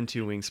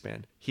 7'2"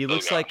 wingspan. He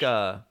looks like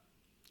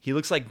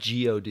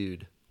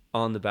Geodude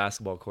on the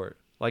basketball court.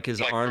 Like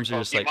his arms are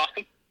just like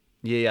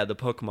the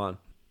Pokemon.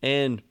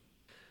 And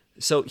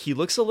so he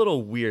looks a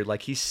little weird.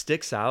 Like he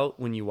sticks out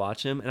when you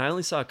watch him. And I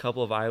only saw a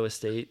couple of Iowa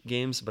State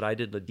games, but I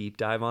did a deep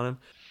dive on him.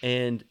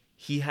 And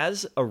he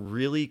has a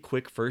really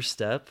quick first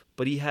step,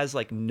 but he has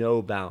like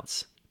no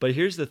bounce. But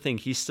here's the thing.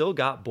 He still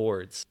got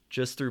boards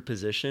just through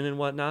position and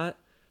whatnot,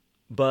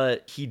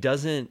 but he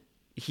doesn't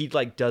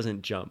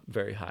jump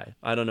very high.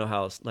 I don't know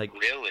how else. Like,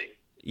 really?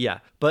 Yeah.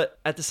 But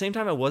at the same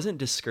time, I wasn't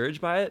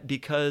discouraged by it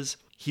because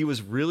he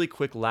was really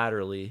quick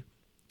laterally.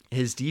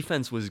 His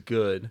defense was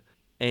good.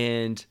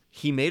 And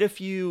he made a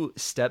few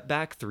step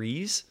back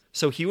threes.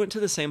 So he went to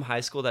the same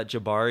high school that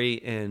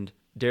Jabari and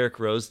Derrick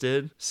Rose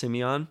did,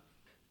 Simeon.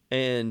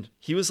 And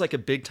he was like a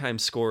big time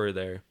scorer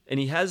there. And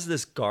he has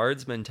this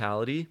guards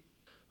mentality.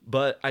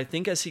 But I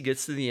think as he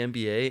gets to the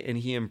NBA and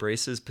he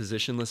embraces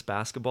positionless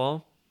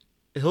basketball,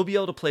 he'll be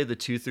able to play the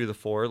 2 through the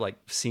 4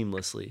 like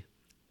seamlessly.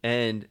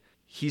 And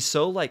he's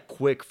so like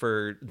quick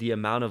for the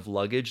amount of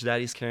luggage that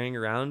he's carrying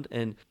around.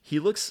 And he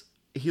looks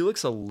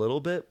a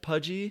little bit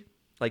pudgy.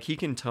 Like, he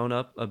can tone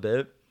up a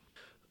bit.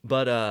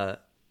 But,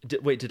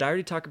 did I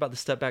already talk about the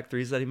step-back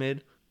threes that he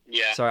made?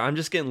 Yeah. Sorry, I'm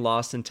just getting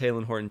lost in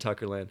Talen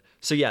Horton-Tucker land.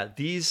 So, yeah,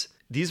 these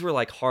were,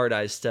 like,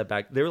 hard-eyes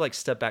step-back. They were, like,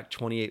 step-back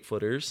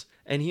 28-footers.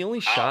 And he only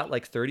shot,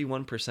 like,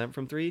 31%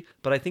 from 3.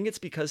 But I think it's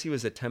because he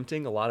was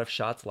attempting a lot of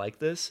shots like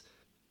this.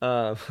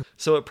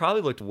 So it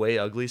probably looked way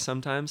ugly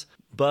sometimes.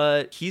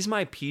 But he's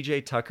my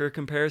PJ Tucker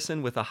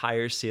comparison with a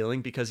higher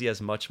ceiling because he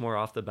has much more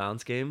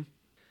off-the-bounce game.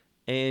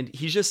 And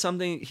he's just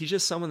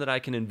someone that I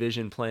can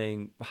envision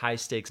playing high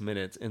stakes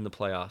minutes in the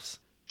playoffs.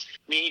 I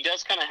mean, he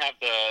does kind of have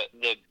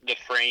the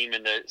frame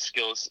and the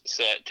skills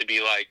set to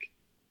be like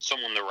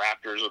someone the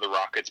Raptors or the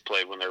Rockets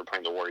played when they were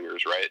playing the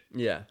Warriors, right?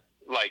 Yeah.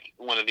 Like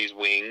one of these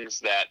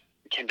wings that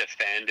can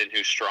defend and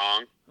who's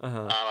strong,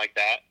 like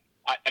that.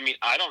 I mean,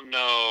 I don't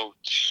know.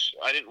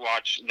 I didn't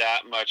watch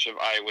that much of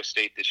Iowa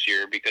State this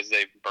year because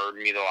they've burned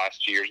me the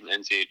last 2 years in the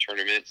NCAA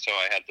tournament, so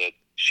I had to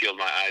shield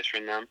my eyes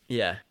from them.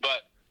 Yeah.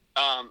 But,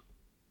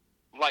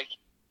 like,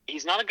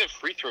 he's not a good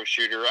free throw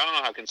shooter. I don't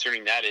know how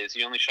concerning that is.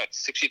 He only shot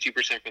 62%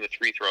 from the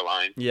free throw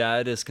line. Yeah,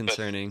 it is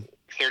concerning.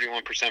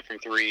 31% from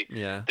three.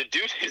 Yeah. The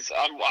dude is.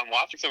 I'm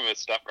watching some of his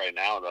stuff right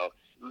now though.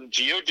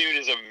 Geodude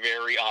is a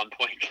very on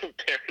point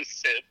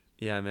comparison.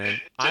 Yeah, man.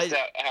 Just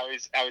how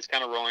he's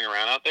kind of rolling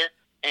around out there.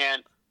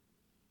 And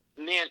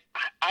man,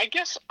 I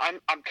guess I'm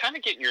kind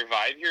of getting your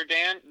vibe here,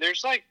 Dan.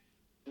 There's like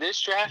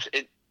this draft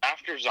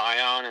after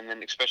Zion, and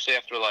then especially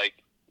after like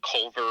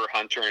Culver,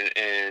 Hunter,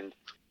 and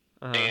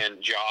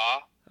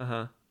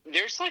Ja.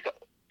 There's like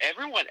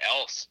everyone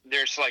else.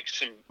 There's like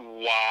some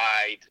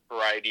wide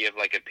variety of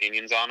like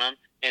opinions on them,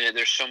 and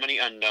there's so many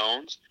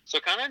unknowns. So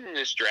kind of in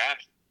this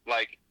draft,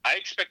 like I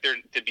expect there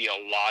to be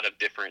a lot of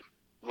different,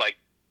 like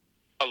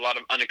a lot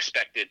of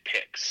unexpected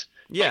picks.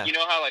 Yeah. Like, you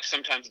know how like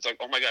sometimes it's like,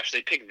 oh my gosh,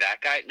 they picked that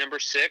guy at number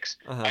 6.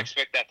 I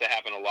expect that to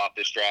happen a lot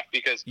this draft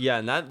because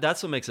and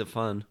that's what makes it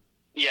fun.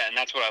 Yeah, and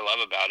that's what I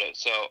love about it.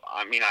 So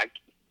I mean, I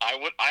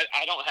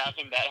don't have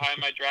him that high on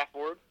my draft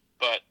board,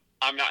 but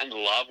I'm not in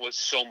love with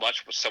so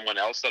much with someone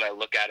else that I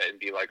look at it and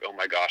be like, oh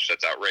my gosh,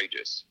 that's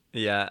outrageous.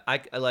 Yeah,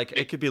 I like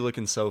it could be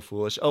looking so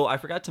foolish. Oh, I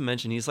forgot to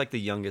mention he's like the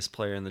youngest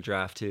player in the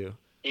draft too.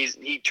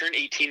 He turned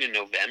 18 in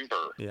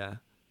November. Yeah.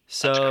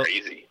 So that's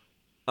crazy.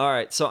 All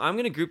right, so I'm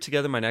going to group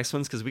together my next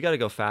ones because we got to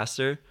go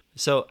faster.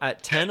 So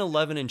at 10,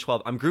 11, and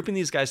 12, I'm grouping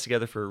these guys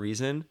together for a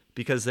reason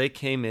because they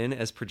came in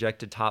as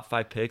projected top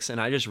 5 picks, and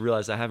I just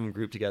realized I have them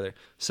grouped together.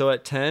 So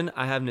at 10,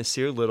 I have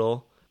Nasir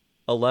Little.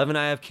 11,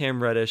 I have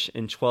Cam Reddish.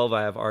 And 12,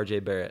 I have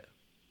RJ Barrett.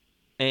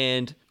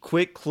 And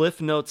quick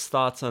Cliff Notes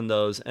thoughts on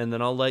those, and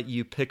then I'll let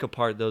you pick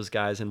apart those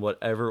guys in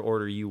whatever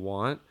order you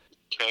want.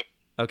 Okay.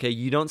 Okay,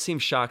 you don't seem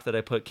shocked that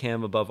I put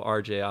Cam above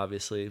RJ,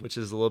 obviously, which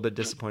is a little bit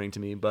disappointing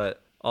to me,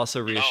 but also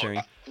reassuring.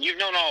 No, you've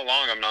known all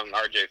along I'm not an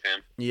RJ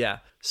fan. Yeah.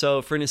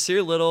 So for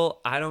Nasir Little,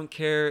 I don't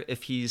care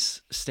if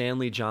he's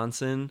Stanley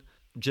Johnson,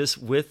 just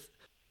with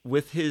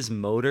his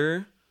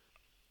motor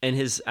and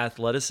his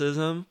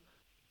athleticism.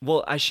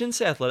 Well, I shouldn't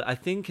say athletic. I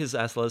think his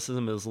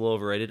athleticism is a little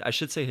overrated. I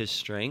should say his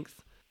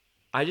strength.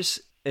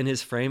 In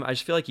his frame, I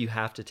just feel like you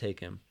have to take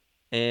him.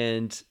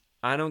 And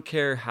I don't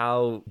care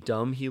how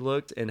dumb he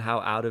looked and how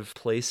out of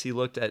place he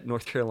looked at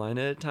North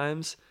Carolina at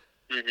times.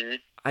 Mm-hmm.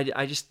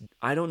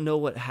 I don't know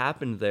what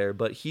happened there,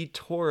 but he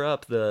tore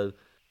up the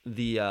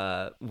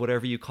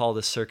whatever you call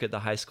the circuit the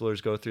high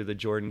schoolers go through, the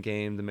Jordan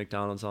game, the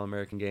McDonald's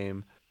All-American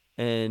game.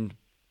 And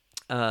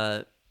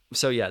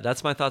so yeah,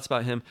 that's my thoughts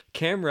about him.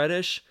 Cam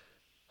Reddish,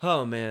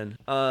 oh man.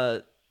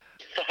 I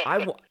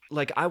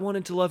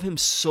wanted to love him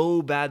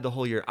so bad the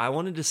whole year. I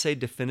wanted to say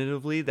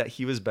definitively that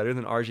he was better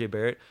than RJ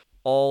Barrett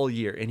all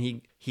year, and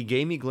he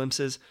gave me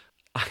glimpses.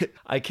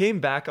 I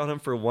came back on him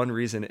for one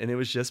reason, and it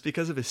was just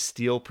because of his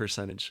steal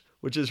percentage,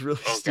 which is really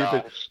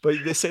stupid. Gosh. But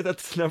they say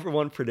that's the number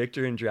one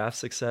predictor in draft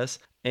success.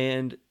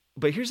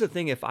 But here's the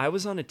thing. If I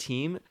was on a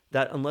team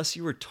that, unless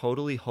you were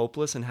totally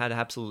hopeless and had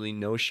absolutely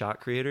no shot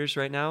creators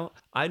right now,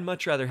 I'd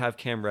much rather have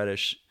Cam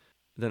Reddish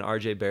than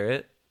RJ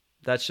Barrett.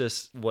 That's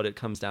just what it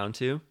comes down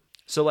to.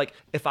 So like,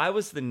 if I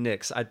was the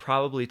Knicks, I'd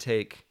probably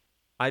take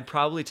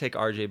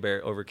RJ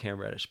Barrett over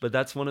Cam Reddish, but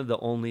that's one of the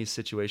only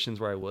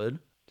situations where I would.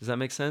 Does that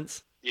make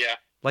sense? Yeah.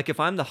 Like if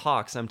I'm the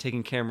Hawks, I'm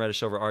taking Cam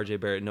Reddish over RJ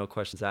Barrett, no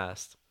questions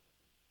asked.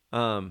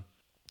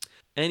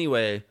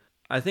 Anyway,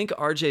 I think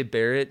RJ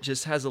Barrett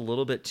just has a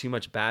little bit too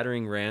much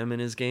battering ram in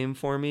his game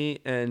for me,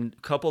 and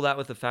couple that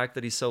with the fact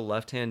that he's so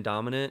left-hand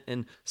dominant,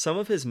 and some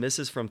of his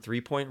misses from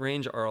three-point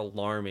range are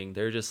alarming.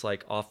 They're just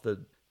like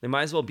they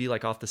might as well be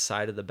like off the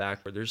side of the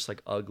backboard. They're just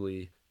like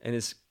ugly. And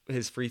his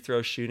free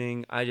throw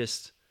shooting, I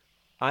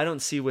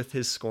don't see with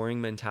his scoring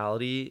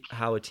mentality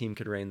how a team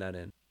could rein that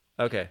in.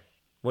 Okay.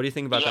 What do you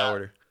think about that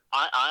order?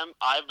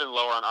 I've been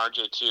lower on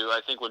RJ too. I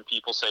think when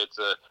people say it's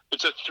a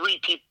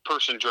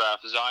 3-person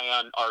draft,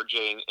 Zion,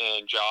 RJ,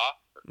 and Ja,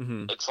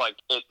 it's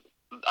like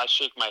I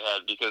shake my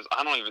head because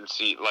I don't even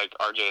see like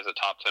RJ as a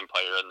top 10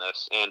 player in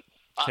this. And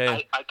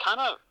okay. I kind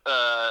of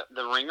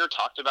the Ringer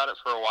talked about it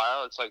for a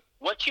while. It's like,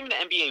 what team in the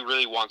NBA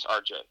really wants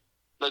RJ?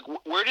 Like,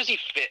 where does he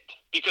fit?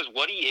 Because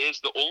what he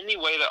is, the only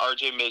way that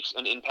RJ makes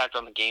an impact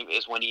on the game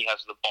is when he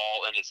has the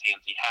ball in his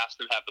hands. He has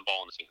to have the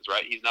ball in his hands,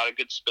 right? He's not a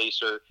good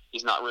spacer.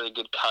 He's not really a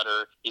good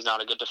cutter. He's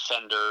not a good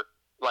defender.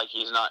 Like,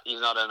 he's not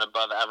an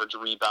above average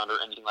rebounder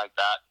or anything like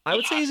that.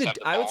 I'd say he's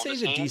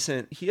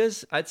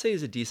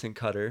a decent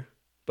cutter.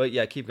 But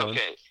yeah, keep going.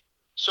 Okay.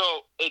 So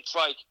it's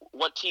like,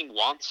 what team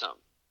wants him?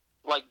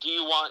 Like, do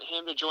you want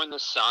him to join the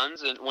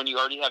Suns and when you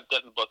already have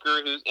Devin Booker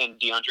and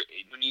DeAndre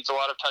Ayton who needs a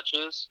lot of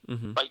touches?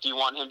 Mm-hmm. Like, do you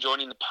want him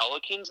joining the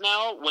Pelicans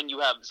now when you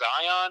have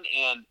Zion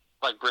and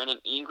like Brandon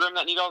Ingram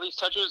that need all these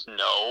touches?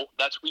 No,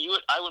 that's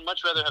what I would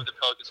much rather have the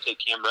Pelicans take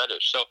Cam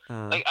Reddish. So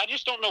like, I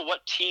just don't know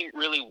what team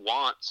really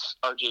wants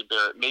RJ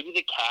Barrett. Maybe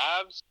the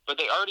Cavs, but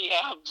they already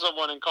have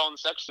someone in Colin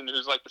Sexton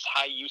who's like this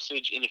high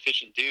usage,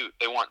 inefficient dude.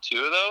 They want 2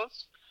 of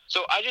those.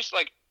 So I just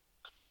like,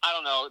 I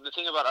don't know. The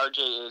thing about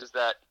RJ is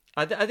that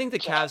I think the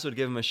Cavs would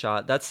give him a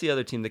shot. That's the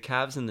other team, the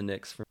Cavs and the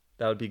Knicks.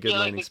 That would be good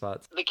landing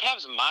spots. The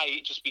Cavs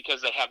might, just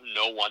because they have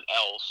no one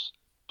else.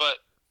 But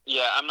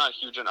yeah, I'm not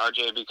huge on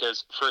RJ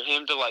because for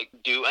him to like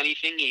do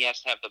anything, he has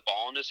to have the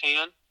ball in his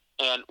hand.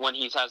 And when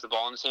he has the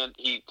ball in his hand,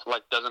 he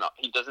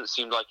doesn't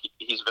seem like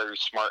he's very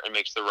smart and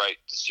makes the right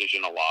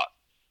decision a lot.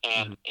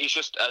 And he's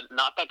just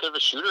not that good of a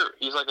shooter.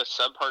 He's like a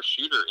subpar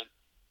shooter. And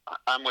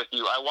I'm with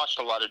you. I watched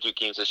a lot of Duke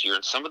games this year,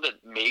 and some of the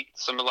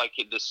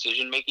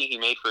decision making he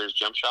made for his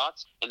jump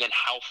shots, and then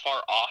how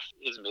far off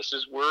his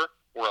misses were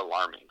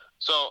alarming.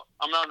 So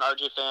I'm not an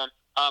RJ fan.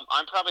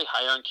 I'm probably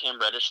higher on Cam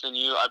Reddish than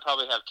you. I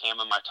probably have Cam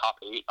in my top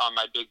 8 on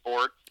my big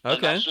board. Okay.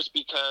 And that's just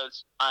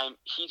because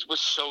he was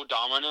so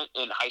dominant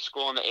in high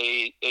school in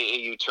the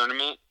AAU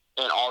tournament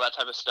and all that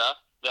type of stuff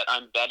that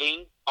I'm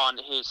betting on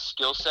his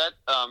skill set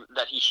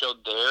that he showed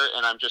there,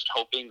 and I'm just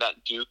hoping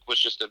that Duke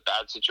was just a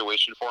bad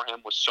situation for him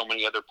with so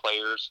many other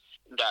players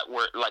that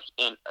were like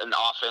in an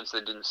offense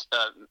that didn't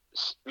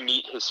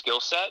meet his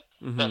skill set,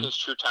 that his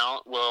true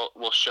talent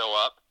will show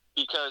up.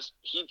 Because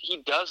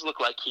he does look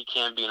like he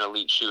can be an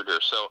elite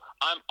shooter. So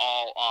I'm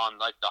all on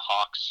like the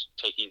Hawks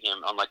taking him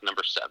on like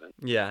number 7.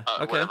 Yeah.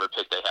 Okay. Whatever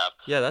pick they have.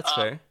 Yeah, that's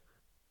fair.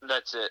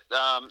 That's it.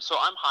 So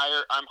I'm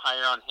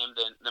higher on him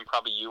than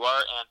probably you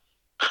are.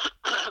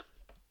 And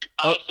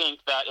I think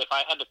that if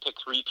I had to pick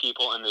 3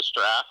 people in this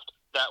draft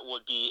that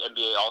would be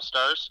NBA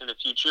All-Stars in the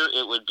future,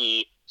 it would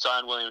be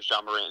Zion Williams,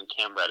 John Morant, and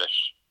Cam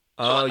Reddish.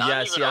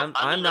 So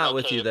I'm not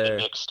with you there.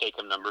 The Knicks take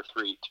him number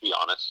 3, to be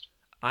honest.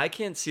 I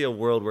can't see a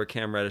world where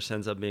Cam Reddish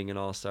ends up being an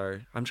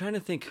all-star. I'm trying to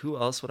think who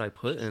else would I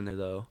put in there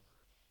though.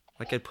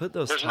 Like I'd put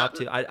those top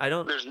 2.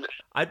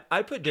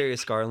 I'd put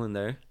Darius Garland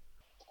there.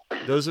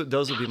 Those would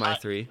be my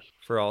 3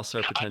 for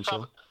all-star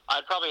potential.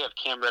 I'd probably have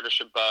Cam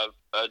Reddish above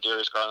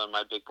Darius Garland on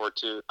my big board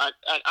too. I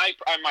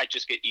might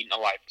just get eaten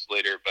alive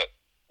later, but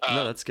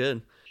no, that's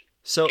good.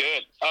 So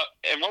good.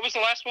 And what was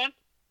the last one?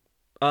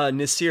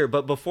 Nasir,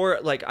 but before,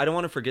 like, I don't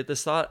want to forget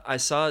this thought. I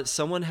saw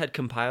someone had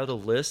compiled a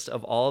list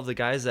of all of the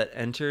guys that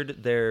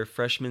entered their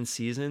freshman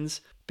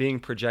seasons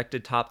being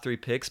projected top 3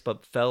 picks,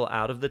 but fell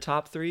out of the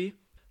top 3.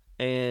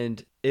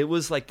 And it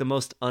was like the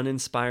most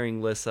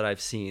uninspiring list that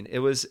I've seen. It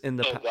was it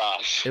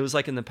was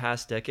like in the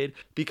past decade,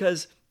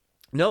 because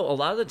no, a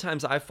lot of the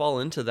times I fall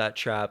into that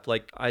trap.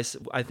 Like I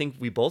think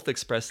we both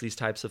express these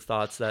types of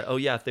thoughts that, oh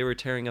yeah, if they were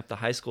tearing up the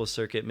high school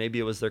circuit, maybe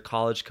it was their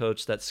college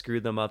coach that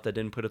screwed them up, that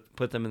didn't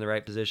put them in the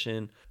right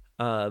position.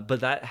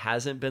 But that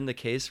hasn't been the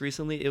case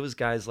recently. It was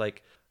guys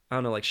like, I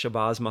don't know, like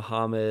Shabazz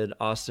Muhammad,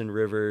 Austin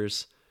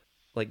Rivers,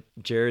 like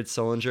Jared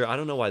Sullinger. I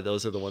don't know why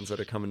those are the ones that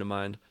are coming to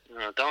mind.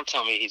 No, don't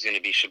tell me he's going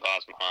to be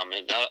Shabazz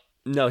Muhammad.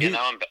 No,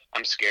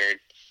 I'm scared.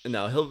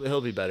 No,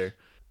 he'll be better.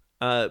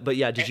 But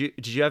yeah, did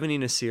you have any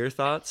Nasir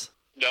thoughts?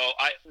 No,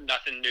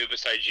 nothing new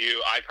besides you.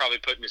 I'd probably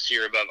put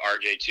Nasir above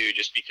RJ too,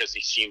 just because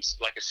he seems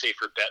like a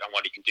safer bet on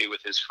what he can do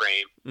with his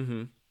frame.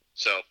 Mm-hmm.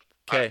 So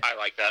I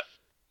like that.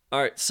 All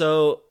right,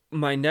 so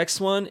my next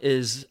one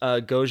is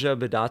Goja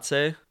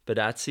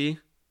Badatse,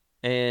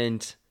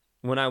 and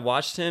when I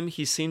watched him,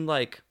 he seemed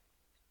like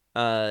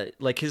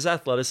his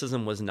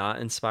athleticism was not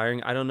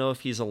inspiring. I don't know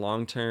if he's a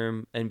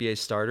long-term NBA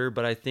starter,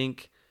 but I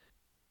think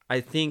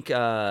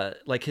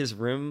like his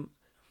rim.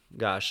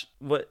 Gosh,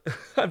 what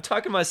I'm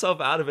talking myself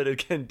out of it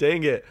again.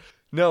 Dang it.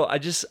 No,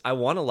 I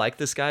want to like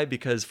this guy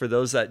because for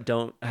those that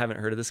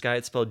haven't heard of this guy,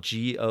 it's spelled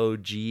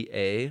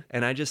Goga.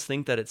 And I just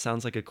think that it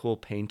sounds like a cool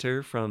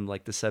painter from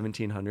like the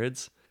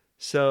 1700s.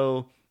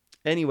 So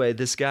anyway,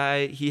 this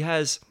guy,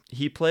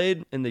 he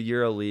played in the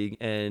Euro League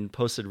and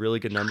posted really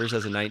good numbers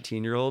as a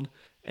 19-year-old.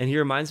 And he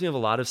reminds me of a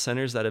lot of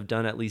centers that have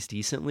done at least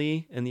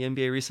decently in the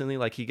NBA recently.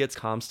 Like he gets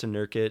comps to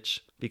Nurkic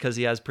because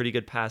he has pretty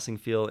good passing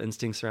feel,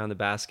 instincts around the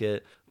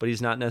basket, but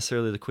he's not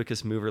necessarily the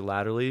quickest mover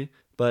laterally.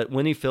 But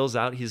when he fills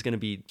out, he's going to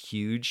be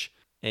huge.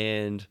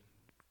 And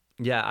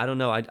yeah, I don't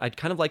know. I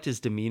kind of liked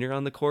his demeanor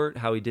on the court,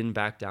 how he didn't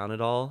back down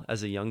at all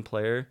as a young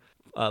player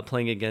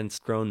playing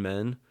against grown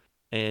men.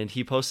 And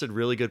he posted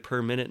really good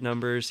per minute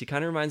numbers. He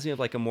kind of reminds me of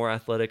like a more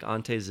athletic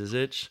Ante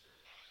Zizic.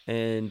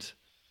 And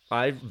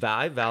I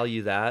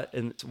value that.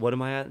 And what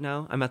am I at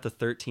now? I'm at the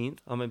 13th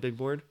on my big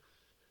board.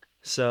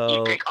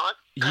 So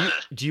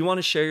do you want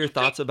to share your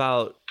thoughts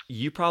about,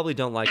 you probably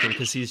don't like him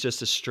because he's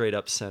just a straight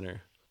up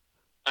center.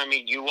 I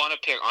mean, you want to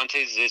pick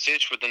Ante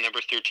Zizic with the number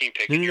 13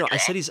 pick? No. I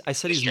said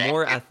he's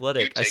more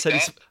athletic. I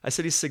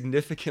said he's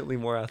significantly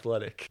more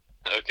athletic.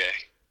 Okay.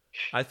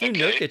 I threw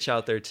Nurkic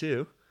out there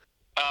too.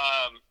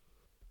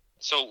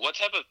 So what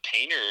type of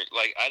painter?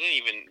 Like, I didn't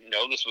even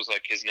know this was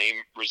like his name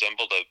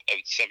resembled a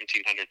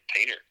 1700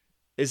 painter.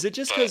 Is it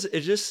just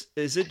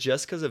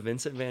because of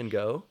Vincent Van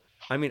Gogh?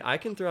 I mean, I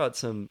can throw out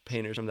some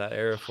painters from that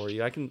era for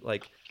you.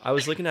 I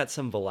was looking at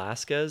some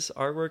Velázquez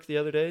artwork the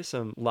other day,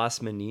 some Las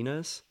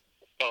Meninas.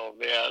 Oh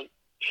man,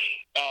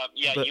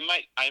 you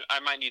might. I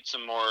might need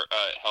some more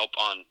help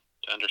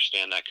to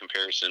understand that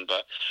comparison.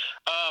 But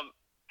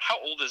how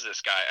old is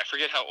this guy? I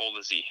forget how old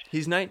is he.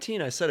 He's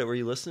 19. I said it. Were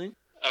you listening?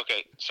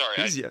 Okay, sorry.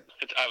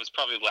 I was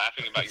probably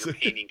laughing about your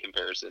painting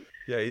comparison.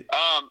 Yeah,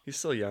 he's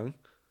still young.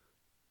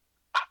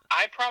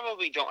 I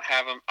probably don't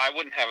have him. I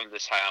wouldn't have him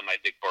this high on my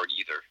big board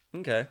either.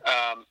 Okay.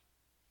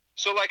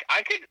 So like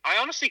I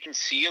honestly can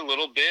see a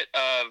little bit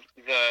of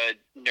the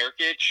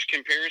Nurkic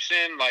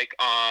comparison, like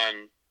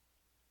on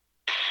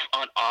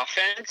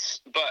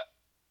offense, but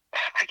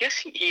I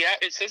guess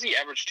it says he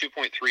averaged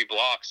 2.3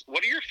 blocks.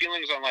 What are your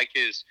feelings on like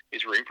his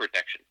rim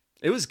protection?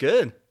 It was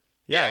good.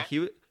 Yeah.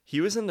 He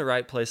was in the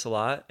right place a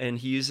lot, and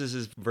he uses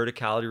his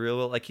verticality real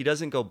well. Like, he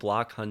doesn't go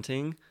block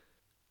hunting.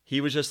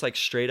 He was just like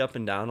straight up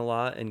and down a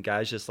lot, and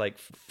guys just like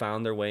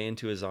found their way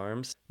into his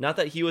arms. Not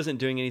that he wasn't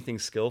doing anything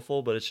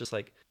skillful, but it's just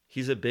like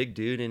he's a big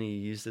dude and he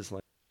used his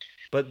length.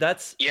 But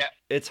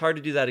it's hard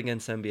to do that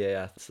against NBA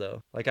athletes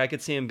though. Like, I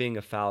could see him being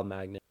a foul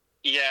magnet.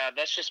 Yeah,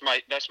 that's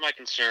my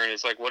concern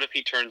is like what if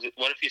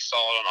he's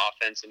solid on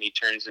offense and he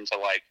turns into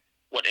like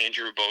what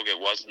Andrew Bogut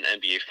was in the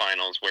NBA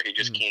Finals, where he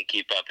just can't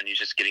keep up and he's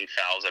just getting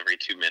fouls every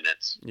 2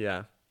 minutes.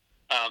 Yeah.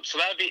 So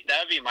that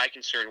would be my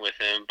concern with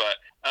him. But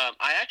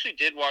I actually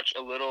did watch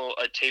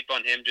a tape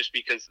on him just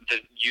because the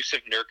use of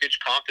Nurkic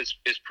comp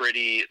is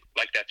pretty,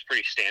 like, that's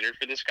pretty standard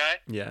for this guy.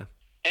 Yeah.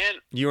 And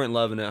you weren't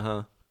loving it,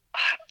 huh?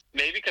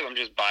 Maybe because I'm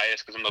just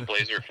biased because I'm a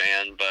Blazer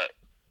fan, but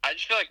I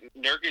just feel like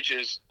Nurkic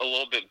is a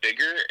little bit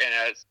bigger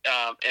and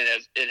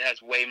it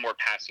has way more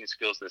passing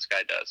skills than this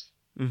guy does.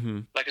 Mm-hmm.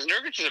 Like, because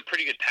Nurkic is a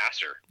pretty good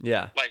passer.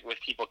 Yeah. Like, with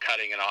people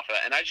cutting it off of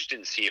that. And I just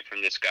didn't see it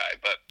from this guy,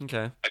 but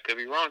okay. I could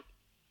be wrong.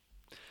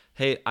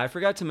 Hey, I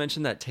forgot to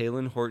mention that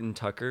Talen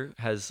Horton-Tucker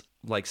has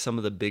like some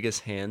of the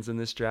biggest hands in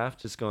this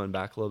draft. Just going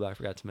back a little bit, I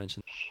forgot to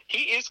mention. He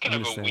is kind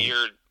of a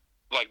weird,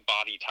 like,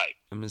 body type.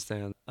 I'm gonna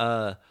stay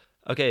on.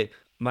 Okay,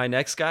 my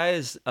next guy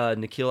is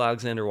Nickeil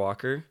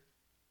Alexander-Walker.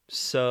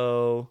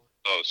 So.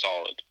 Oh,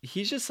 solid.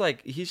 He's just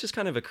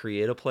kind of a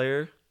creative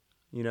player,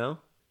 you know?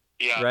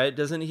 Yeah. Right?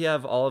 Doesn't he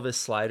have all of his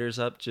sliders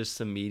up just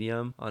to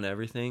medium on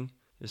everything?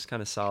 Just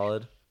kind of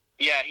solid.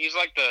 Yeah, he's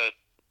like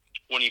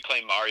when you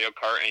play Mario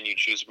Kart and you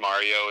choose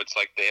Mario, it's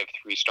like they have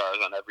 3 stars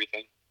on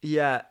everything.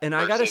 Yeah, and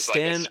I gotta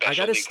stand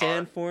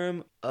car. for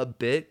him a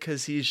bit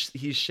because he's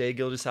Shai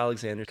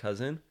Gilgeous-Alexander's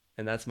cousin,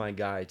 and that's my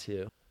guy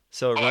too.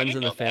 So it runs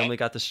in the family,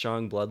 got the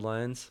strong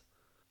bloodlines.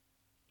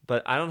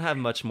 But I don't have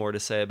much more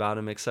to say about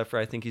him except for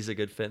I think he's a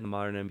good fit in the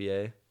modern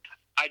NBA.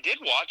 I did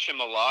watch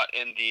him a lot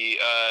in the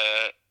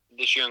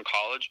this year in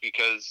college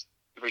because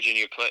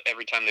Virginia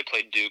every time they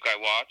played Duke, I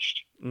watched.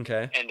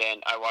 Okay. And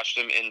then I watched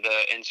him in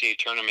the NCAA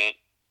tournament,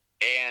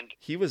 and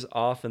he was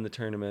off in the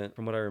tournament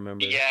from what I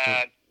remember.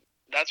 Yeah,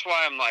 that's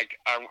why I'm like,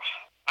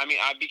 I mean,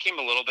 I became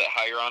a little bit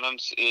higher on him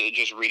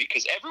just reading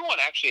because everyone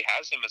actually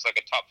has him as like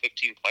a top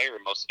 15 player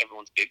in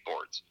everyone's big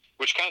boards,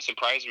 which kind of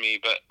surprised me.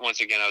 But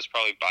once again, I was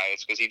probably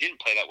biased because he didn't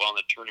play that well in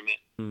the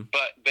tournament.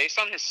 But based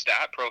on his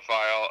stat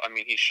profile, I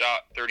mean, he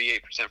shot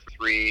 38% for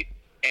 3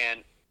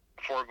 and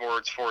 4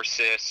 boards, 4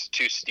 assists,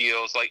 2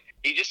 steals. Like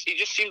he just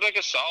seemed like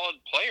a solid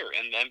player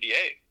in the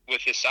NBA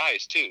with his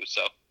size too.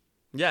 So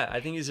yeah,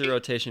 I think he's a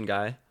rotation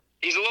guy.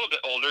 He's a little bit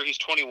older. He's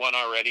 21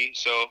 already,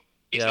 so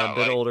he's not a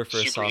bit older for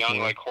super a sophomore. young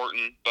like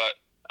Horton. But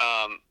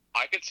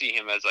I could see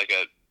him as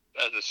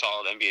a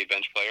solid NBA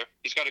bench player.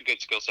 He's got a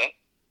good skill set.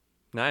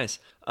 Nice.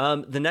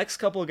 The next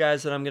couple of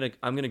guys that I'm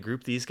gonna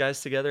group these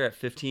guys together at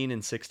 15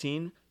 and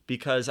 16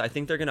 because I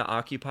think they're gonna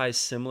occupy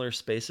similar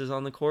spaces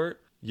on the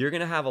court. You're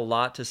gonna have a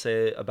lot to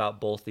say about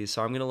both these,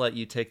 so I'm gonna let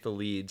you take the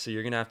lead. So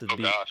you're gonna have to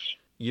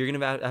you're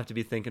gonna have to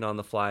be thinking on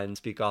the fly and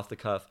speak off the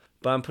cuff.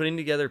 But I'm putting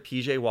together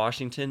PJ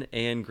Washington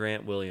and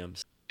Grant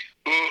Williams.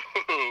 Ooh,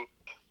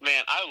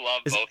 man, I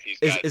love both these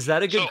guys. Is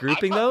that a good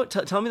grouping though?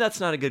 Tell me that's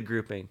not a good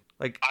grouping.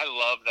 Like I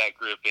love that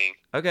grouping.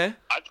 Okay.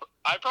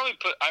 I probably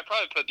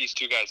put these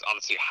 2 guys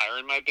honestly higher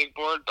in my big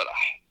board, but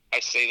I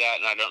say that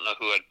and I don't know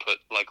who I'd put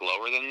like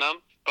lower than them.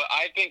 But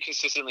I've been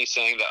consistently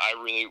saying that I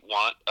really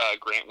want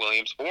Grant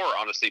Williams or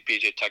honestly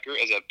PJ Tucker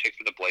as a pick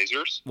for the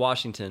Blazers.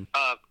 Washington.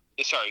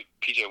 Sorry,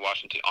 PJ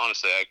Washington.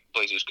 Honestly,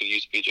 Blazers could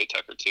use PJ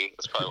Tucker too.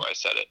 That's probably why I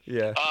said it.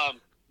 Yeah.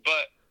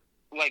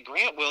 But like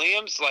Grant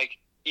Williams, like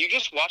you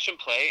just watch him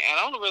play, and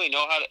I don't really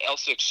know how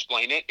else to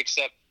explain it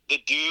except the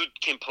dude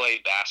can play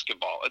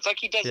basketball. It's like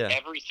he does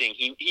everything.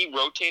 He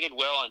rotated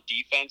well on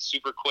defense,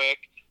 super quick.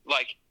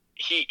 Like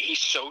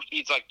he's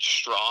like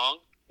strong.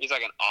 He's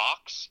like an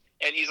ox,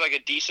 and he's like a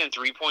decent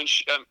 3-point,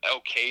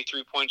 okay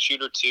 3-point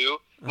shooter too.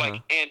 Like,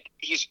 and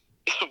he's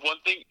one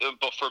thing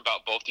for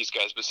about both these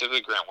guys,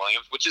 specifically Grant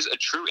Williams, which is a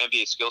true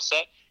NBA skill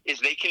set, is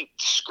they can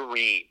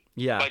screen.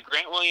 Yeah. Like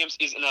Grant Williams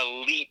is an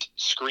elite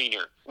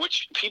screener,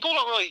 which people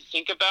don't really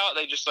think about.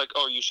 They just like,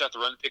 oh, you just have to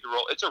run the pick and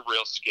roll. It's a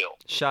real skill.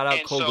 Shout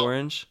out Cole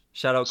Gorange.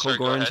 Shout out Cole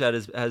Gorange at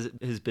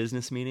his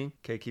business meeting.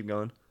 Okay, keep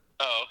going.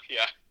 Oh,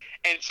 yeah.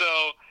 And so,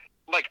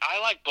 like, I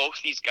like both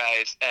these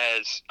guys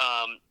as,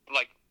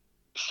 like,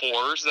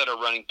 4s that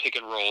are running pick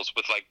and rolls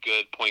with, like,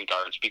 good point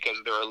guards because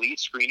they're elite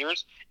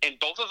screeners, and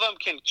both of them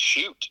can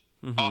shoot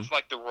off,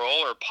 like, the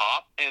roll or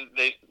pop, and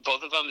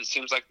both of them, it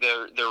seems like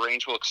their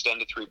range will extend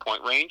to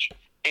 3-point range.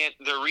 And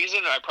the reason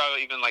I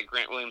probably even like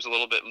Grant Williams a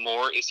little bit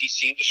more is he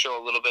seemed to show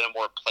a little bit of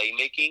more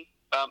playmaking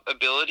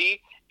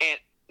ability, and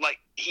like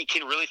he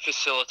can really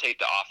facilitate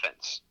the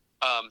offense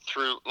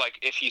through like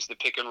if he's the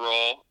pick and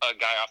roll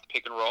guy off the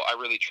pick and roll. I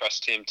really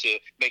trust him to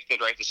make the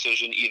right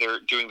decision, either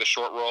doing the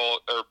short roll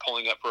or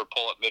pulling up for a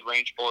pull up mid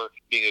range or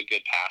being a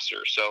good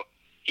passer. So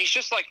he's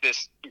just like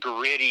this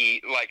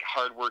gritty, like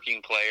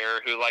hardworking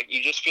player who like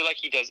you just feel like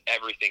he does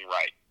everything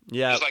right.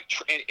 Yeah, he's like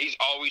and he's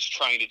always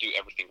trying to do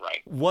everything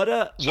right.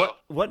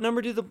 What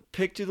number do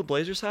the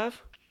Blazers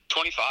have?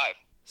 25.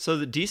 So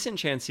the decent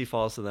chance he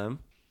falls to them.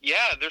 Yeah,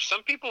 there's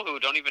some people who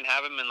don't even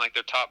have him in like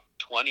their top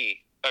 20,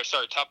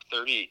 top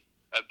 30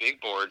 big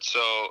board. So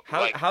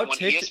how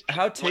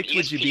ticked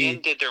would you be?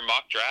 ESPN did their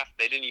mock draft,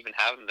 they didn't even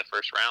have him in the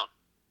first round.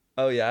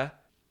 Oh yeah.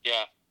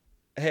 Yeah.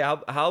 Hey,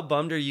 how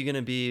bummed are you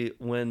gonna be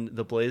when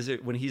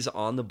he's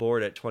on the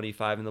board at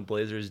 25 and the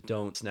Blazers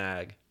don't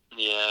snag?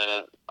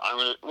 Yeah,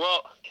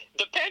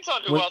 depends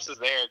on who else is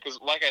there, because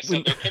like I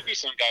said, there could be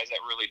some guys that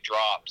really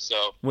drop.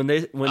 So when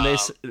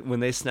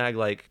they snag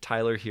like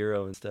Tyler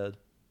Hero instead.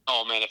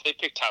 Oh man, if they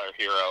pick Tyler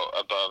Hero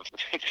above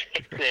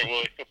Grant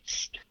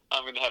Williams,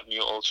 I'm gonna have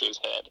Neil Ultra's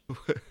head.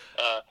 But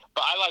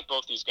I like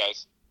both these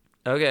guys.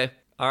 Okay,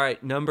 all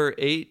right. Number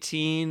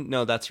 18.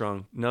 No, that's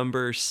wrong.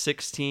 Number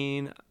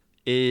 16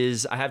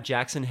 is I have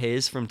Jackson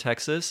Hayes from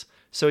Texas.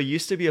 So he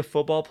used to be a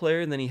football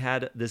player, and then he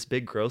had this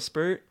big growth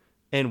spurt.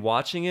 And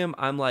watching him,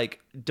 I'm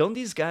like, don't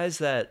these guys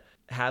that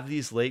have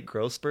these late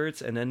growth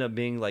spurts and end up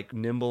being like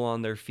nimble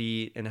on their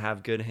feet and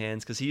have good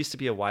hands? Because he used to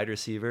be a wide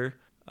receiver.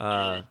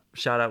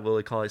 Shout out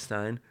Willie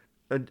Cauley-Stein.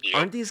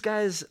 Aren't they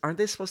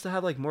supposed to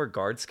have like more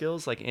guard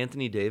skills like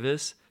Anthony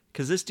Davis?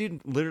 Because this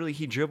dude literally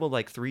he dribbled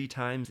like 3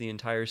 times the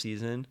entire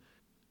season.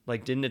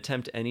 Like didn't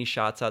attempt any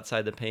shots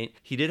outside the paint.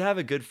 He did have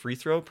a good free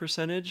throw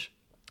percentage.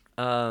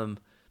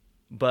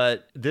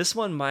 But this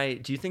one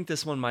do you think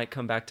this one might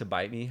come back to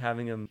bite me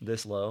having him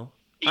this low?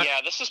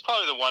 Yeah, this is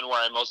probably the one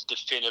where I most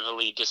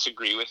definitively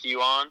disagree with you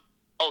on.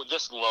 Oh,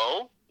 this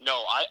low?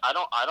 No, I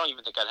don't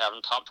even think I'd have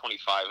him top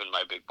 25 in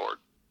my big board.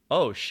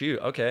 Oh, shoot.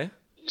 Okay.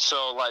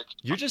 So, like...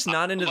 You're just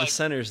not into the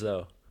centers,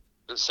 though.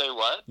 Say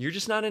what? You're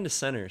just not into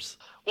centers.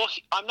 Well,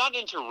 I'm not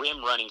into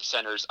rim-running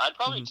centers. I'd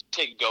probably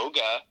take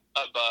Goga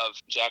above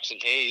Jackson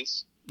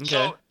Hayes. Okay.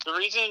 So, the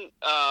reason...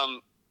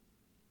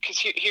 Because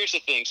here's the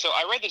thing. So,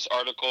 I read this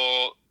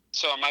article,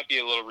 so I might be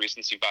a little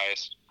recency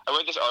biased. I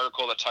read this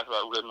article that talked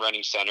about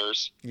rim-running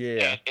centers.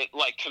 Yeah. And it,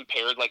 like,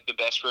 compared, like, the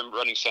best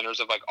rim-running centers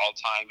of, like, all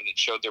time, and it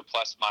showed their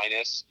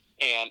plus-minus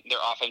and their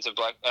offensive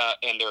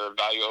and their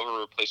value over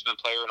replacement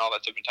player and all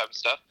that different type of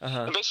stuff.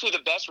 Uh-huh. And basically,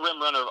 the best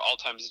rim runner of all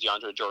time is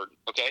DeAndre Jordan,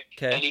 okay?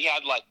 And he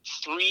had, like,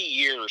 3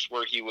 years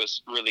where he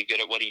was really good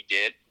at what he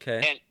did.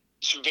 Okay. And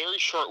it's a very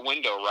short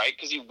window, right?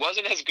 Because he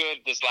wasn't as good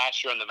this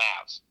last year on the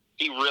Mavs.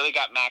 He really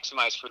got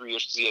maximized for 3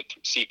 years because he had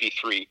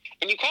CP3.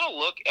 And you kind of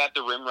look at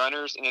the rim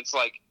runners, and it's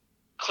like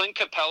Clint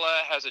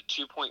Capella has a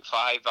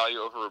 2.5 value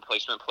over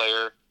replacement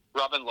player.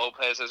 Robin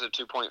Lopez has a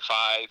 2.5.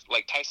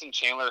 Like, Tyson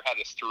Chandler had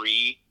a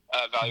 3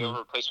 value over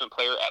replacement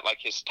player at, like,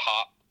 his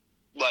top,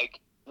 like,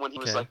 when he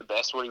was, like, the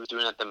best, what he was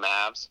doing at the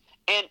Mavs.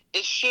 And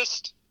it's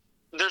just,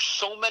 there's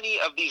so many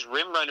of these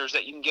rim runners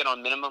that you can get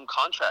on minimum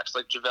contracts,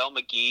 like JaVale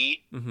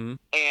McGee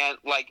and,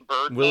 like,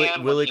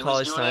 Birdman. Willie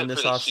Cauley-Stein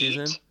this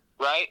offseason.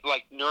 Right?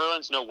 Like,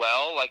 Nerlens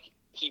Noel, like,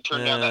 he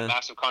turned down that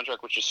massive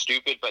contract, which is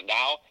stupid, but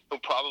now he'll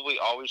probably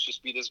always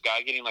just be this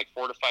guy getting, like,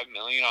 $4 to $5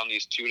 million on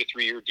these 2 to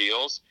 3 year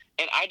deals.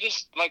 And I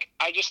just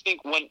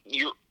think when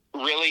you're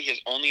really his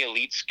only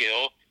elite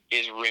skill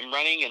is rim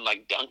running and,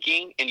 like,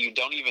 dunking, and you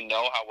don't even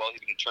know how well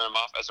he's going to turn him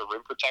off as a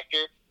rim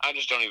protector, I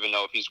just don't even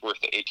know if he's worth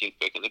the 18th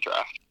pick in the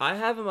draft. I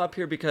have him up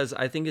here because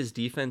I think his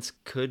defense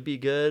could be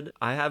good.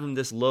 I have him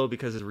this low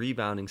because his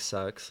rebounding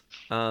sucks.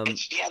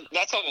 That's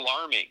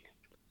alarming.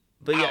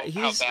 But yeah,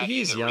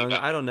 he's young.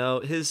 I don't know.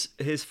 His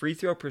free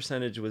throw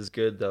percentage was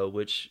good though,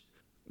 which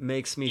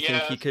makes me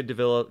think he could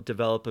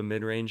develop a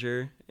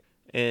mid-ranger.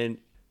 And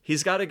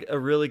he's got a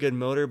really good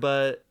motor,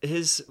 but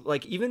his,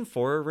 like, even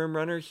for a rim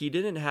runner, he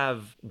didn't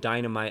have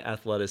dynamite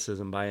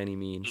athleticism by any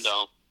means.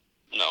 No.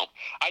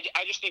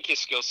 I just think his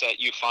skill set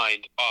you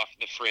find off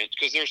the fringe,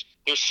 because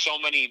there's so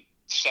many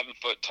 7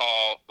 foot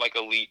tall, like,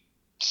 elite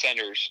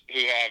centers who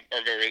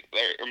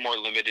are more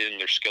limited in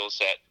their skill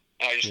set.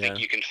 And I just think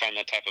you can find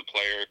that type of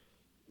player.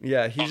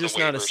 Yeah, he's just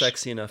not a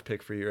sexy enough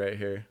pick for you right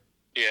here.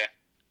 Yeah.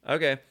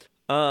 Okay.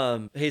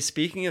 Hey,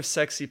 speaking of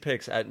sexy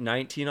picks, at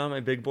 19 on my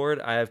big board,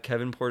 I have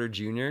Kevin Porter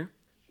Jr. Ooh.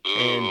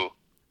 And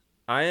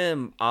I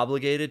am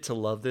obligated to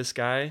love this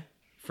guy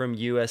from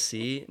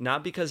USC,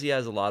 not because he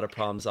has a lot of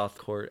problems off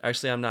the court.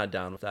 Actually, I'm not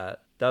down with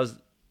that. That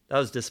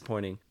was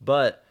disappointing.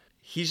 But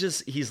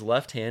he's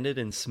left-handed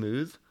and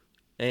smooth,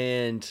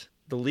 and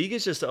the league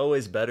is just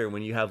always better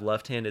when you have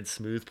left-handed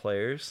smooth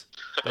players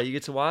that you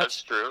get to watch.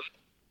 That's true.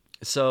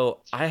 So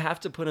I have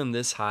to put him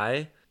this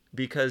high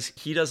because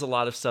he does a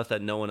lot of stuff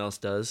that no one else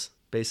does,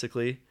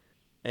 basically.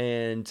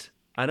 And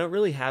I don't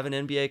really have an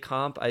NBA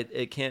comp.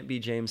 It can't be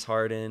James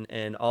Harden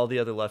and all the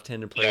other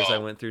left-handed players I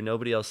went through.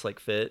 Nobody else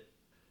fit.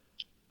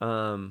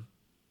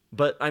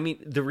 But I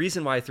mean, the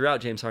reason why I threw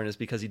out James Harden is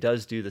because he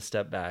does do the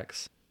step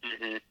backs.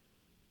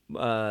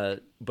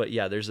 But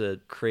yeah, there's a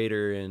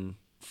crater in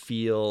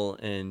feel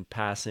and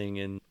passing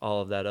and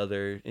all of that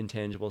other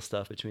intangible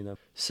stuff between them.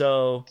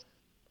 So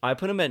I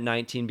put him at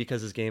 19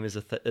 because his game is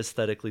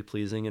aesthetically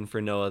pleasing and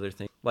for no other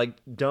thing. Like,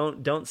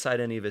 don't cite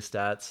any of his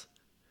stats.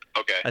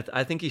 Okay.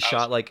 I think he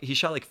shot like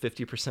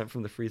 50%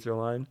 from the free throw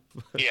line.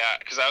 Yeah,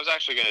 because I was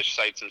actually going to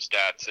cite some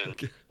stats, and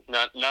Okay.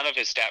 none of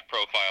his stat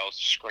profiles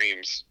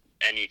screams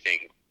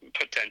anything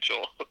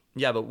potential.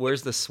 Yeah, but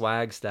where's the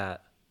swag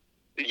stat?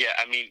 Yeah,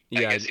 I mean,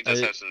 Yeah, I guess he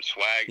does have some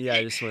swag. Yeah,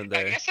 I just went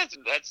there. I guess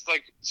that's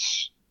like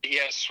he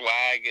has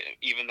swag,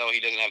 even though he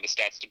doesn't have the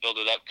stats to build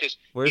it up. Because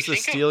where's the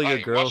steal your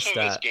girl watched stat?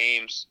 some of his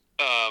games,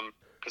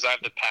 because I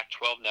have the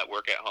Pac-12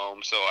 network at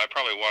home, so I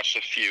probably watched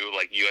a few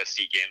like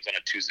USC games on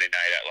a Tuesday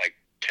night at like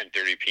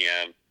 10:30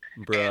 p.m.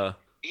 Bruh. And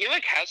he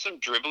like has some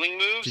dribbling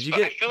moves, Did you but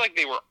get... I feel like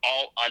they were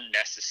all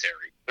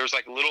unnecessary. There's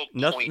like little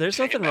points. There's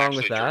nothing wrong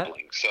with that.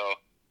 Dribbling, so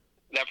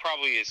that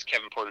probably is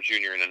Kevin Porter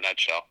Jr. in a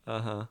nutshell.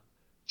 Uh-huh.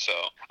 So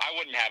I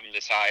wouldn't have him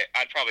this high.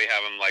 I'd probably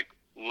have him like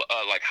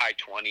high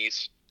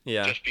 20s.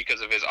 Yeah. Just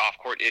because of his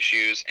off-court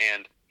issues,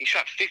 and he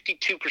shot 52%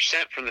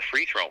 from the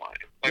free throw line.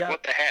 Like,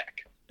 what the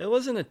heck? It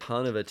wasn't a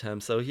ton of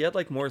attempts, though. He had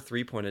like more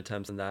 3-point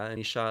attempts than that, and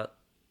he shot,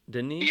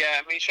 didn't he? Yeah,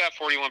 I mean, he shot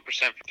 41%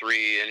 for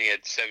three, and he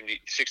had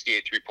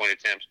 68 3-point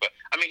attempts. But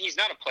I mean, he's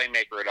not a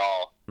playmaker at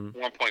all.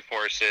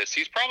 1.4 assists.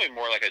 He's probably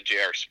more like a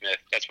J.R. Smith.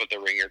 That's what the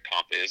Ringer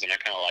comp is, and I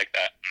kind of like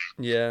that.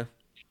 Yeah.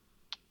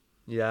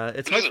 Yeah,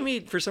 it's hard for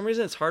me. For some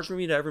reason, it's hard for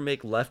me to ever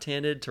make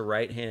left-handed to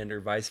right-hand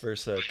or vice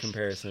versa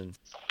comparisons.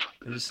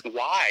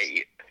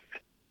 Why?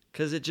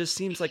 Because it just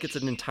seems like it's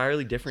an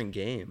entirely different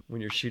game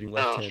when you're shooting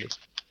left-handed.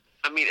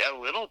 I mean, a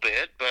little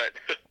bit,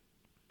 but...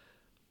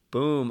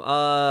 Boom.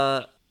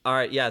 All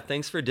right, yeah,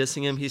 thanks for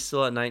dissing him. He's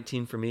still at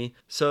 19 for me.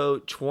 So,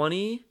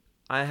 20,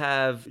 I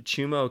have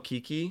Chuma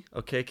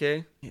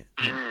Okeke.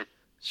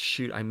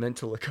 Shoot, I meant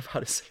to look up how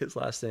to say his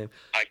last name.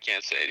 I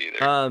can't say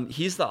it either.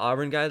 He's the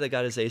Auburn guy that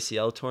got his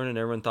ACL torn, and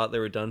everyone thought they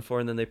were done for,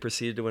 and then they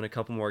proceeded to win a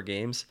couple more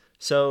games.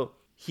 So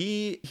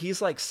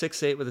he's like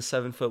 6'8" with a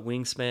 7-foot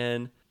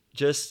wingspan.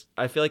 Just,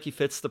 I feel like he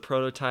fits the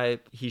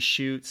prototype. He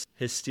shoots.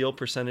 His steal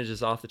percentage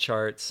is off the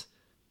charts.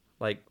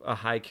 Like a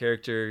high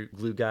character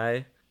glue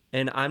guy.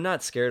 And I'm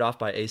not scared off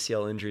by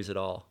ACL injuries at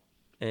all.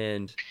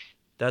 And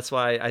that's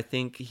why I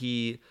think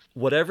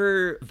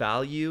whatever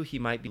value he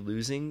might be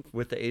losing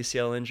with the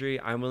ACL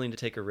injury, I'm willing to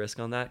take a risk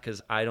on that because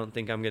I don't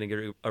think I'm going to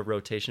get a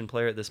rotation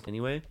player at this point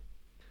anyway.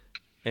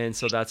 And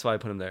so that's why I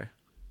put him there.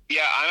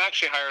 Yeah, I'm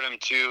actually hired him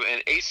too.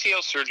 And ACL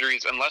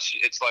surgeries, unless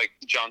it's like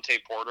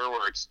Jonte Porter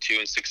where it's 2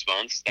 and 6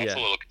 months, that's a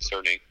little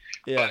concerning.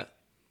 Yeah. But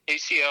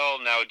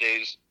ACL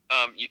nowadays,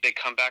 they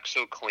come back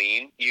so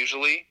clean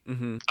usually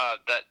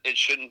that it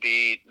shouldn't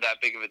be that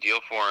big of a deal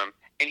for him.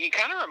 And he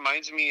kind of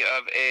reminds me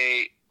of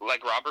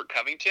like Robert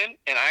Covington,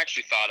 and I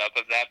actually thought up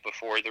of that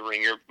before the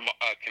Ringer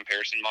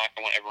comparison mock.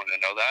 I want everyone to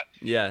know that.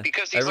 Yeah.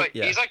 Because he's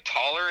like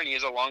taller and he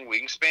has a long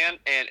wingspan,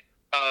 and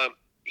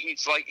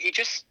he's like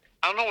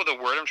I don't know what the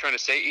word I'm trying to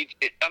say.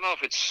 I don't know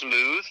if it's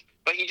smooth,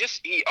 but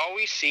he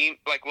always seemed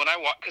like when I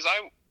watch, because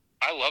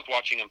I loved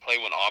watching him play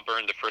when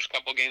Auburn the first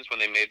couple games when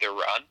they made their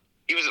run.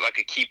 He was like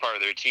a key part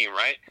of their team,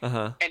 right?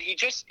 Uh-huh. And he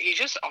just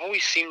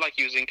always seemed like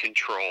he was in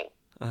control.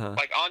 Uh-huh.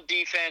 Like on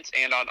defense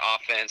and on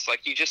offense,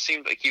 like he just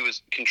seemed like he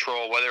was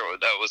control, whether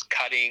that was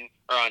cutting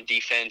or on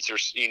defense, or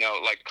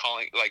like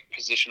calling like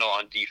positional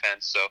on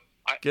defense. So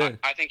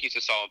I think he's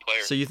a solid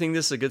player. So you think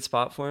this is a good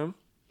spot for him?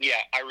 Yeah,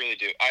 I really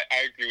do.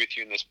 I agree with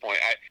you in this point.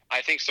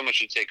 I think someone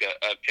should take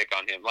a pick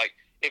on him. Like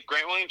if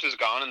Grant Williams is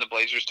gone and the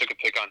Blazers took a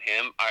pick on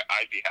him,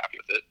 I'd be happy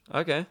with it.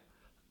 Okay.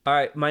 All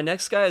right, my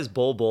next guy is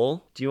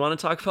Bol. Do you want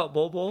to talk about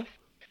Bol?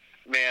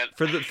 Man,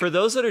 for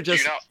those that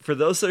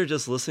are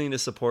just listening to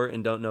support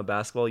and don't know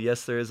basketball,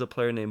 yes, there is a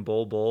player named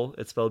Bol.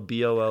 It's spelled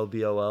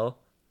Boll.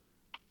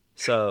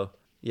 So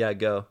yeah,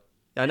 go.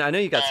 And I know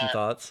you got some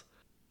thoughts.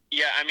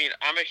 Yeah, I mean,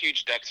 I'm a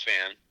huge Ducks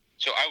fan,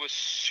 so I was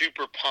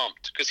super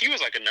pumped because he was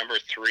like a number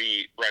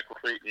 3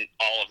 recruit in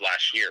all of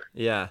last year.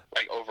 Yeah,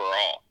 like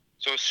overall.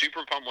 So I was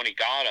super pumped when he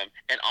got him.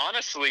 And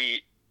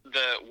honestly,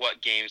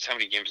 how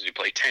many games did he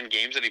play? 10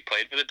 games that he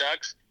played for the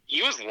Ducks.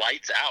 He was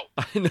lights out.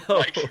 I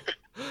know.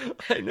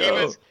 I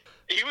know.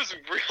 He was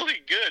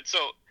really good. So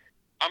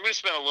I'm going to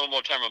spend a little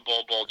more time on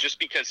Bol just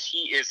because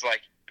he is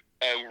like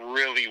a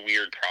really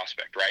weird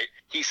prospect, right?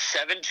 He's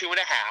 7'2.5".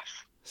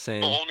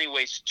 Same. But only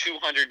weighs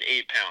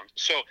 208 pounds.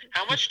 So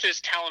how much does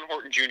Talon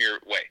Horton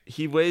Jr. weigh?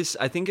 He weighs,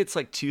 I think it's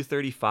like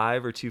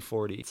 235 or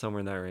 240,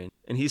 somewhere in that range.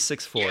 And he's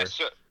 6'4". Yeah,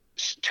 so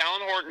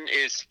Talon Horton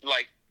is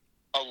like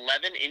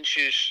 11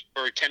 inches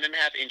or 10 and a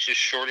half inches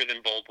shorter than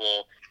Bol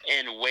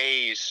and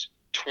weighs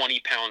 20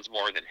 pounds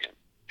more than him.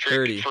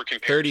 For comparison.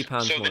 30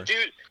 pounds more. more. So the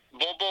dude,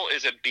 Bol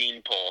is a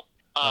beanpole.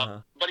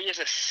 But he has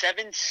a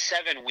 7'7"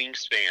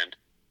 wingspan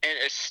and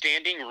a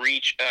standing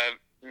reach of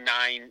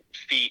 9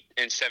 feet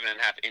and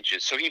 7.5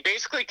 inches. So he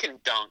basically can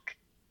dunk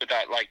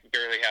without like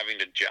barely having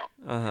to jump.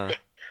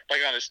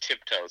 Like on his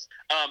tiptoes.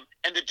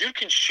 And the dude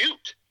can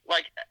shoot.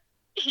 Like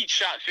he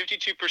shot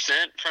 52%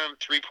 from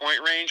 3-point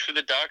range for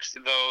the Ducks,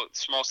 though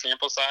small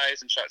sample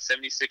size, and shot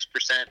 76%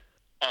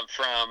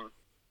 from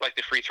like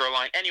the free throw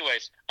line.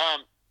 Anyways,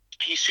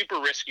 he's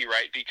super risky,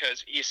 right?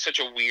 Because he's such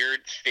a weird,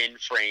 thin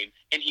frame,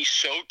 and he's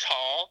so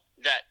tall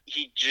that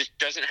he just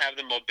doesn't have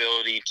the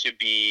mobility to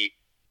be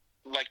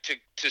like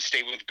to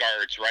stay with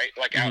guards, right?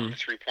 Like out in the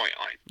 3-point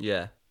line.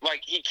 Yeah.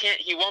 Like,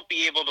 he won't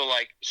be able to,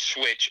 like,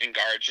 switch and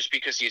guard just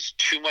because he has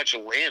too much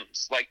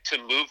limbs, like, to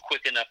move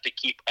quick enough to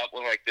keep up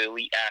with, like, the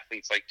elite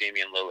athletes like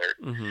Damian Lillard.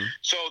 Mm-hmm.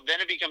 So then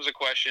it becomes a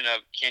question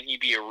of, can he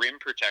be a rim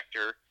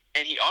protector?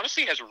 And he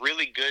honestly has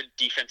really good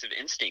defensive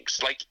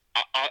instincts. Like,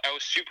 I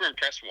was super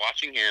impressed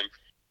watching him,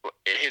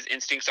 his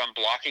instincts on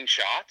blocking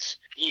shots.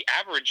 He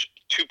averaged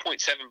 2.7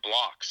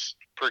 blocks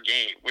per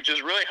game, which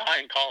is really high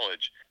in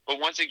college. But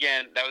once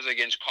again, that was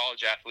against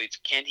college athletes.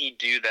 Can he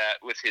do that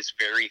with his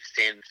very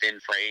thin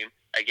frame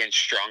against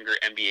stronger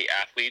NBA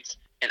athletes?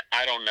 And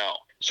I don't know.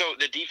 So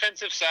the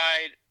defensive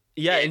side...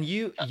 Yeah, and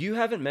you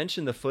haven't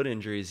mentioned the foot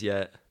injuries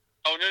yet.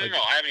 Oh, no.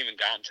 I haven't even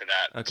gotten to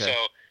that. Okay. So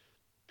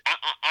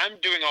I'm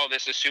doing all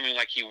this assuming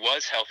like he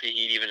was healthy.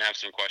 He'd even have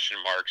some question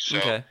marks. So,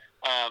 okay.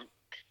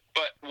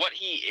 But what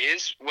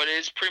is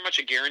pretty much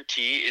a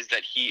guarantee is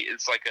that he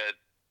is like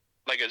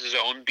a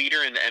zone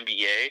beater in the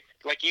NBA.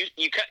 Like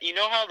you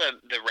know how the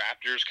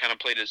Raptors kind of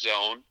played a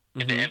zone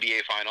in the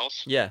NBA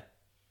Finals? Yeah.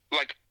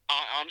 Like,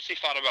 I honestly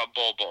thought about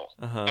Bol.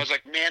 Uh-huh. I was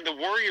like, man, the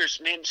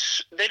Warriors, man,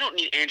 they don't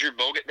need Andrew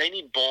Bogut. They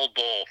need Bol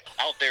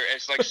out there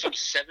as like some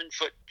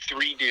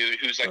 7'3" dude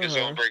who's like a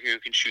zone breaker who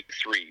can shoot the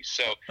threes.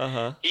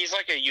 So he's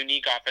like a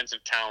unique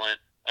offensive talent.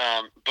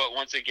 But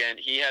once again,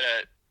 he had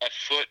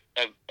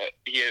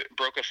he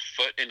broke a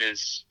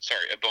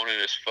bone in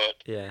his foot.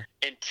 Yeah.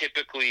 And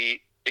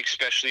typically,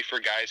 especially for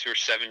guys who are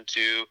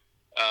 7'2",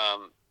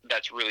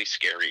 that's really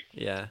scary.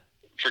 Yeah.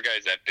 For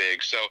guys that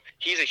big. So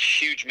he's a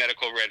huge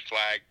medical red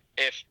flag.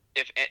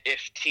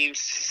 If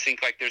teams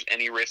think like there's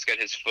any risk that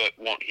his foot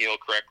won't heal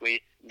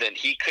correctly, then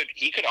he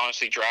could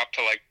honestly drop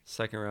to like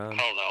second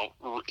round. I don't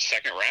know,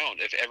 second round.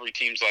 If every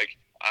team's like,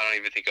 I don't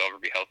even think he'll ever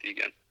be healthy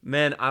again.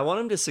 Man, I want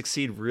him to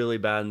succeed really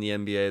bad in the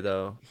NBA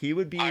though. He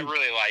would be. I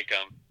really like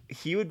him.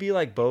 He would be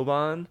like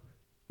Boban,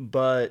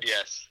 but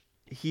yes,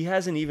 he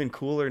has an even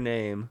cooler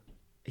name.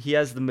 He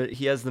has the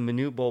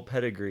Manute Bol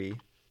pedigree.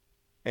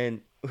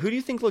 And who do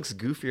you think looks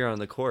goofier on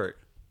the court?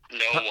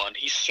 No one.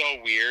 He's so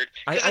weird.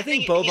 I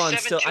think Boban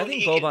still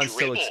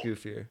looks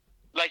goofier.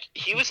 Like,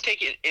 he was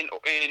taking in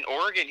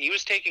Oregon, he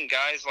was taking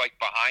guys like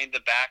behind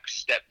the back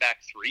step back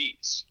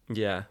threes.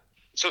 Yeah.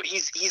 So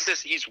he's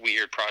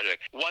weird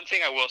project. One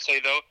thing I will say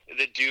though,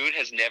 the dude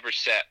has never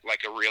set like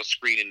a real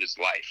screen in his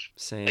life.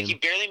 Same. Like, he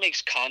barely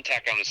makes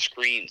contact on the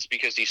screens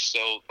because he's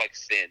so like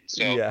thin.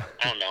 So yeah.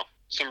 I don't know.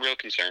 Some real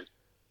concern.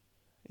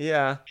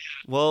 Yeah.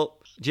 Well,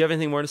 do you have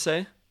anything more to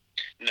say?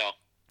 No.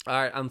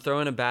 All right, I'm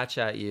throwing a batch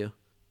at you.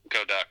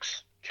 Go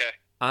Ducks. Okay.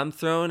 I'm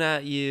throwing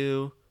at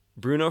you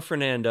Bruno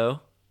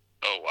Fernando.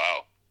 Oh,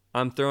 wow.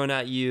 I'm throwing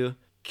at you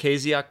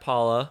KZ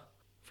Okpala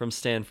from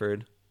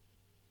Stanford.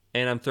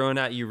 And I'm throwing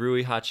at you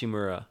Rui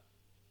Hachimura.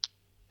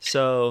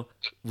 So,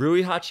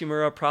 Rui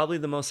Hachimura, probably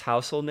the most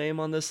household name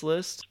on this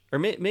list. Or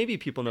maybe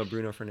people know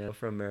Bruno Fernando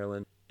from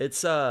Maryland.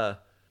 It's, for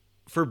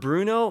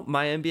Bruno,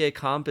 my NBA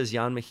comp is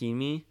Jan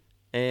Mahimi.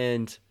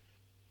 And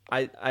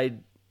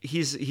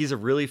he's a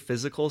really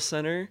physical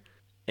center.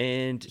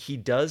 And he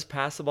does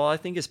pass the ball. I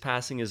think his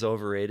passing is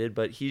overrated,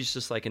 but he's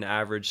just like an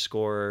average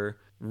scorer,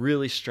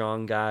 really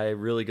strong guy,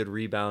 really good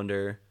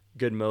rebounder,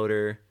 good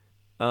motor.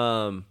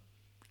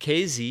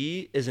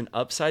 KZ is an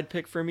upside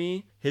pick for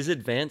me. His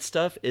advanced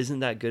stuff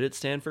isn't that good at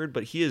Stanford,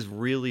 but he is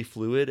really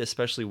fluid,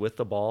 especially with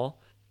the ball.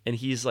 And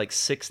he's like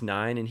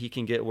 6'9", and he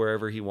can get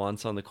wherever he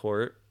wants on the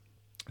court.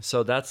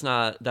 So that's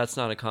not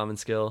a common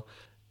skill.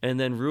 And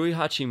then Rui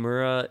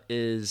Hachimura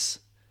is...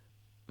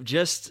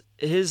 just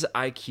his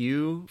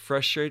IQ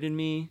frustrated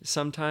me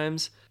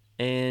sometimes,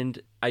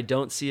 and I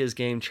don't see his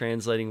game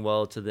translating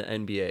well to the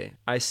NBA.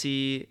 I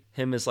see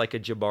him as like a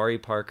Jabari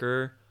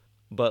Parker,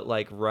 but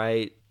like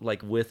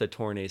with a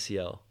torn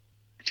ACL.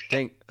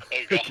 Oh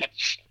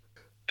gosh.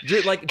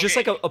 just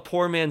like a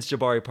poor man's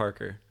Jabari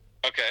Parker.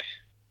 Okay.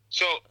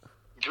 So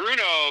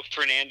Bruno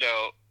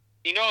Fernando,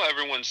 you know,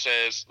 everyone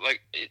says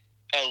like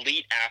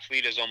elite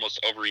athlete is almost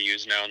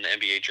overused now in the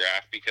NBA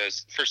draft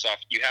because, first off,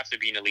 you have to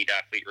be an elite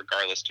athlete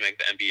regardless to make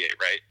the NBA,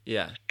 right?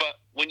 Yeah. But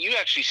when you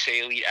actually say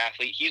elite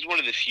athlete, he's one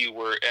of the few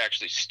where it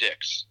actually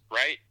sticks,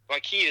 right?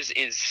 Like, he is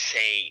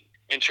insane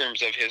in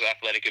terms of his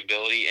athletic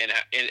ability and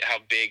how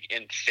big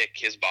and thick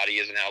his body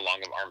is and how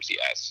long of arms he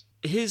has.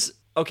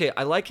 Okay,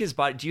 I like his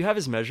body. Do you have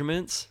his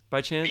measurements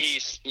by chance?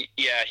 He's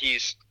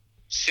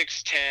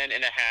 6'10"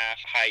 and a half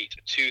height,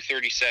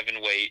 237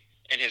 weight,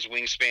 and his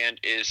wingspan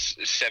is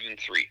 7'3".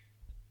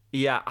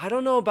 Yeah, I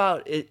don't know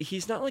about it.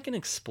 He's not like an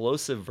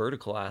explosive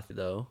vertical athlete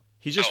though.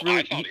 He's just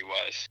I thought he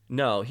was.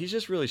 No, he's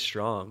just really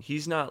strong.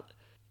 He's not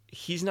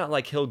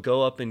like he'll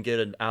go up and get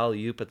an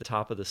alley-oop at the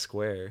top of the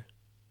square.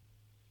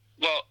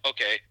 Well,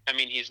 okay. I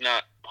mean, he's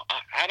not.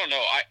 I don't know.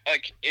 I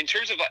like in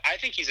terms of like, I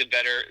think he's a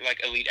better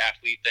like elite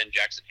athlete than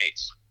Jackson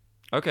Hayes.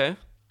 Okay.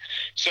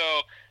 So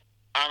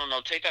I don't know.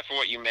 Take that for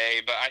what you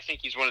may, but I think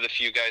he's one of the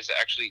few guys that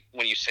actually,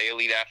 when you say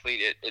elite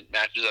athlete, it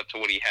matches up to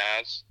what he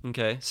has.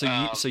 Okay.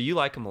 So you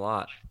like him a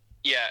lot.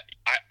 Yeah,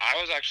 I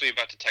was actually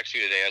about to text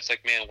you today. I was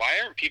like, man, why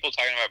aren't people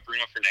talking about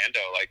Bruno Fernando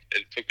like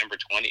at pick number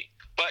 20?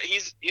 But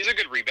he's a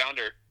good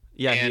rebounder.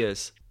 Yeah, and he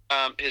is.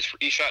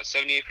 He shot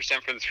 78%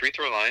 from the free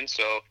throw line,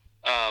 so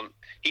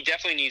He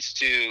definitely needs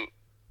to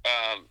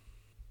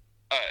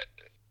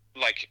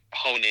like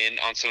hone in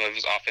on some of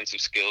his offensive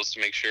skills to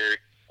make sure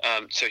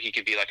so he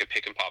could be like a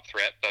pick and pop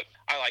threat. But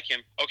I like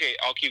him. Okay,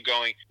 I'll keep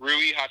going.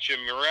 Rui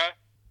Hachimura.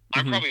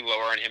 I'm probably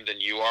lower on him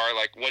than you are.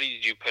 Like, what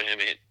did you put him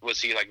in?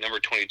 Was he like number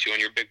 22 on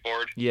your big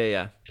board?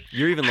 Yeah.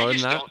 You're even lower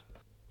than that?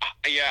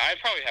 Yeah, I'd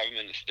probably have him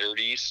in the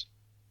 30s.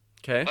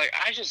 Okay. Like,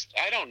 I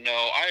don't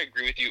know. I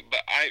agree with you, but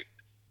I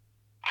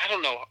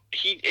don't know.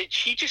 He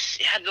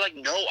just had like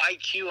no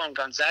IQ on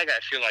Gonzaga.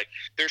 I feel like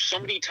there's so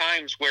many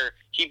times where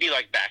he'd be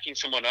like backing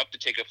someone up to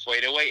take a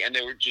fadeaway, and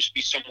there would just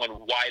be someone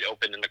wide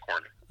open in the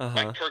corner.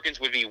 Like Perkins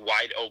would be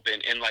wide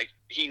open, and like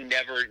he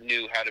never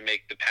knew how to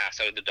make the pass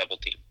out of the double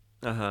team.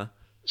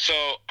 So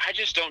I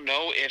just don't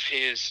know if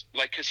his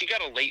because he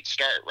got a late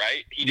start,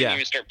 right? He didn't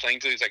even start playing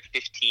until he was like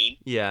 15.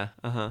 Yeah.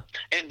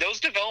 And those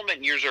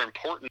development years are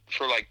important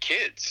for like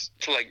kids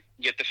to like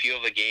get the feel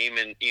of the game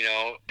and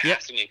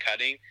passing and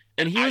cutting.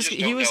 And he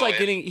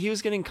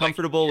was getting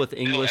comfortable with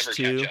English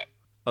too.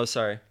 Oh,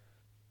 sorry.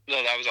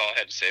 No, that was all I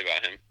had to say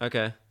about him.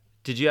 Okay.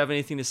 Did you have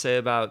anything to say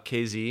about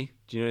KZ?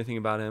 Do you know anything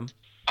about him?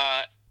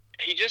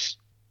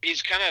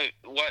 He's kind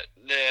of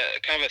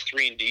kind of a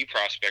 3-and-D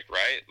prospect,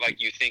 right?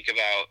 Like you think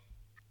about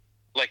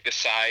like the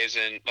size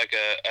and like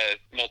a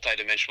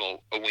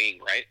multi-dimensional wing,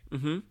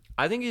 right?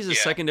 I think he's a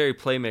secondary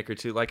playmaker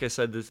too. Like I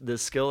said, the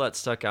skill that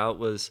stuck out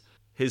was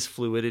his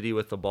fluidity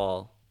with the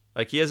ball.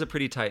 Like he has a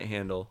pretty tight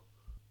handle.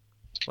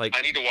 Like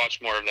I need to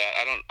watch more of that.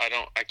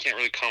 I can't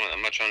really comment that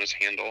much on his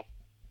handle.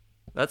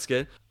 That's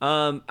good.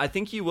 I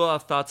think you will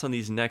have thoughts on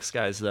these next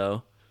guys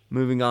though.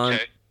 Moving on.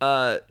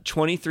 Okay.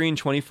 23 and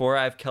 24,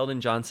 I have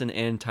Keldon Johnson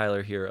and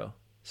Tyler Hero.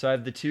 So I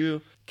have the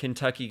two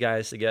Kentucky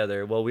guys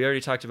together. Well, we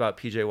already talked about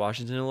PJ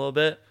Washington a little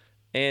bit,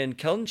 and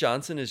Keldon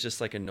Johnson is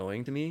just like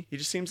annoying to me. He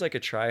just seems like a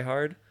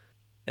tryhard,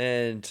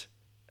 and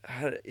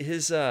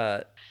his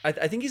I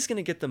think he's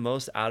gonna get the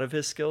most out of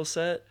his skill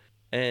set,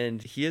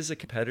 and he is a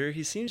competitor.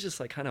 He seems just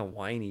like kind of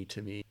whiny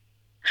to me.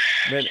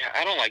 Man, yeah,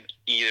 I don't like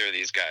either of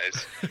these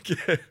guys.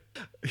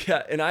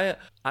 Yeah, and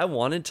I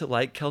wanted to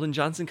like Keldon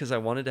Johnson because I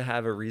wanted to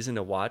have a reason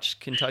to watch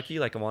Kentucky.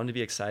 Like I wanted to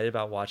be excited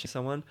about watching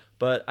someone,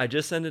 but I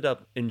just ended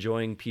up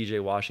enjoying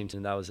PJ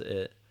Washington. That was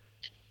it.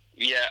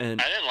 Yeah,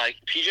 and I didn't like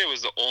PJ.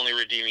 Was the only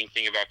redeeming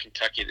thing about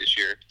Kentucky this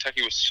year.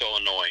 Kentucky was so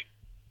annoying.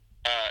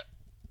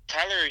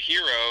 Tyler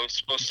Hero is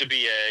supposed to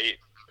be a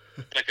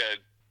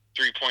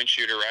 3-point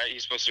shooter, right?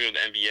 He's supposed to go to the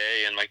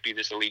NBA and like be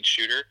this elite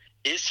shooter.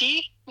 Is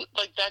he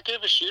like that good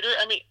of a shooter?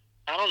 I mean,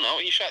 I don't know.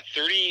 He shot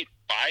 35%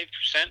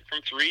 from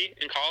 3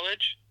 in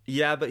college.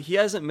 Yeah, but he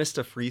hasn't missed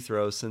a free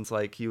throw since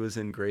like he was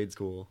in grade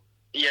school.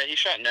 Yeah, he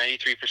shot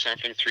 93%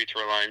 from the free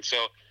throw line.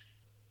 So,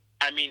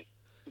 I mean,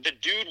 the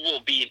dude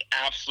will be an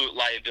absolute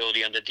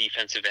liability on the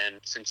defensive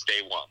end since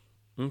day one.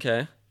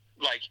 Okay.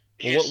 Like,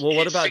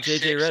 what about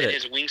JJ Redick?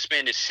 His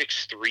wingspan is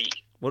 6'3".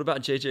 What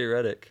about JJ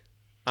Redick?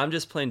 I'm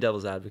just playing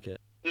devil's advocate.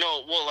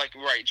 No, well,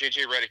 right,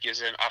 JJ Redick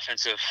is an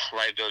offensive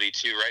liability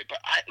too, right? But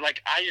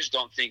I just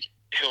don't think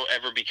he'll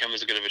ever become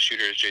as good of a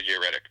shooter as JJ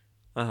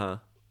Redick.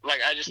 Like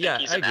I just think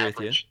he's an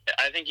average.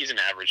 I think he's an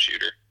average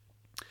shooter.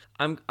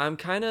 I'm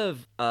kind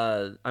of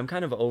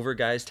over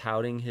guys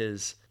touting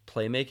his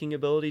playmaking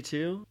ability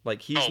too.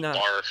 Like he's not.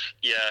 Barf.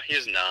 Yeah, he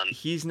has none.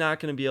 He's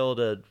not going to be able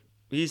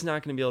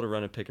to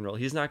run a pick and roll.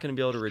 He's not going to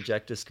be able to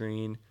reject a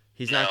screen.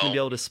 He's not going to be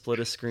able to split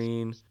a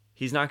screen.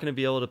 He's not going to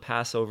be able to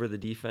pass over the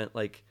defense.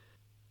 Like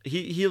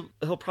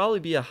he'll probably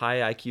be a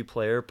high IQ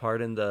player,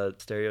 pardon the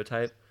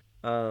stereotype.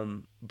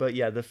 But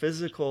yeah, the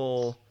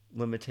physical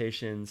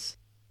limitations.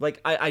 Like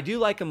I do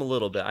like him a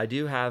little bit. I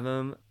do have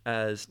him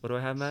as, what do I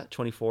have him at?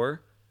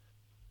 24.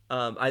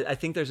 I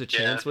think there's a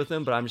chance with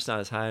him, but I'm just not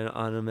as high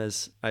on him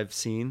as I've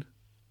seen.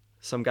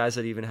 Some guys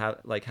that even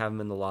have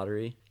him in the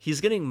lottery. He's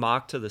getting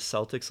mocked to the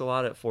Celtics a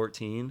lot at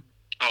 14.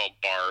 Oh,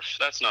 barf.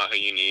 That's not who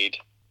you need.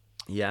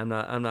 Yeah,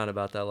 I'm not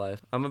about that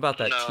life. I'm about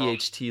that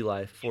THT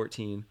life,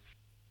 14.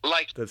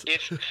 Like, if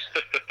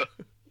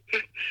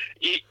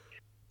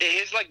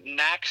his like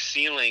max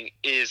ceiling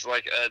is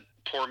like a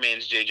poor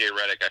man's JJ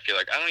Redick, I feel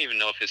like. I don't even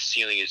know if his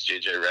ceiling is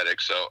JJ Redick,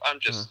 so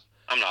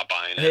I'm not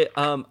buying it. Hey,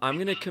 I'm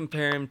gonna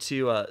compare him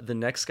to the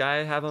next guy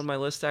I have on my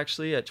list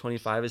actually at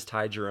 25 is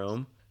Ty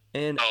Jerome.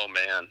 And oh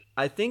man,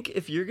 I think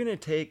if you're gonna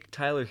take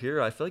Tyler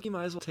Hero, I feel like you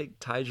might as well take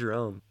Ty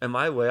Jerome. Am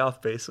I way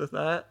off base with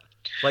that?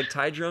 Like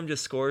Ty Jerome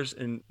just scores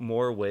in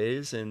more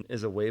ways and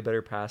is a way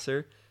better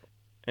passer.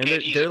 And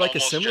they're like a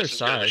similar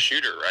size. Good of a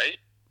shooter, right?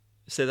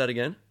 Say that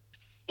again.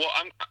 Well,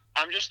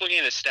 I'm just looking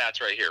at his stats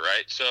right here,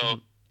 right?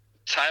 So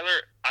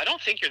Tyler, I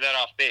don't think you're that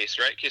off base,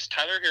 right? Because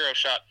Tyler Hero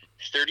shot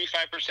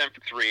 35%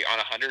 from 3 on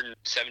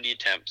 170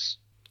 attempts.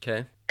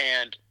 Okay.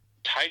 And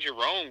Ty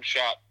Jerome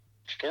shot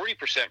 40%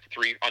 from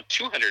 3 on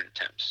 200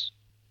 attempts.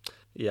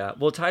 Yeah.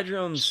 Well, Ty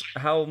Jerome's,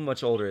 how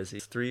much older is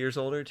he? 3 years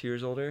older? 2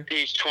 years older?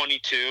 He's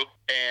 22,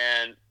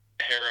 and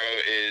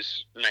Hero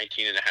is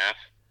 19 and a half.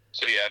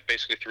 So, yeah,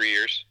 basically 3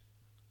 years.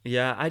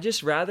 Yeah, I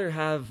just rather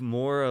have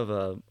more of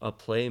a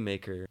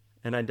playmaker,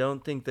 and I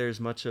don't think there's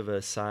much of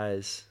a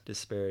size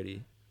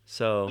disparity.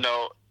 So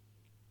No,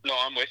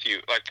 I'm with you.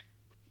 Like,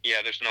 Yeah,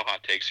 there's no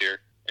hot takes here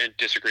and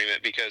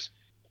disagreement because,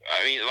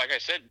 I mean, like I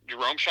said,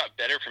 Jerome shot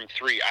better from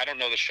three. I don't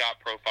know the shot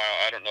profile.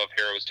 I don't know if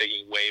Harrow was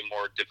taking way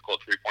more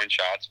difficult three-point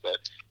shots, but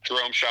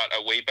Jerome shot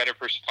a way better,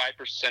 5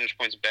 percentage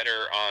points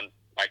better on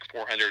like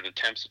 400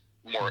 attempts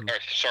more,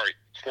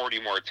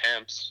 40 more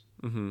attempts.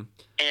 Mm-hmm.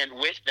 And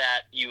with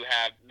that, you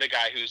have the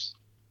guy who's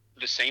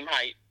the same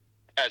height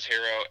as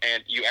Harrow,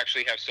 and you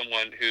actually have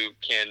someone who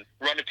can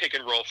run a pick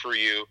and roll for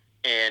you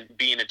and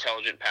be an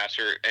intelligent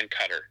passer and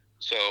cutter.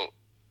 So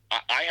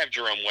I have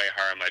Jerome way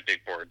higher on my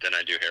big board than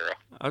I do Harrow.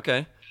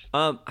 Okay.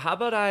 How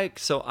about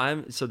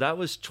so that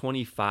was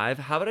 25.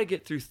 How about I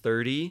get through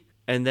 30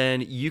 and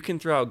then you can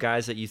throw out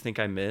guys that you think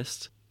I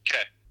missed?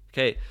 Okay.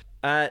 Okay.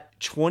 At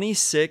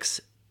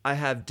 26, I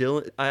have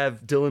Dylan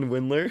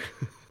Windler.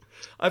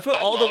 I put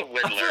all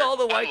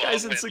the white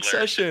guys in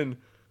succession.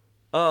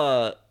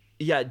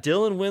 Yeah,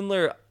 Dylan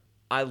Windler,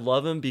 I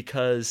love him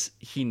because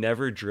he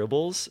never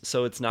dribbles,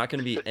 so it's not going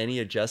to be any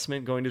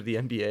adjustment going to the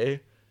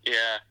NBA.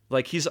 Yeah.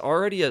 Like, he's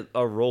already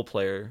a role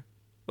player.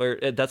 Or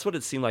that's what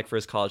it seemed like for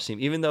his college team,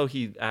 even though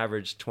he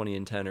averaged 20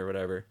 and 10 or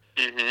whatever.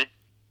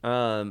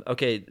 Mm-hmm.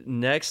 Okay,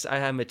 next I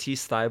have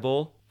Matisse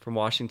Thybulle from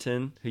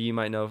Washington, who you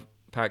might know,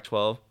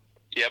 Pac-12.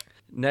 Yep.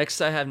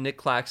 Next I have Nick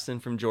Claxton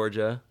from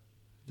Georgia,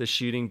 the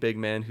shooting big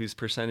man whose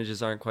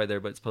percentages aren't quite there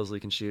but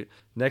supposedly can shoot.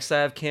 Next I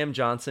have Cam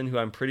Johnson, who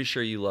I'm pretty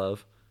sure you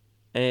love.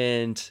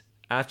 And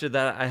after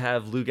that I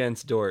have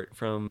Luguentz Dort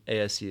from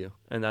ASU,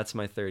 and that's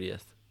my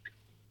 30th.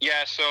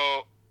 Yeah,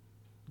 so...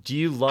 Do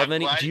you love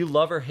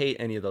or hate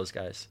any of those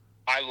guys?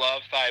 I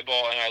love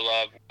Thybulle and I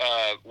love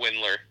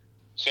Windler.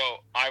 So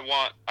I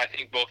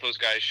think both those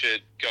guys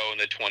should go in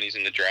the 20s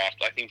in the draft.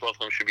 I think both of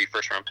them should be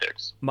first-round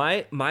picks.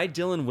 My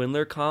Dylan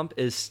Windler comp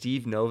is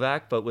Steve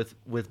Novak, but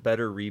with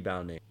better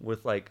rebounding,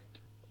 with like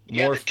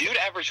more. Yeah, the dude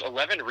averaged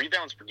 11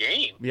 rebounds per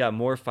game. Yeah,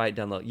 more fight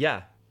down low.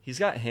 Yeah, he's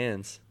got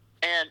hands.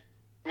 And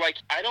like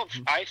I don't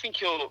think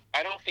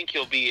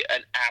he'll be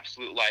an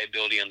absolute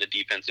liability on the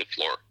defensive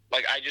floor.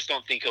 Like I just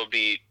don't think he'll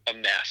be a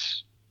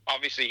mess.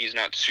 Obviously, he's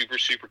not super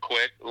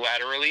quick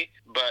laterally,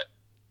 but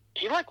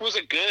he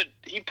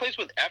plays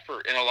with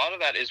effort, and a lot of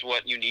that is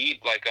what you need,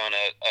 like on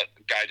a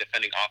guy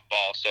defending off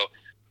ball. So,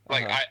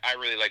 like I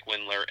really like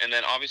Windler, and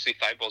then obviously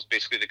Thybulle is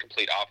basically the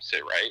complete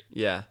opposite, right?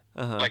 Yeah.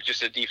 Like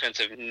just a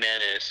defensive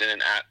menace and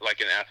an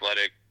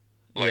athletic,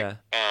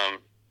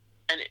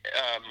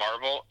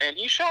 marvel. And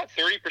he shot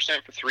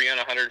 30% for three on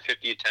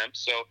 150 attempts.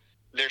 So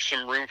there's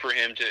some room for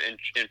him to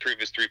improve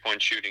his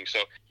three-point shooting. So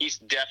he's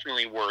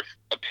definitely worth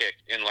a pick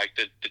in like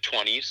the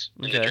 20s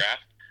in the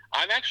draft.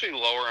 I'm actually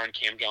lower on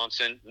Cam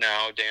Johnson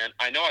now, Dan.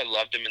 I know I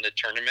loved him in the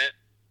tournament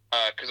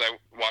because I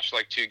watched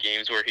like 2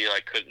 games where he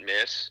like couldn't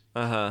miss.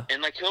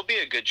 And like he'll be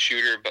a good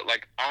shooter, but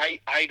like I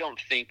don't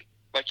think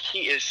like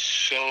he is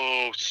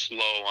so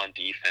slow on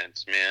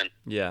defense, man.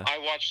 Yeah. I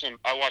watched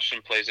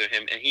some plays of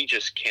him and he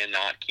just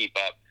cannot keep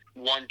up.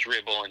 One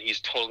dribble and he's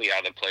totally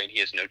out of the play and he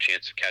has no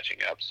chance of catching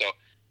up. So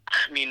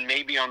I mean,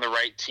 maybe on the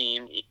right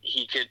team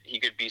he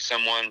could be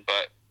someone,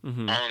 but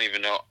I don't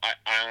even know. I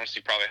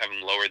honestly probably have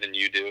him lower than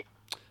you do.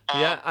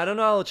 Yeah, I don't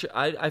know.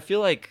 I feel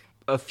like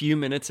a few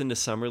minutes into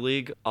summer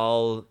league,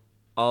 I'll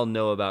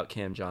know about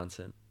Cam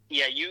Johnson.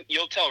 Yeah,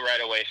 you'll tell right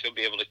away if he'll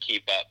be able to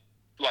keep up.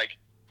 Like,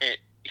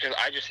 because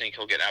I just think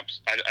he'll get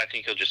I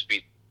think he'll just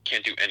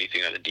can't do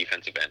anything on the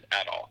defensive end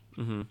at all.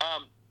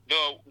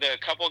 Though the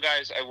couple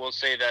guys I will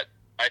say that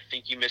I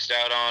think you missed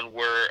out on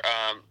were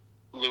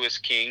Lewis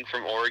King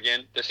from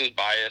Oregon. This is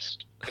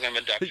biased because I'm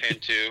a Duck fan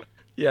too.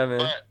 Yeah,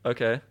 man.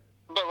 Okay.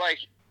 But like,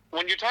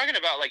 when you're talking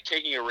about like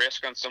taking a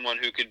risk on someone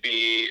who could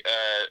be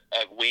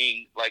a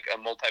wing, like a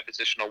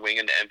multi-positional wing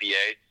in the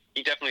NBA,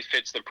 he definitely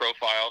fits the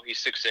profile.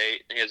 He's 6'8",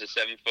 and he has a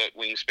 7-foot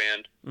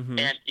wingspan,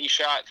 and he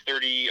shot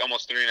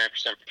almost 39%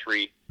 for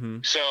three.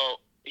 So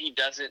he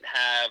doesn't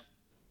have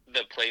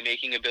the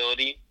playmaking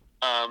ability.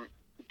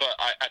 But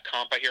a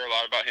comp I hear a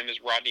lot about him is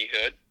Rodney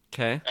Hood.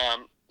 Okay.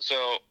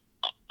 So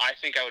I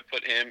think I would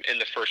put him in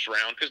the first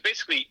round because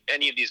basically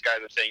any of these guys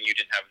I'm saying you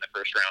didn't have in the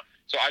first round.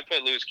 So I'd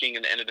put Lewis King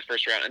in the end of the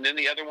first round. And then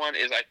the other one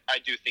is I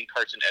do think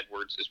Carson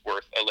Edwards is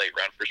worth a late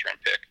round first round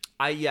pick.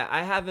 I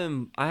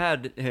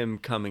had him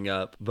coming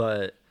up,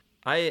 but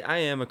I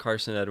am a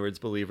Carson Edwards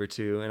believer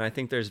too, and I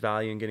think there's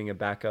value in getting a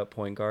backup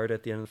point guard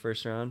at the end of the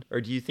first round.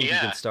 Or do you think he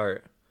can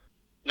start?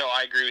 No,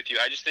 I agree with you.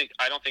 I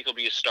don't think he'll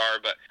be a star,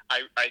 but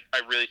I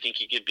really think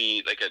he could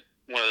be like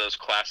one of those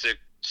classic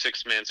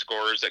 6-man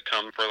scorers that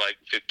come for like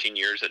 15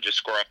 years that just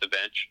score off the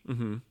bench.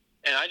 And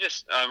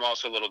I'm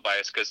also a little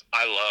biased because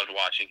I loved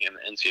watching him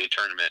in the NCAA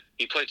tournament.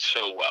 He played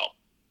so well.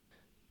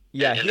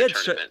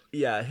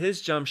 Yeah,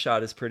 his jump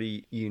shot is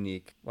pretty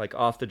unique. Like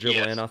off the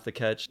dribble and off the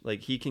catch, like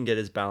he can get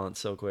his balance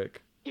so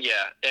quick. Yeah,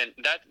 and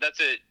that's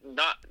it.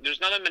 There's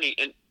not that many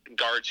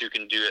guards who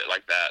can do it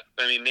like that.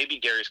 I mean, maybe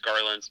Darius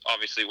Garland's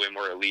obviously way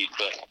more elite,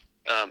 but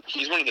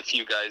he's one of the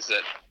few guys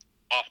that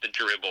off the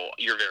dribble,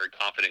 you're very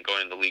confident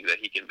going in the league that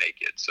he can make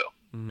it. So,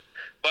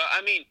 but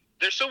I mean,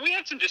 we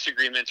had some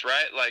disagreements,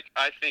 right? Like,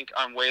 I think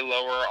I'm way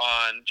lower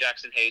on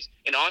Jackson Hayes,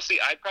 and honestly,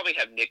 I'd probably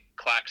have Nick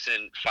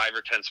Claxton 5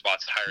 or 10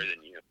 spots higher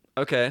than you.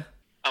 Okay.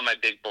 on my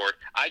big board.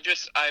 I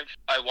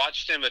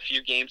watched him a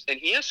few games, and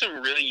he has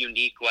some really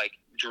unique like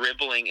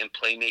dribbling and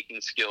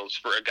playmaking skills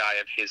for a guy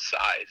of his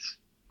size.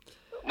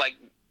 Like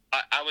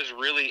I was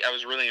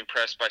really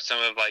impressed by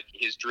some of like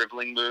his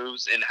dribbling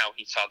moves and how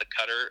he saw the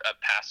cutter of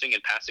passing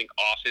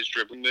off his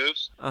dribbling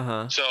moves.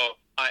 So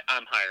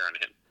I'm higher on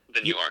him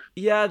than you are.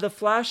 Yeah, the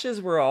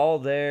flashes were all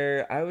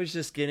there. I was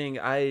just getting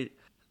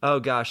oh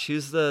gosh,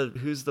 who's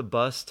the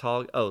bus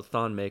tall? Oh,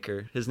 Thon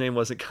Maker. His name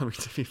wasn't coming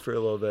to me for a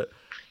little bit.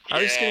 I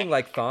was just getting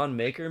like Thon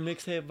Maker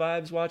mixtape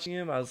vibes watching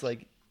him. I was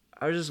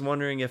just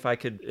wondering if I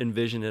could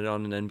envision it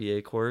on an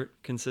NBA court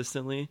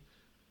consistently.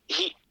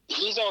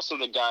 He's also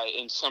the guy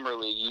in summer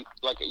league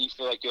you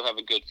feel like you'll have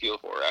a good feel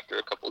for after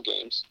a couple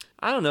games.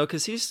 I don't know,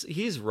 because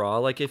he's raw.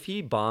 Like if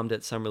he bombed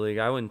at summer league,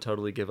 I wouldn't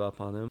totally give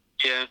up on him.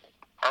 Yeah.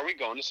 Are we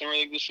going to summer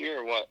league this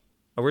year or what?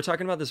 Are we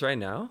talking about this right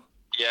now?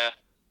 Yeah.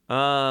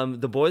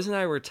 The boys and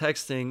I were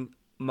texting.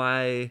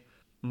 My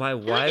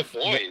wife. Who are the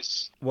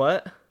boys?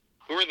 What?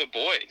 Who are the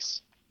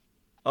boys?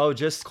 Oh,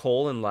 just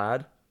Cole and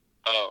Lad.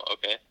 Oh,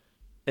 okay.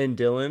 And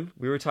Dylan.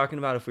 We were talking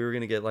about if we were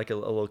gonna get like a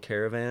little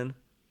caravan,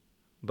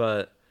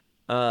 but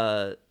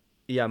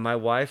yeah, my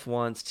wife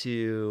wants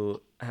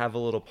to have a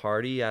little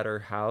party at her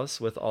house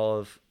with all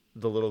of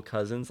the little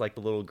cousins, like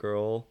the little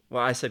girl.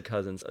 Well, I said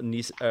cousins,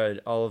 niece,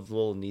 all of the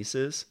little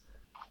nieces,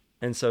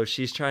 and so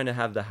she's trying to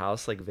have the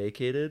house like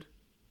vacated,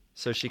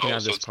 so she can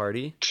have this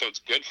party. So it's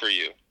good for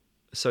you.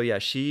 So yeah,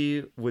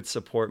 she would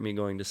support me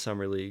going to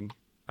summer league,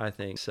 I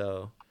think.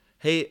 So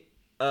hey,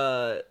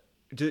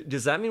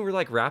 does that mean we're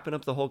like wrapping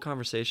up the whole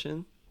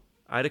conversation?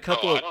 I had a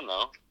couple. I don't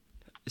know.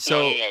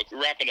 So no.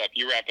 Wrap it up.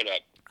 You wrap it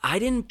up. I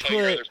didn't Tell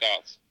your other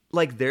thoughts.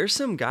 Like there's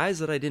some guys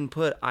that I didn't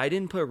put. I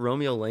didn't put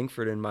Romeo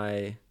Langford in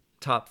my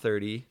top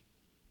 30.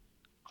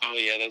 Oh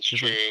yeah, that's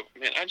true.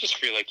 Man, I just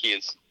feel like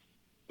he's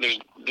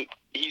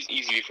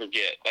easy to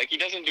forget. Like he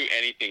doesn't do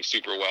anything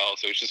super well,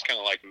 so it's just kind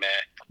of like meh.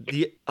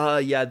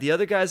 The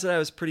other guys that I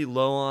was pretty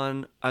low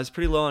on. I was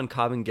pretty low on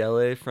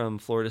Kabengele from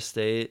Florida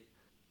State.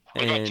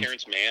 What about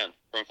Terrence Mann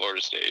from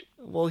Florida State?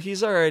 Well,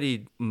 he's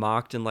already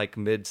mocked in like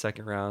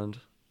mid-second round.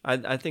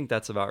 I think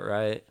that's about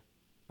right.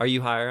 Are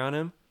you higher on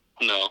him?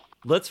 No.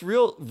 Let's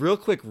real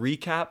quick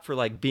recap for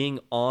like being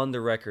on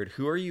the record.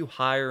 Who are you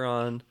higher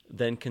on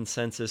than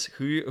consensus?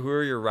 Who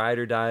are your ride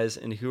or dies,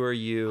 and who are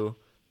you?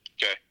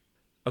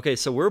 Okay,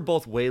 so we're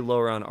both way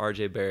lower on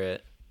RJ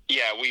Barrett.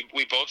 Yeah,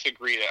 we both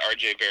agree that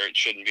RJ Barrett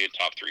shouldn't be a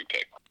top 3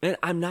 pick. And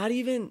I'm not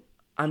even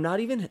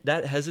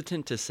that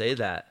hesitant to say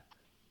that.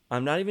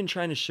 I'm not even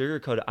trying to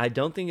sugarcoat it. I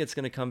don't think it's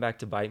going to come back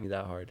to bite me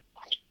that hard.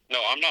 No,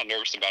 I'm not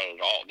nervous about it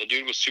at all. The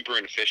dude was super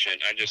inefficient.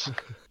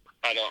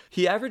 I don't.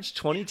 He averaged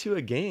 22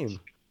 a game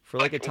for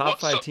like a top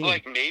 5 team.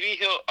 Like maybe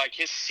he'll like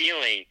his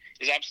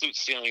absolute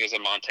ceiling is a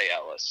Monte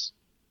Ellis.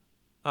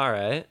 All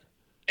right.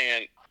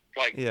 And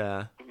like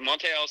yeah,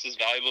 Monte Ellis is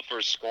valuable for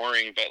his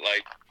scoring, but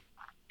like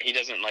he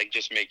doesn't like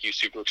just make you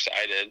super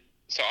excited.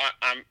 So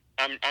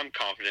I'm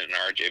confident in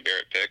our RJ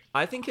Barrett pick.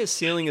 I think his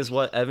ceiling is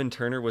what Evan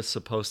Turner was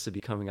supposed to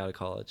be coming out of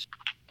college.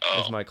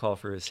 That's my call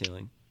for his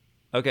ceiling.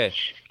 Okay,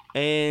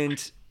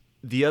 and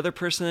the other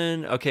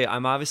person. Okay,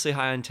 I'm obviously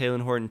high on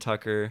Talen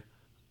Horton-Tucker.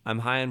 I'm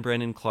high on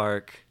Brendan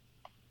Clark.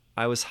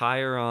 I was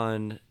higher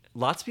on.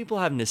 Lots of people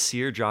have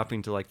Nasir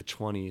dropping to like the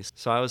 20s,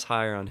 so I was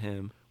higher on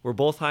him. We're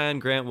both high on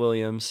Grant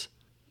Williams.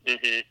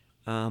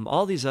 Mm-hmm.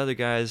 All these other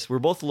guys, we're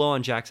both low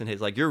on Jackson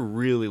Hayes. Like, you're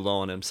really low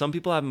on him. Some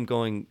people have him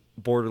going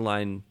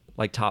borderline,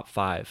 like, top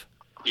 5.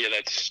 Yeah,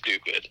 that's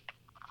stupid.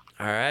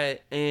 All right,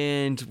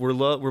 and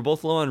we're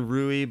both low on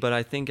Rui, but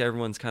I think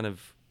everyone's kind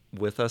of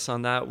with us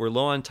on that. We're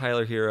low on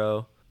Tyler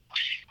Hero.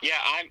 Yeah,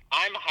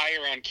 I'm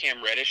higher on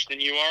Cam Reddish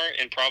than you are,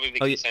 and probably the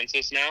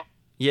consensus now.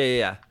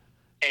 Yeah.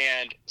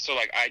 And so,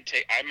 like,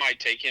 I might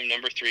take him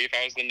number 3 if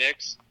I was the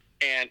Knicks.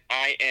 And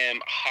I am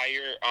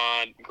higher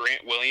on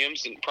Grant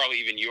Williams, and probably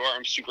even you are.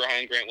 I'm super high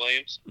on Grant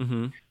Williams.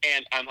 Mm-hmm.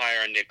 And I'm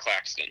higher on Nick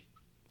Claxton.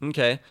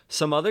 Okay.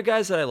 Some other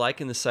guys that I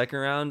like in the second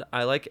round,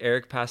 I like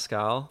Eric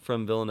Pascal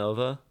from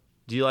Villanova.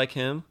 Do you like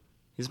him?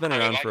 He's been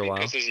around for a while.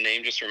 Because his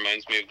name just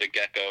reminds me of the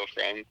gecko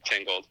from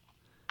Tangled.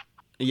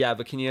 Yeah,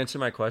 but can you answer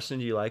my question?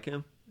 Do you like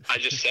him? I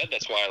just said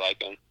that's why I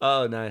like him.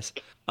 Oh, nice.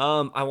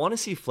 I want to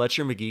see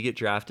Fletcher McGee get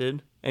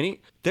drafted.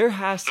 There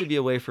has to be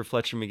a way for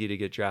Fletcher McGee to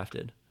get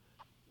drafted.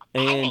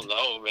 And I don't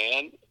know,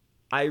 man.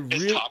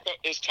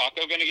 Is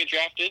Taco going to get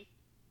drafted?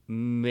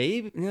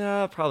 Maybe.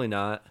 No, probably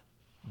not.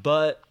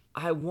 But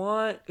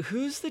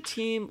who's the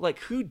team, like,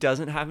 who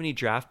doesn't have any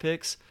draft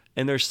picks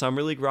and their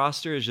summer league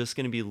roster is just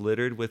going to be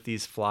littered with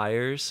these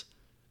flyers?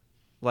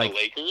 Like, the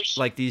Lakers?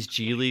 Like these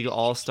G League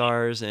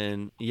All-Stars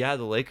and, yeah,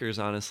 the Lakers,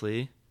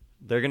 honestly.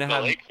 They're gonna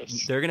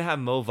have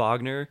Mo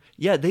Wagner.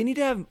 Yeah, they need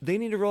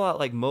to roll out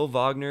like Mo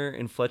Wagner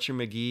and Fletcher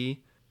McGee.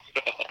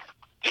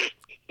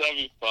 That'd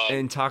be fun.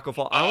 And Taco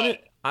Fall.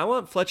 I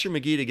want Fletcher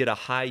McGee to get a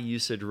high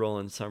usage role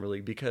in summer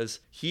league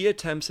because he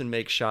attempts and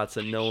makes shots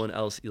that no one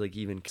else like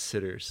even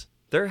considers.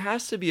 There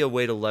has to be a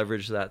way to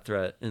leverage that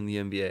threat in the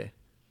NBA.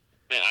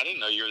 Man, I didn't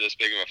know you were this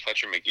big of a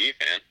Fletcher McGee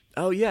fan.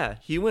 Oh yeah,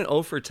 he went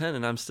 0 for 10,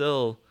 and I'm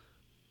still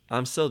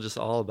just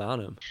all about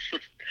him.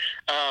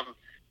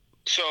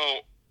 So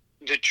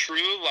the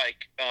true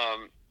like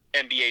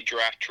NBA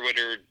draft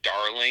Twitter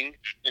darling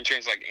in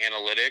terms of like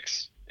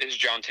analytics is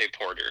Jonte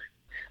Porter.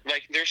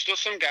 Like, there's still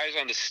some guys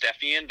on the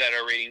Stephian that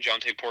are rating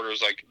Jonte Porter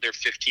as like their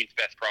 15th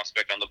best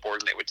prospect on the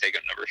board, and they would take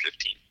him number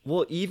 15.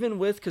 Well, even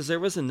with, because there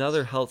was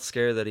another health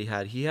scare that he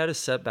had. He had a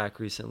setback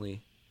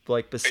recently,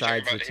 like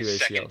besides the two ACLs.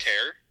 Second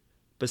tear?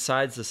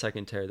 Besides the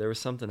second tear, there was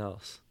something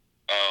else.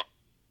 Oh.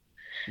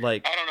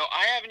 Like, I don't know.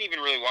 I haven't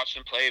even really watched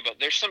him play, but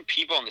there's some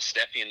people on the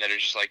Stephian that are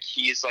just like,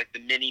 he's like the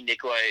mini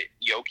Nikola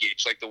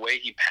Jokic, like the way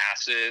he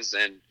passes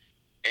and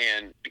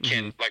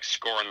can like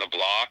score in the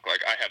block.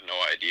 Like, I have no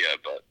idea,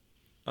 but.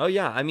 Oh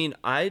yeah, I mean,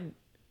 I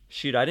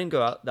didn't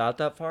go out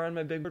that far on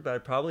my big board, but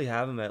I'd probably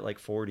have him at like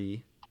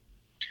 40.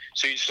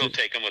 So you still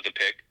take him with a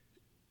pick?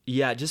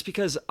 Yeah, just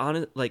because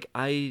I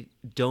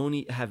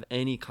don't have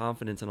any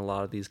confidence in a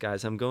lot of these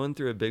guys. I'm going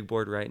through a big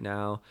board right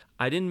now.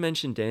 I didn't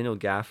mention Daniel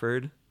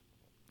Gafford.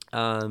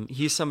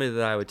 He's somebody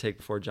that I would take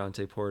before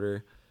Jonte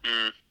Porter.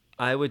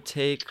 I would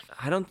take.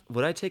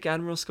 Would I take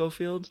Admiral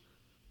Schofield?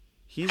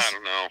 I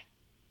don't know.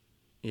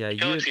 Yeah,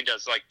 he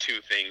does like two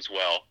things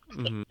well.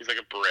 Mm-hmm. He's like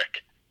a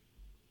brick.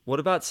 What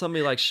about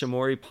somebody like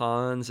Shamori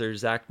Pons or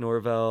Zach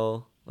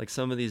Norvell? Like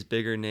some of these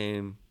bigger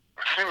name.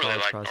 I don't really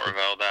like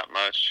Norvell that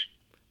much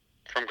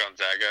from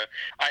Gonzaga.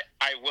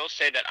 I will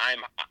say that I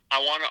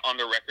want on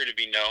the record to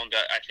be known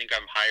that I think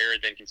I'm higher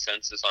than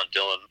consensus on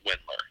Dylan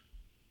Windler.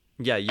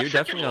 Yeah, you're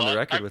definitely on the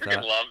record with that.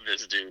 I love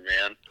this dude,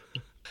 man.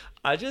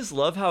 I just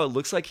love how it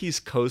looks like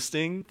he's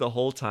coasting the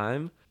whole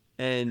time,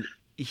 and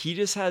he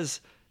just has,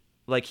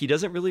 like, he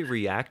doesn't really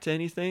react to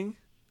anything.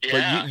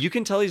 Yeah. But you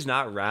can tell he's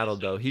not rattled,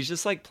 though. He's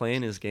just, like,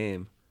 playing his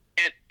game.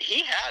 And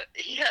he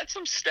had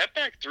some step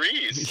back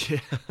threes. Yeah.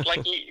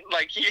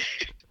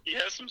 He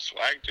has some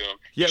swag to him.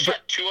 Yeah, he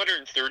shot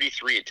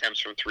 233 attempts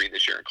from three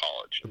this year in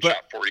college. And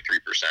shot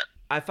 43%.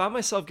 I found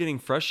myself getting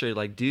frustrated.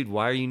 Like, dude,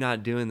 why are you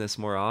not doing this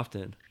more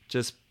often?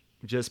 Just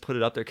put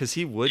it up there, because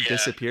he would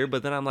disappear.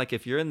 But then I'm like,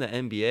 if you're in the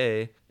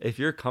NBA, if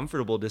you're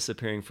comfortable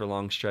disappearing for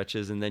long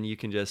stretches, and then you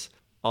can just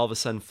all of a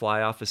sudden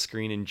fly off a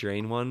screen and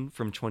drain one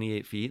from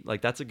 28 feet,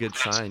 like that's a good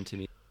sign to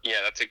me. Yeah,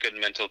 that's a good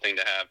mental thing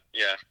to have.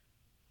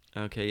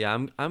 Yeah. Okay,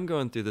 yeah, I'm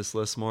going through this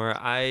list more.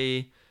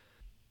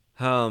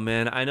 Oh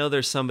man, I know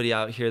there's somebody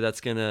out here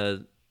that's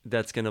gonna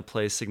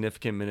play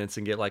significant minutes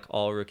and get like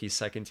all rookie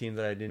second team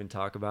that I didn't even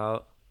talk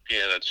about.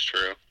 Yeah, that's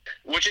true.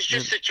 Which is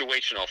just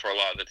situational for a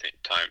lot of the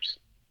times.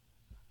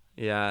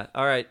 Yeah.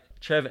 All right,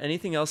 Trev.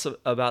 Anything else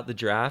about the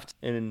draft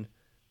and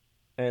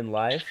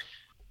life?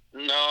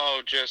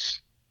 No, just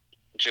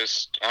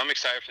I'm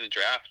excited for the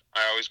draft.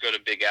 I always go to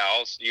Big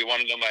Al's. You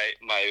want to know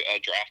my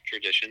draft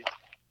tradition?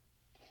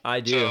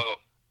 I do,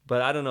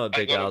 but I don't know what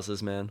Big Al's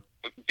is, man.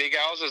 Big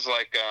Al's is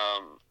like,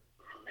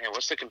 man,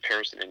 what's the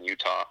comparison in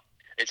Utah?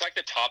 It's like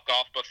the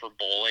Topgolf, but for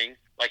bowling.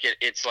 Like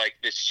it's like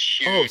this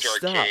huge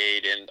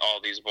arcade and all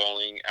these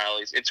bowling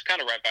alleys. It's kind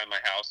of right by my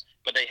house,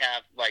 but they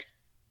have like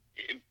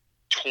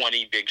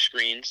 20 big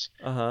screens.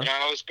 And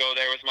I always go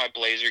there with my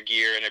Blazer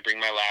gear, and I bring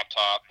my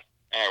laptop,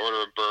 and I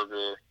order a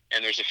burger.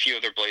 And there's a few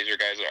other Blazer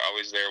guys that are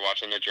always there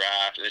watching the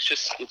draft. And it's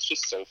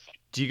just so fun.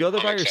 Do you go there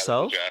by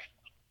yourself?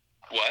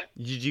 What?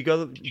 Did you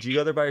go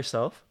there by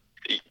yourself?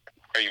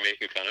 Are you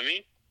making fun of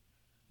me?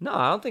 No,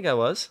 I don't think I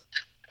was.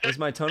 Was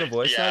my tone of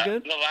voice not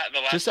good? The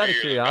last just out of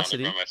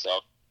curiosity.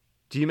 Myself.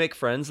 Do you make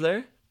friends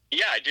there?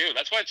 Yeah, I do.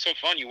 That's why it's so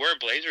fun. You wear a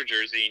Blazer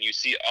jersey and you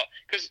see,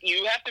 because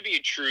you have to be a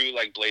true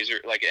like Blazer,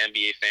 like an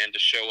NBA fan to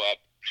show up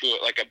to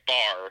like a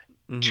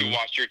bar to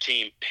watch your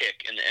team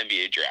pick in the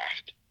NBA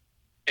draft.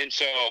 And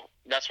so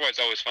that's why it's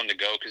always fun to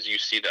go, because you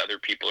see the other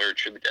people are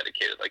truly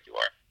dedicated like you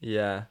are.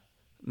 Yeah.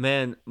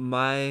 Man,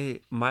 my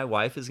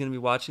wife is going to be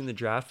watching the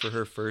draft for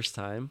her first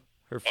time.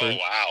 Oh,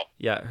 wow.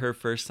 Yeah, her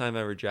first time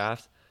ever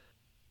draft.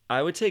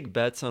 I would take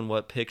bets on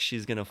what pick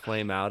she's going to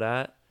flame out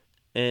at.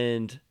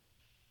 And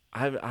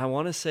I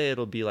want to say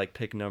it'll be like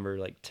pick number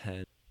like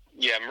 10.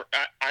 Yeah,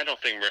 I don't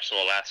think Marissa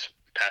will last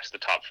past the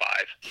top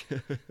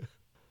 5.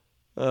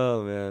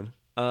 Oh, man.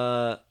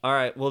 All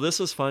right. Well, this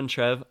was fun,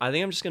 Trev. I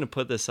think I'm just going to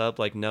put this up,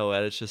 like no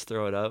edits, just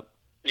throw it up.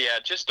 Yeah,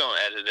 just don't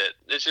edit it.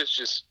 This is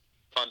just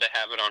fun to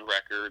have it on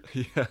record.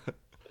 Yeah.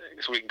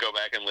 So we can go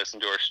back and listen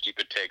to our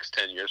stupid takes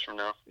 10 years from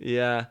now.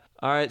 Yeah.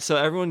 All right. So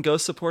everyone go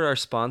support our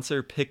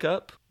sponsor,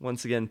 Pickup.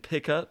 Once again,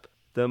 Pickup,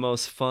 the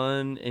most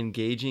fun,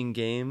 engaging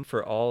game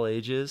for all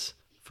ages,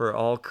 for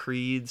all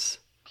creeds,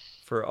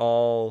 for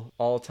all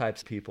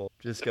types of people.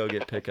 Just go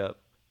get Pickup.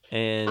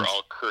 And for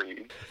all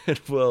creeds.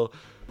 We'll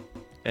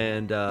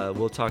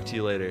talk to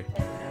you later.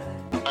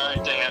 All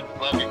right, Dan.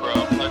 Love you, bro.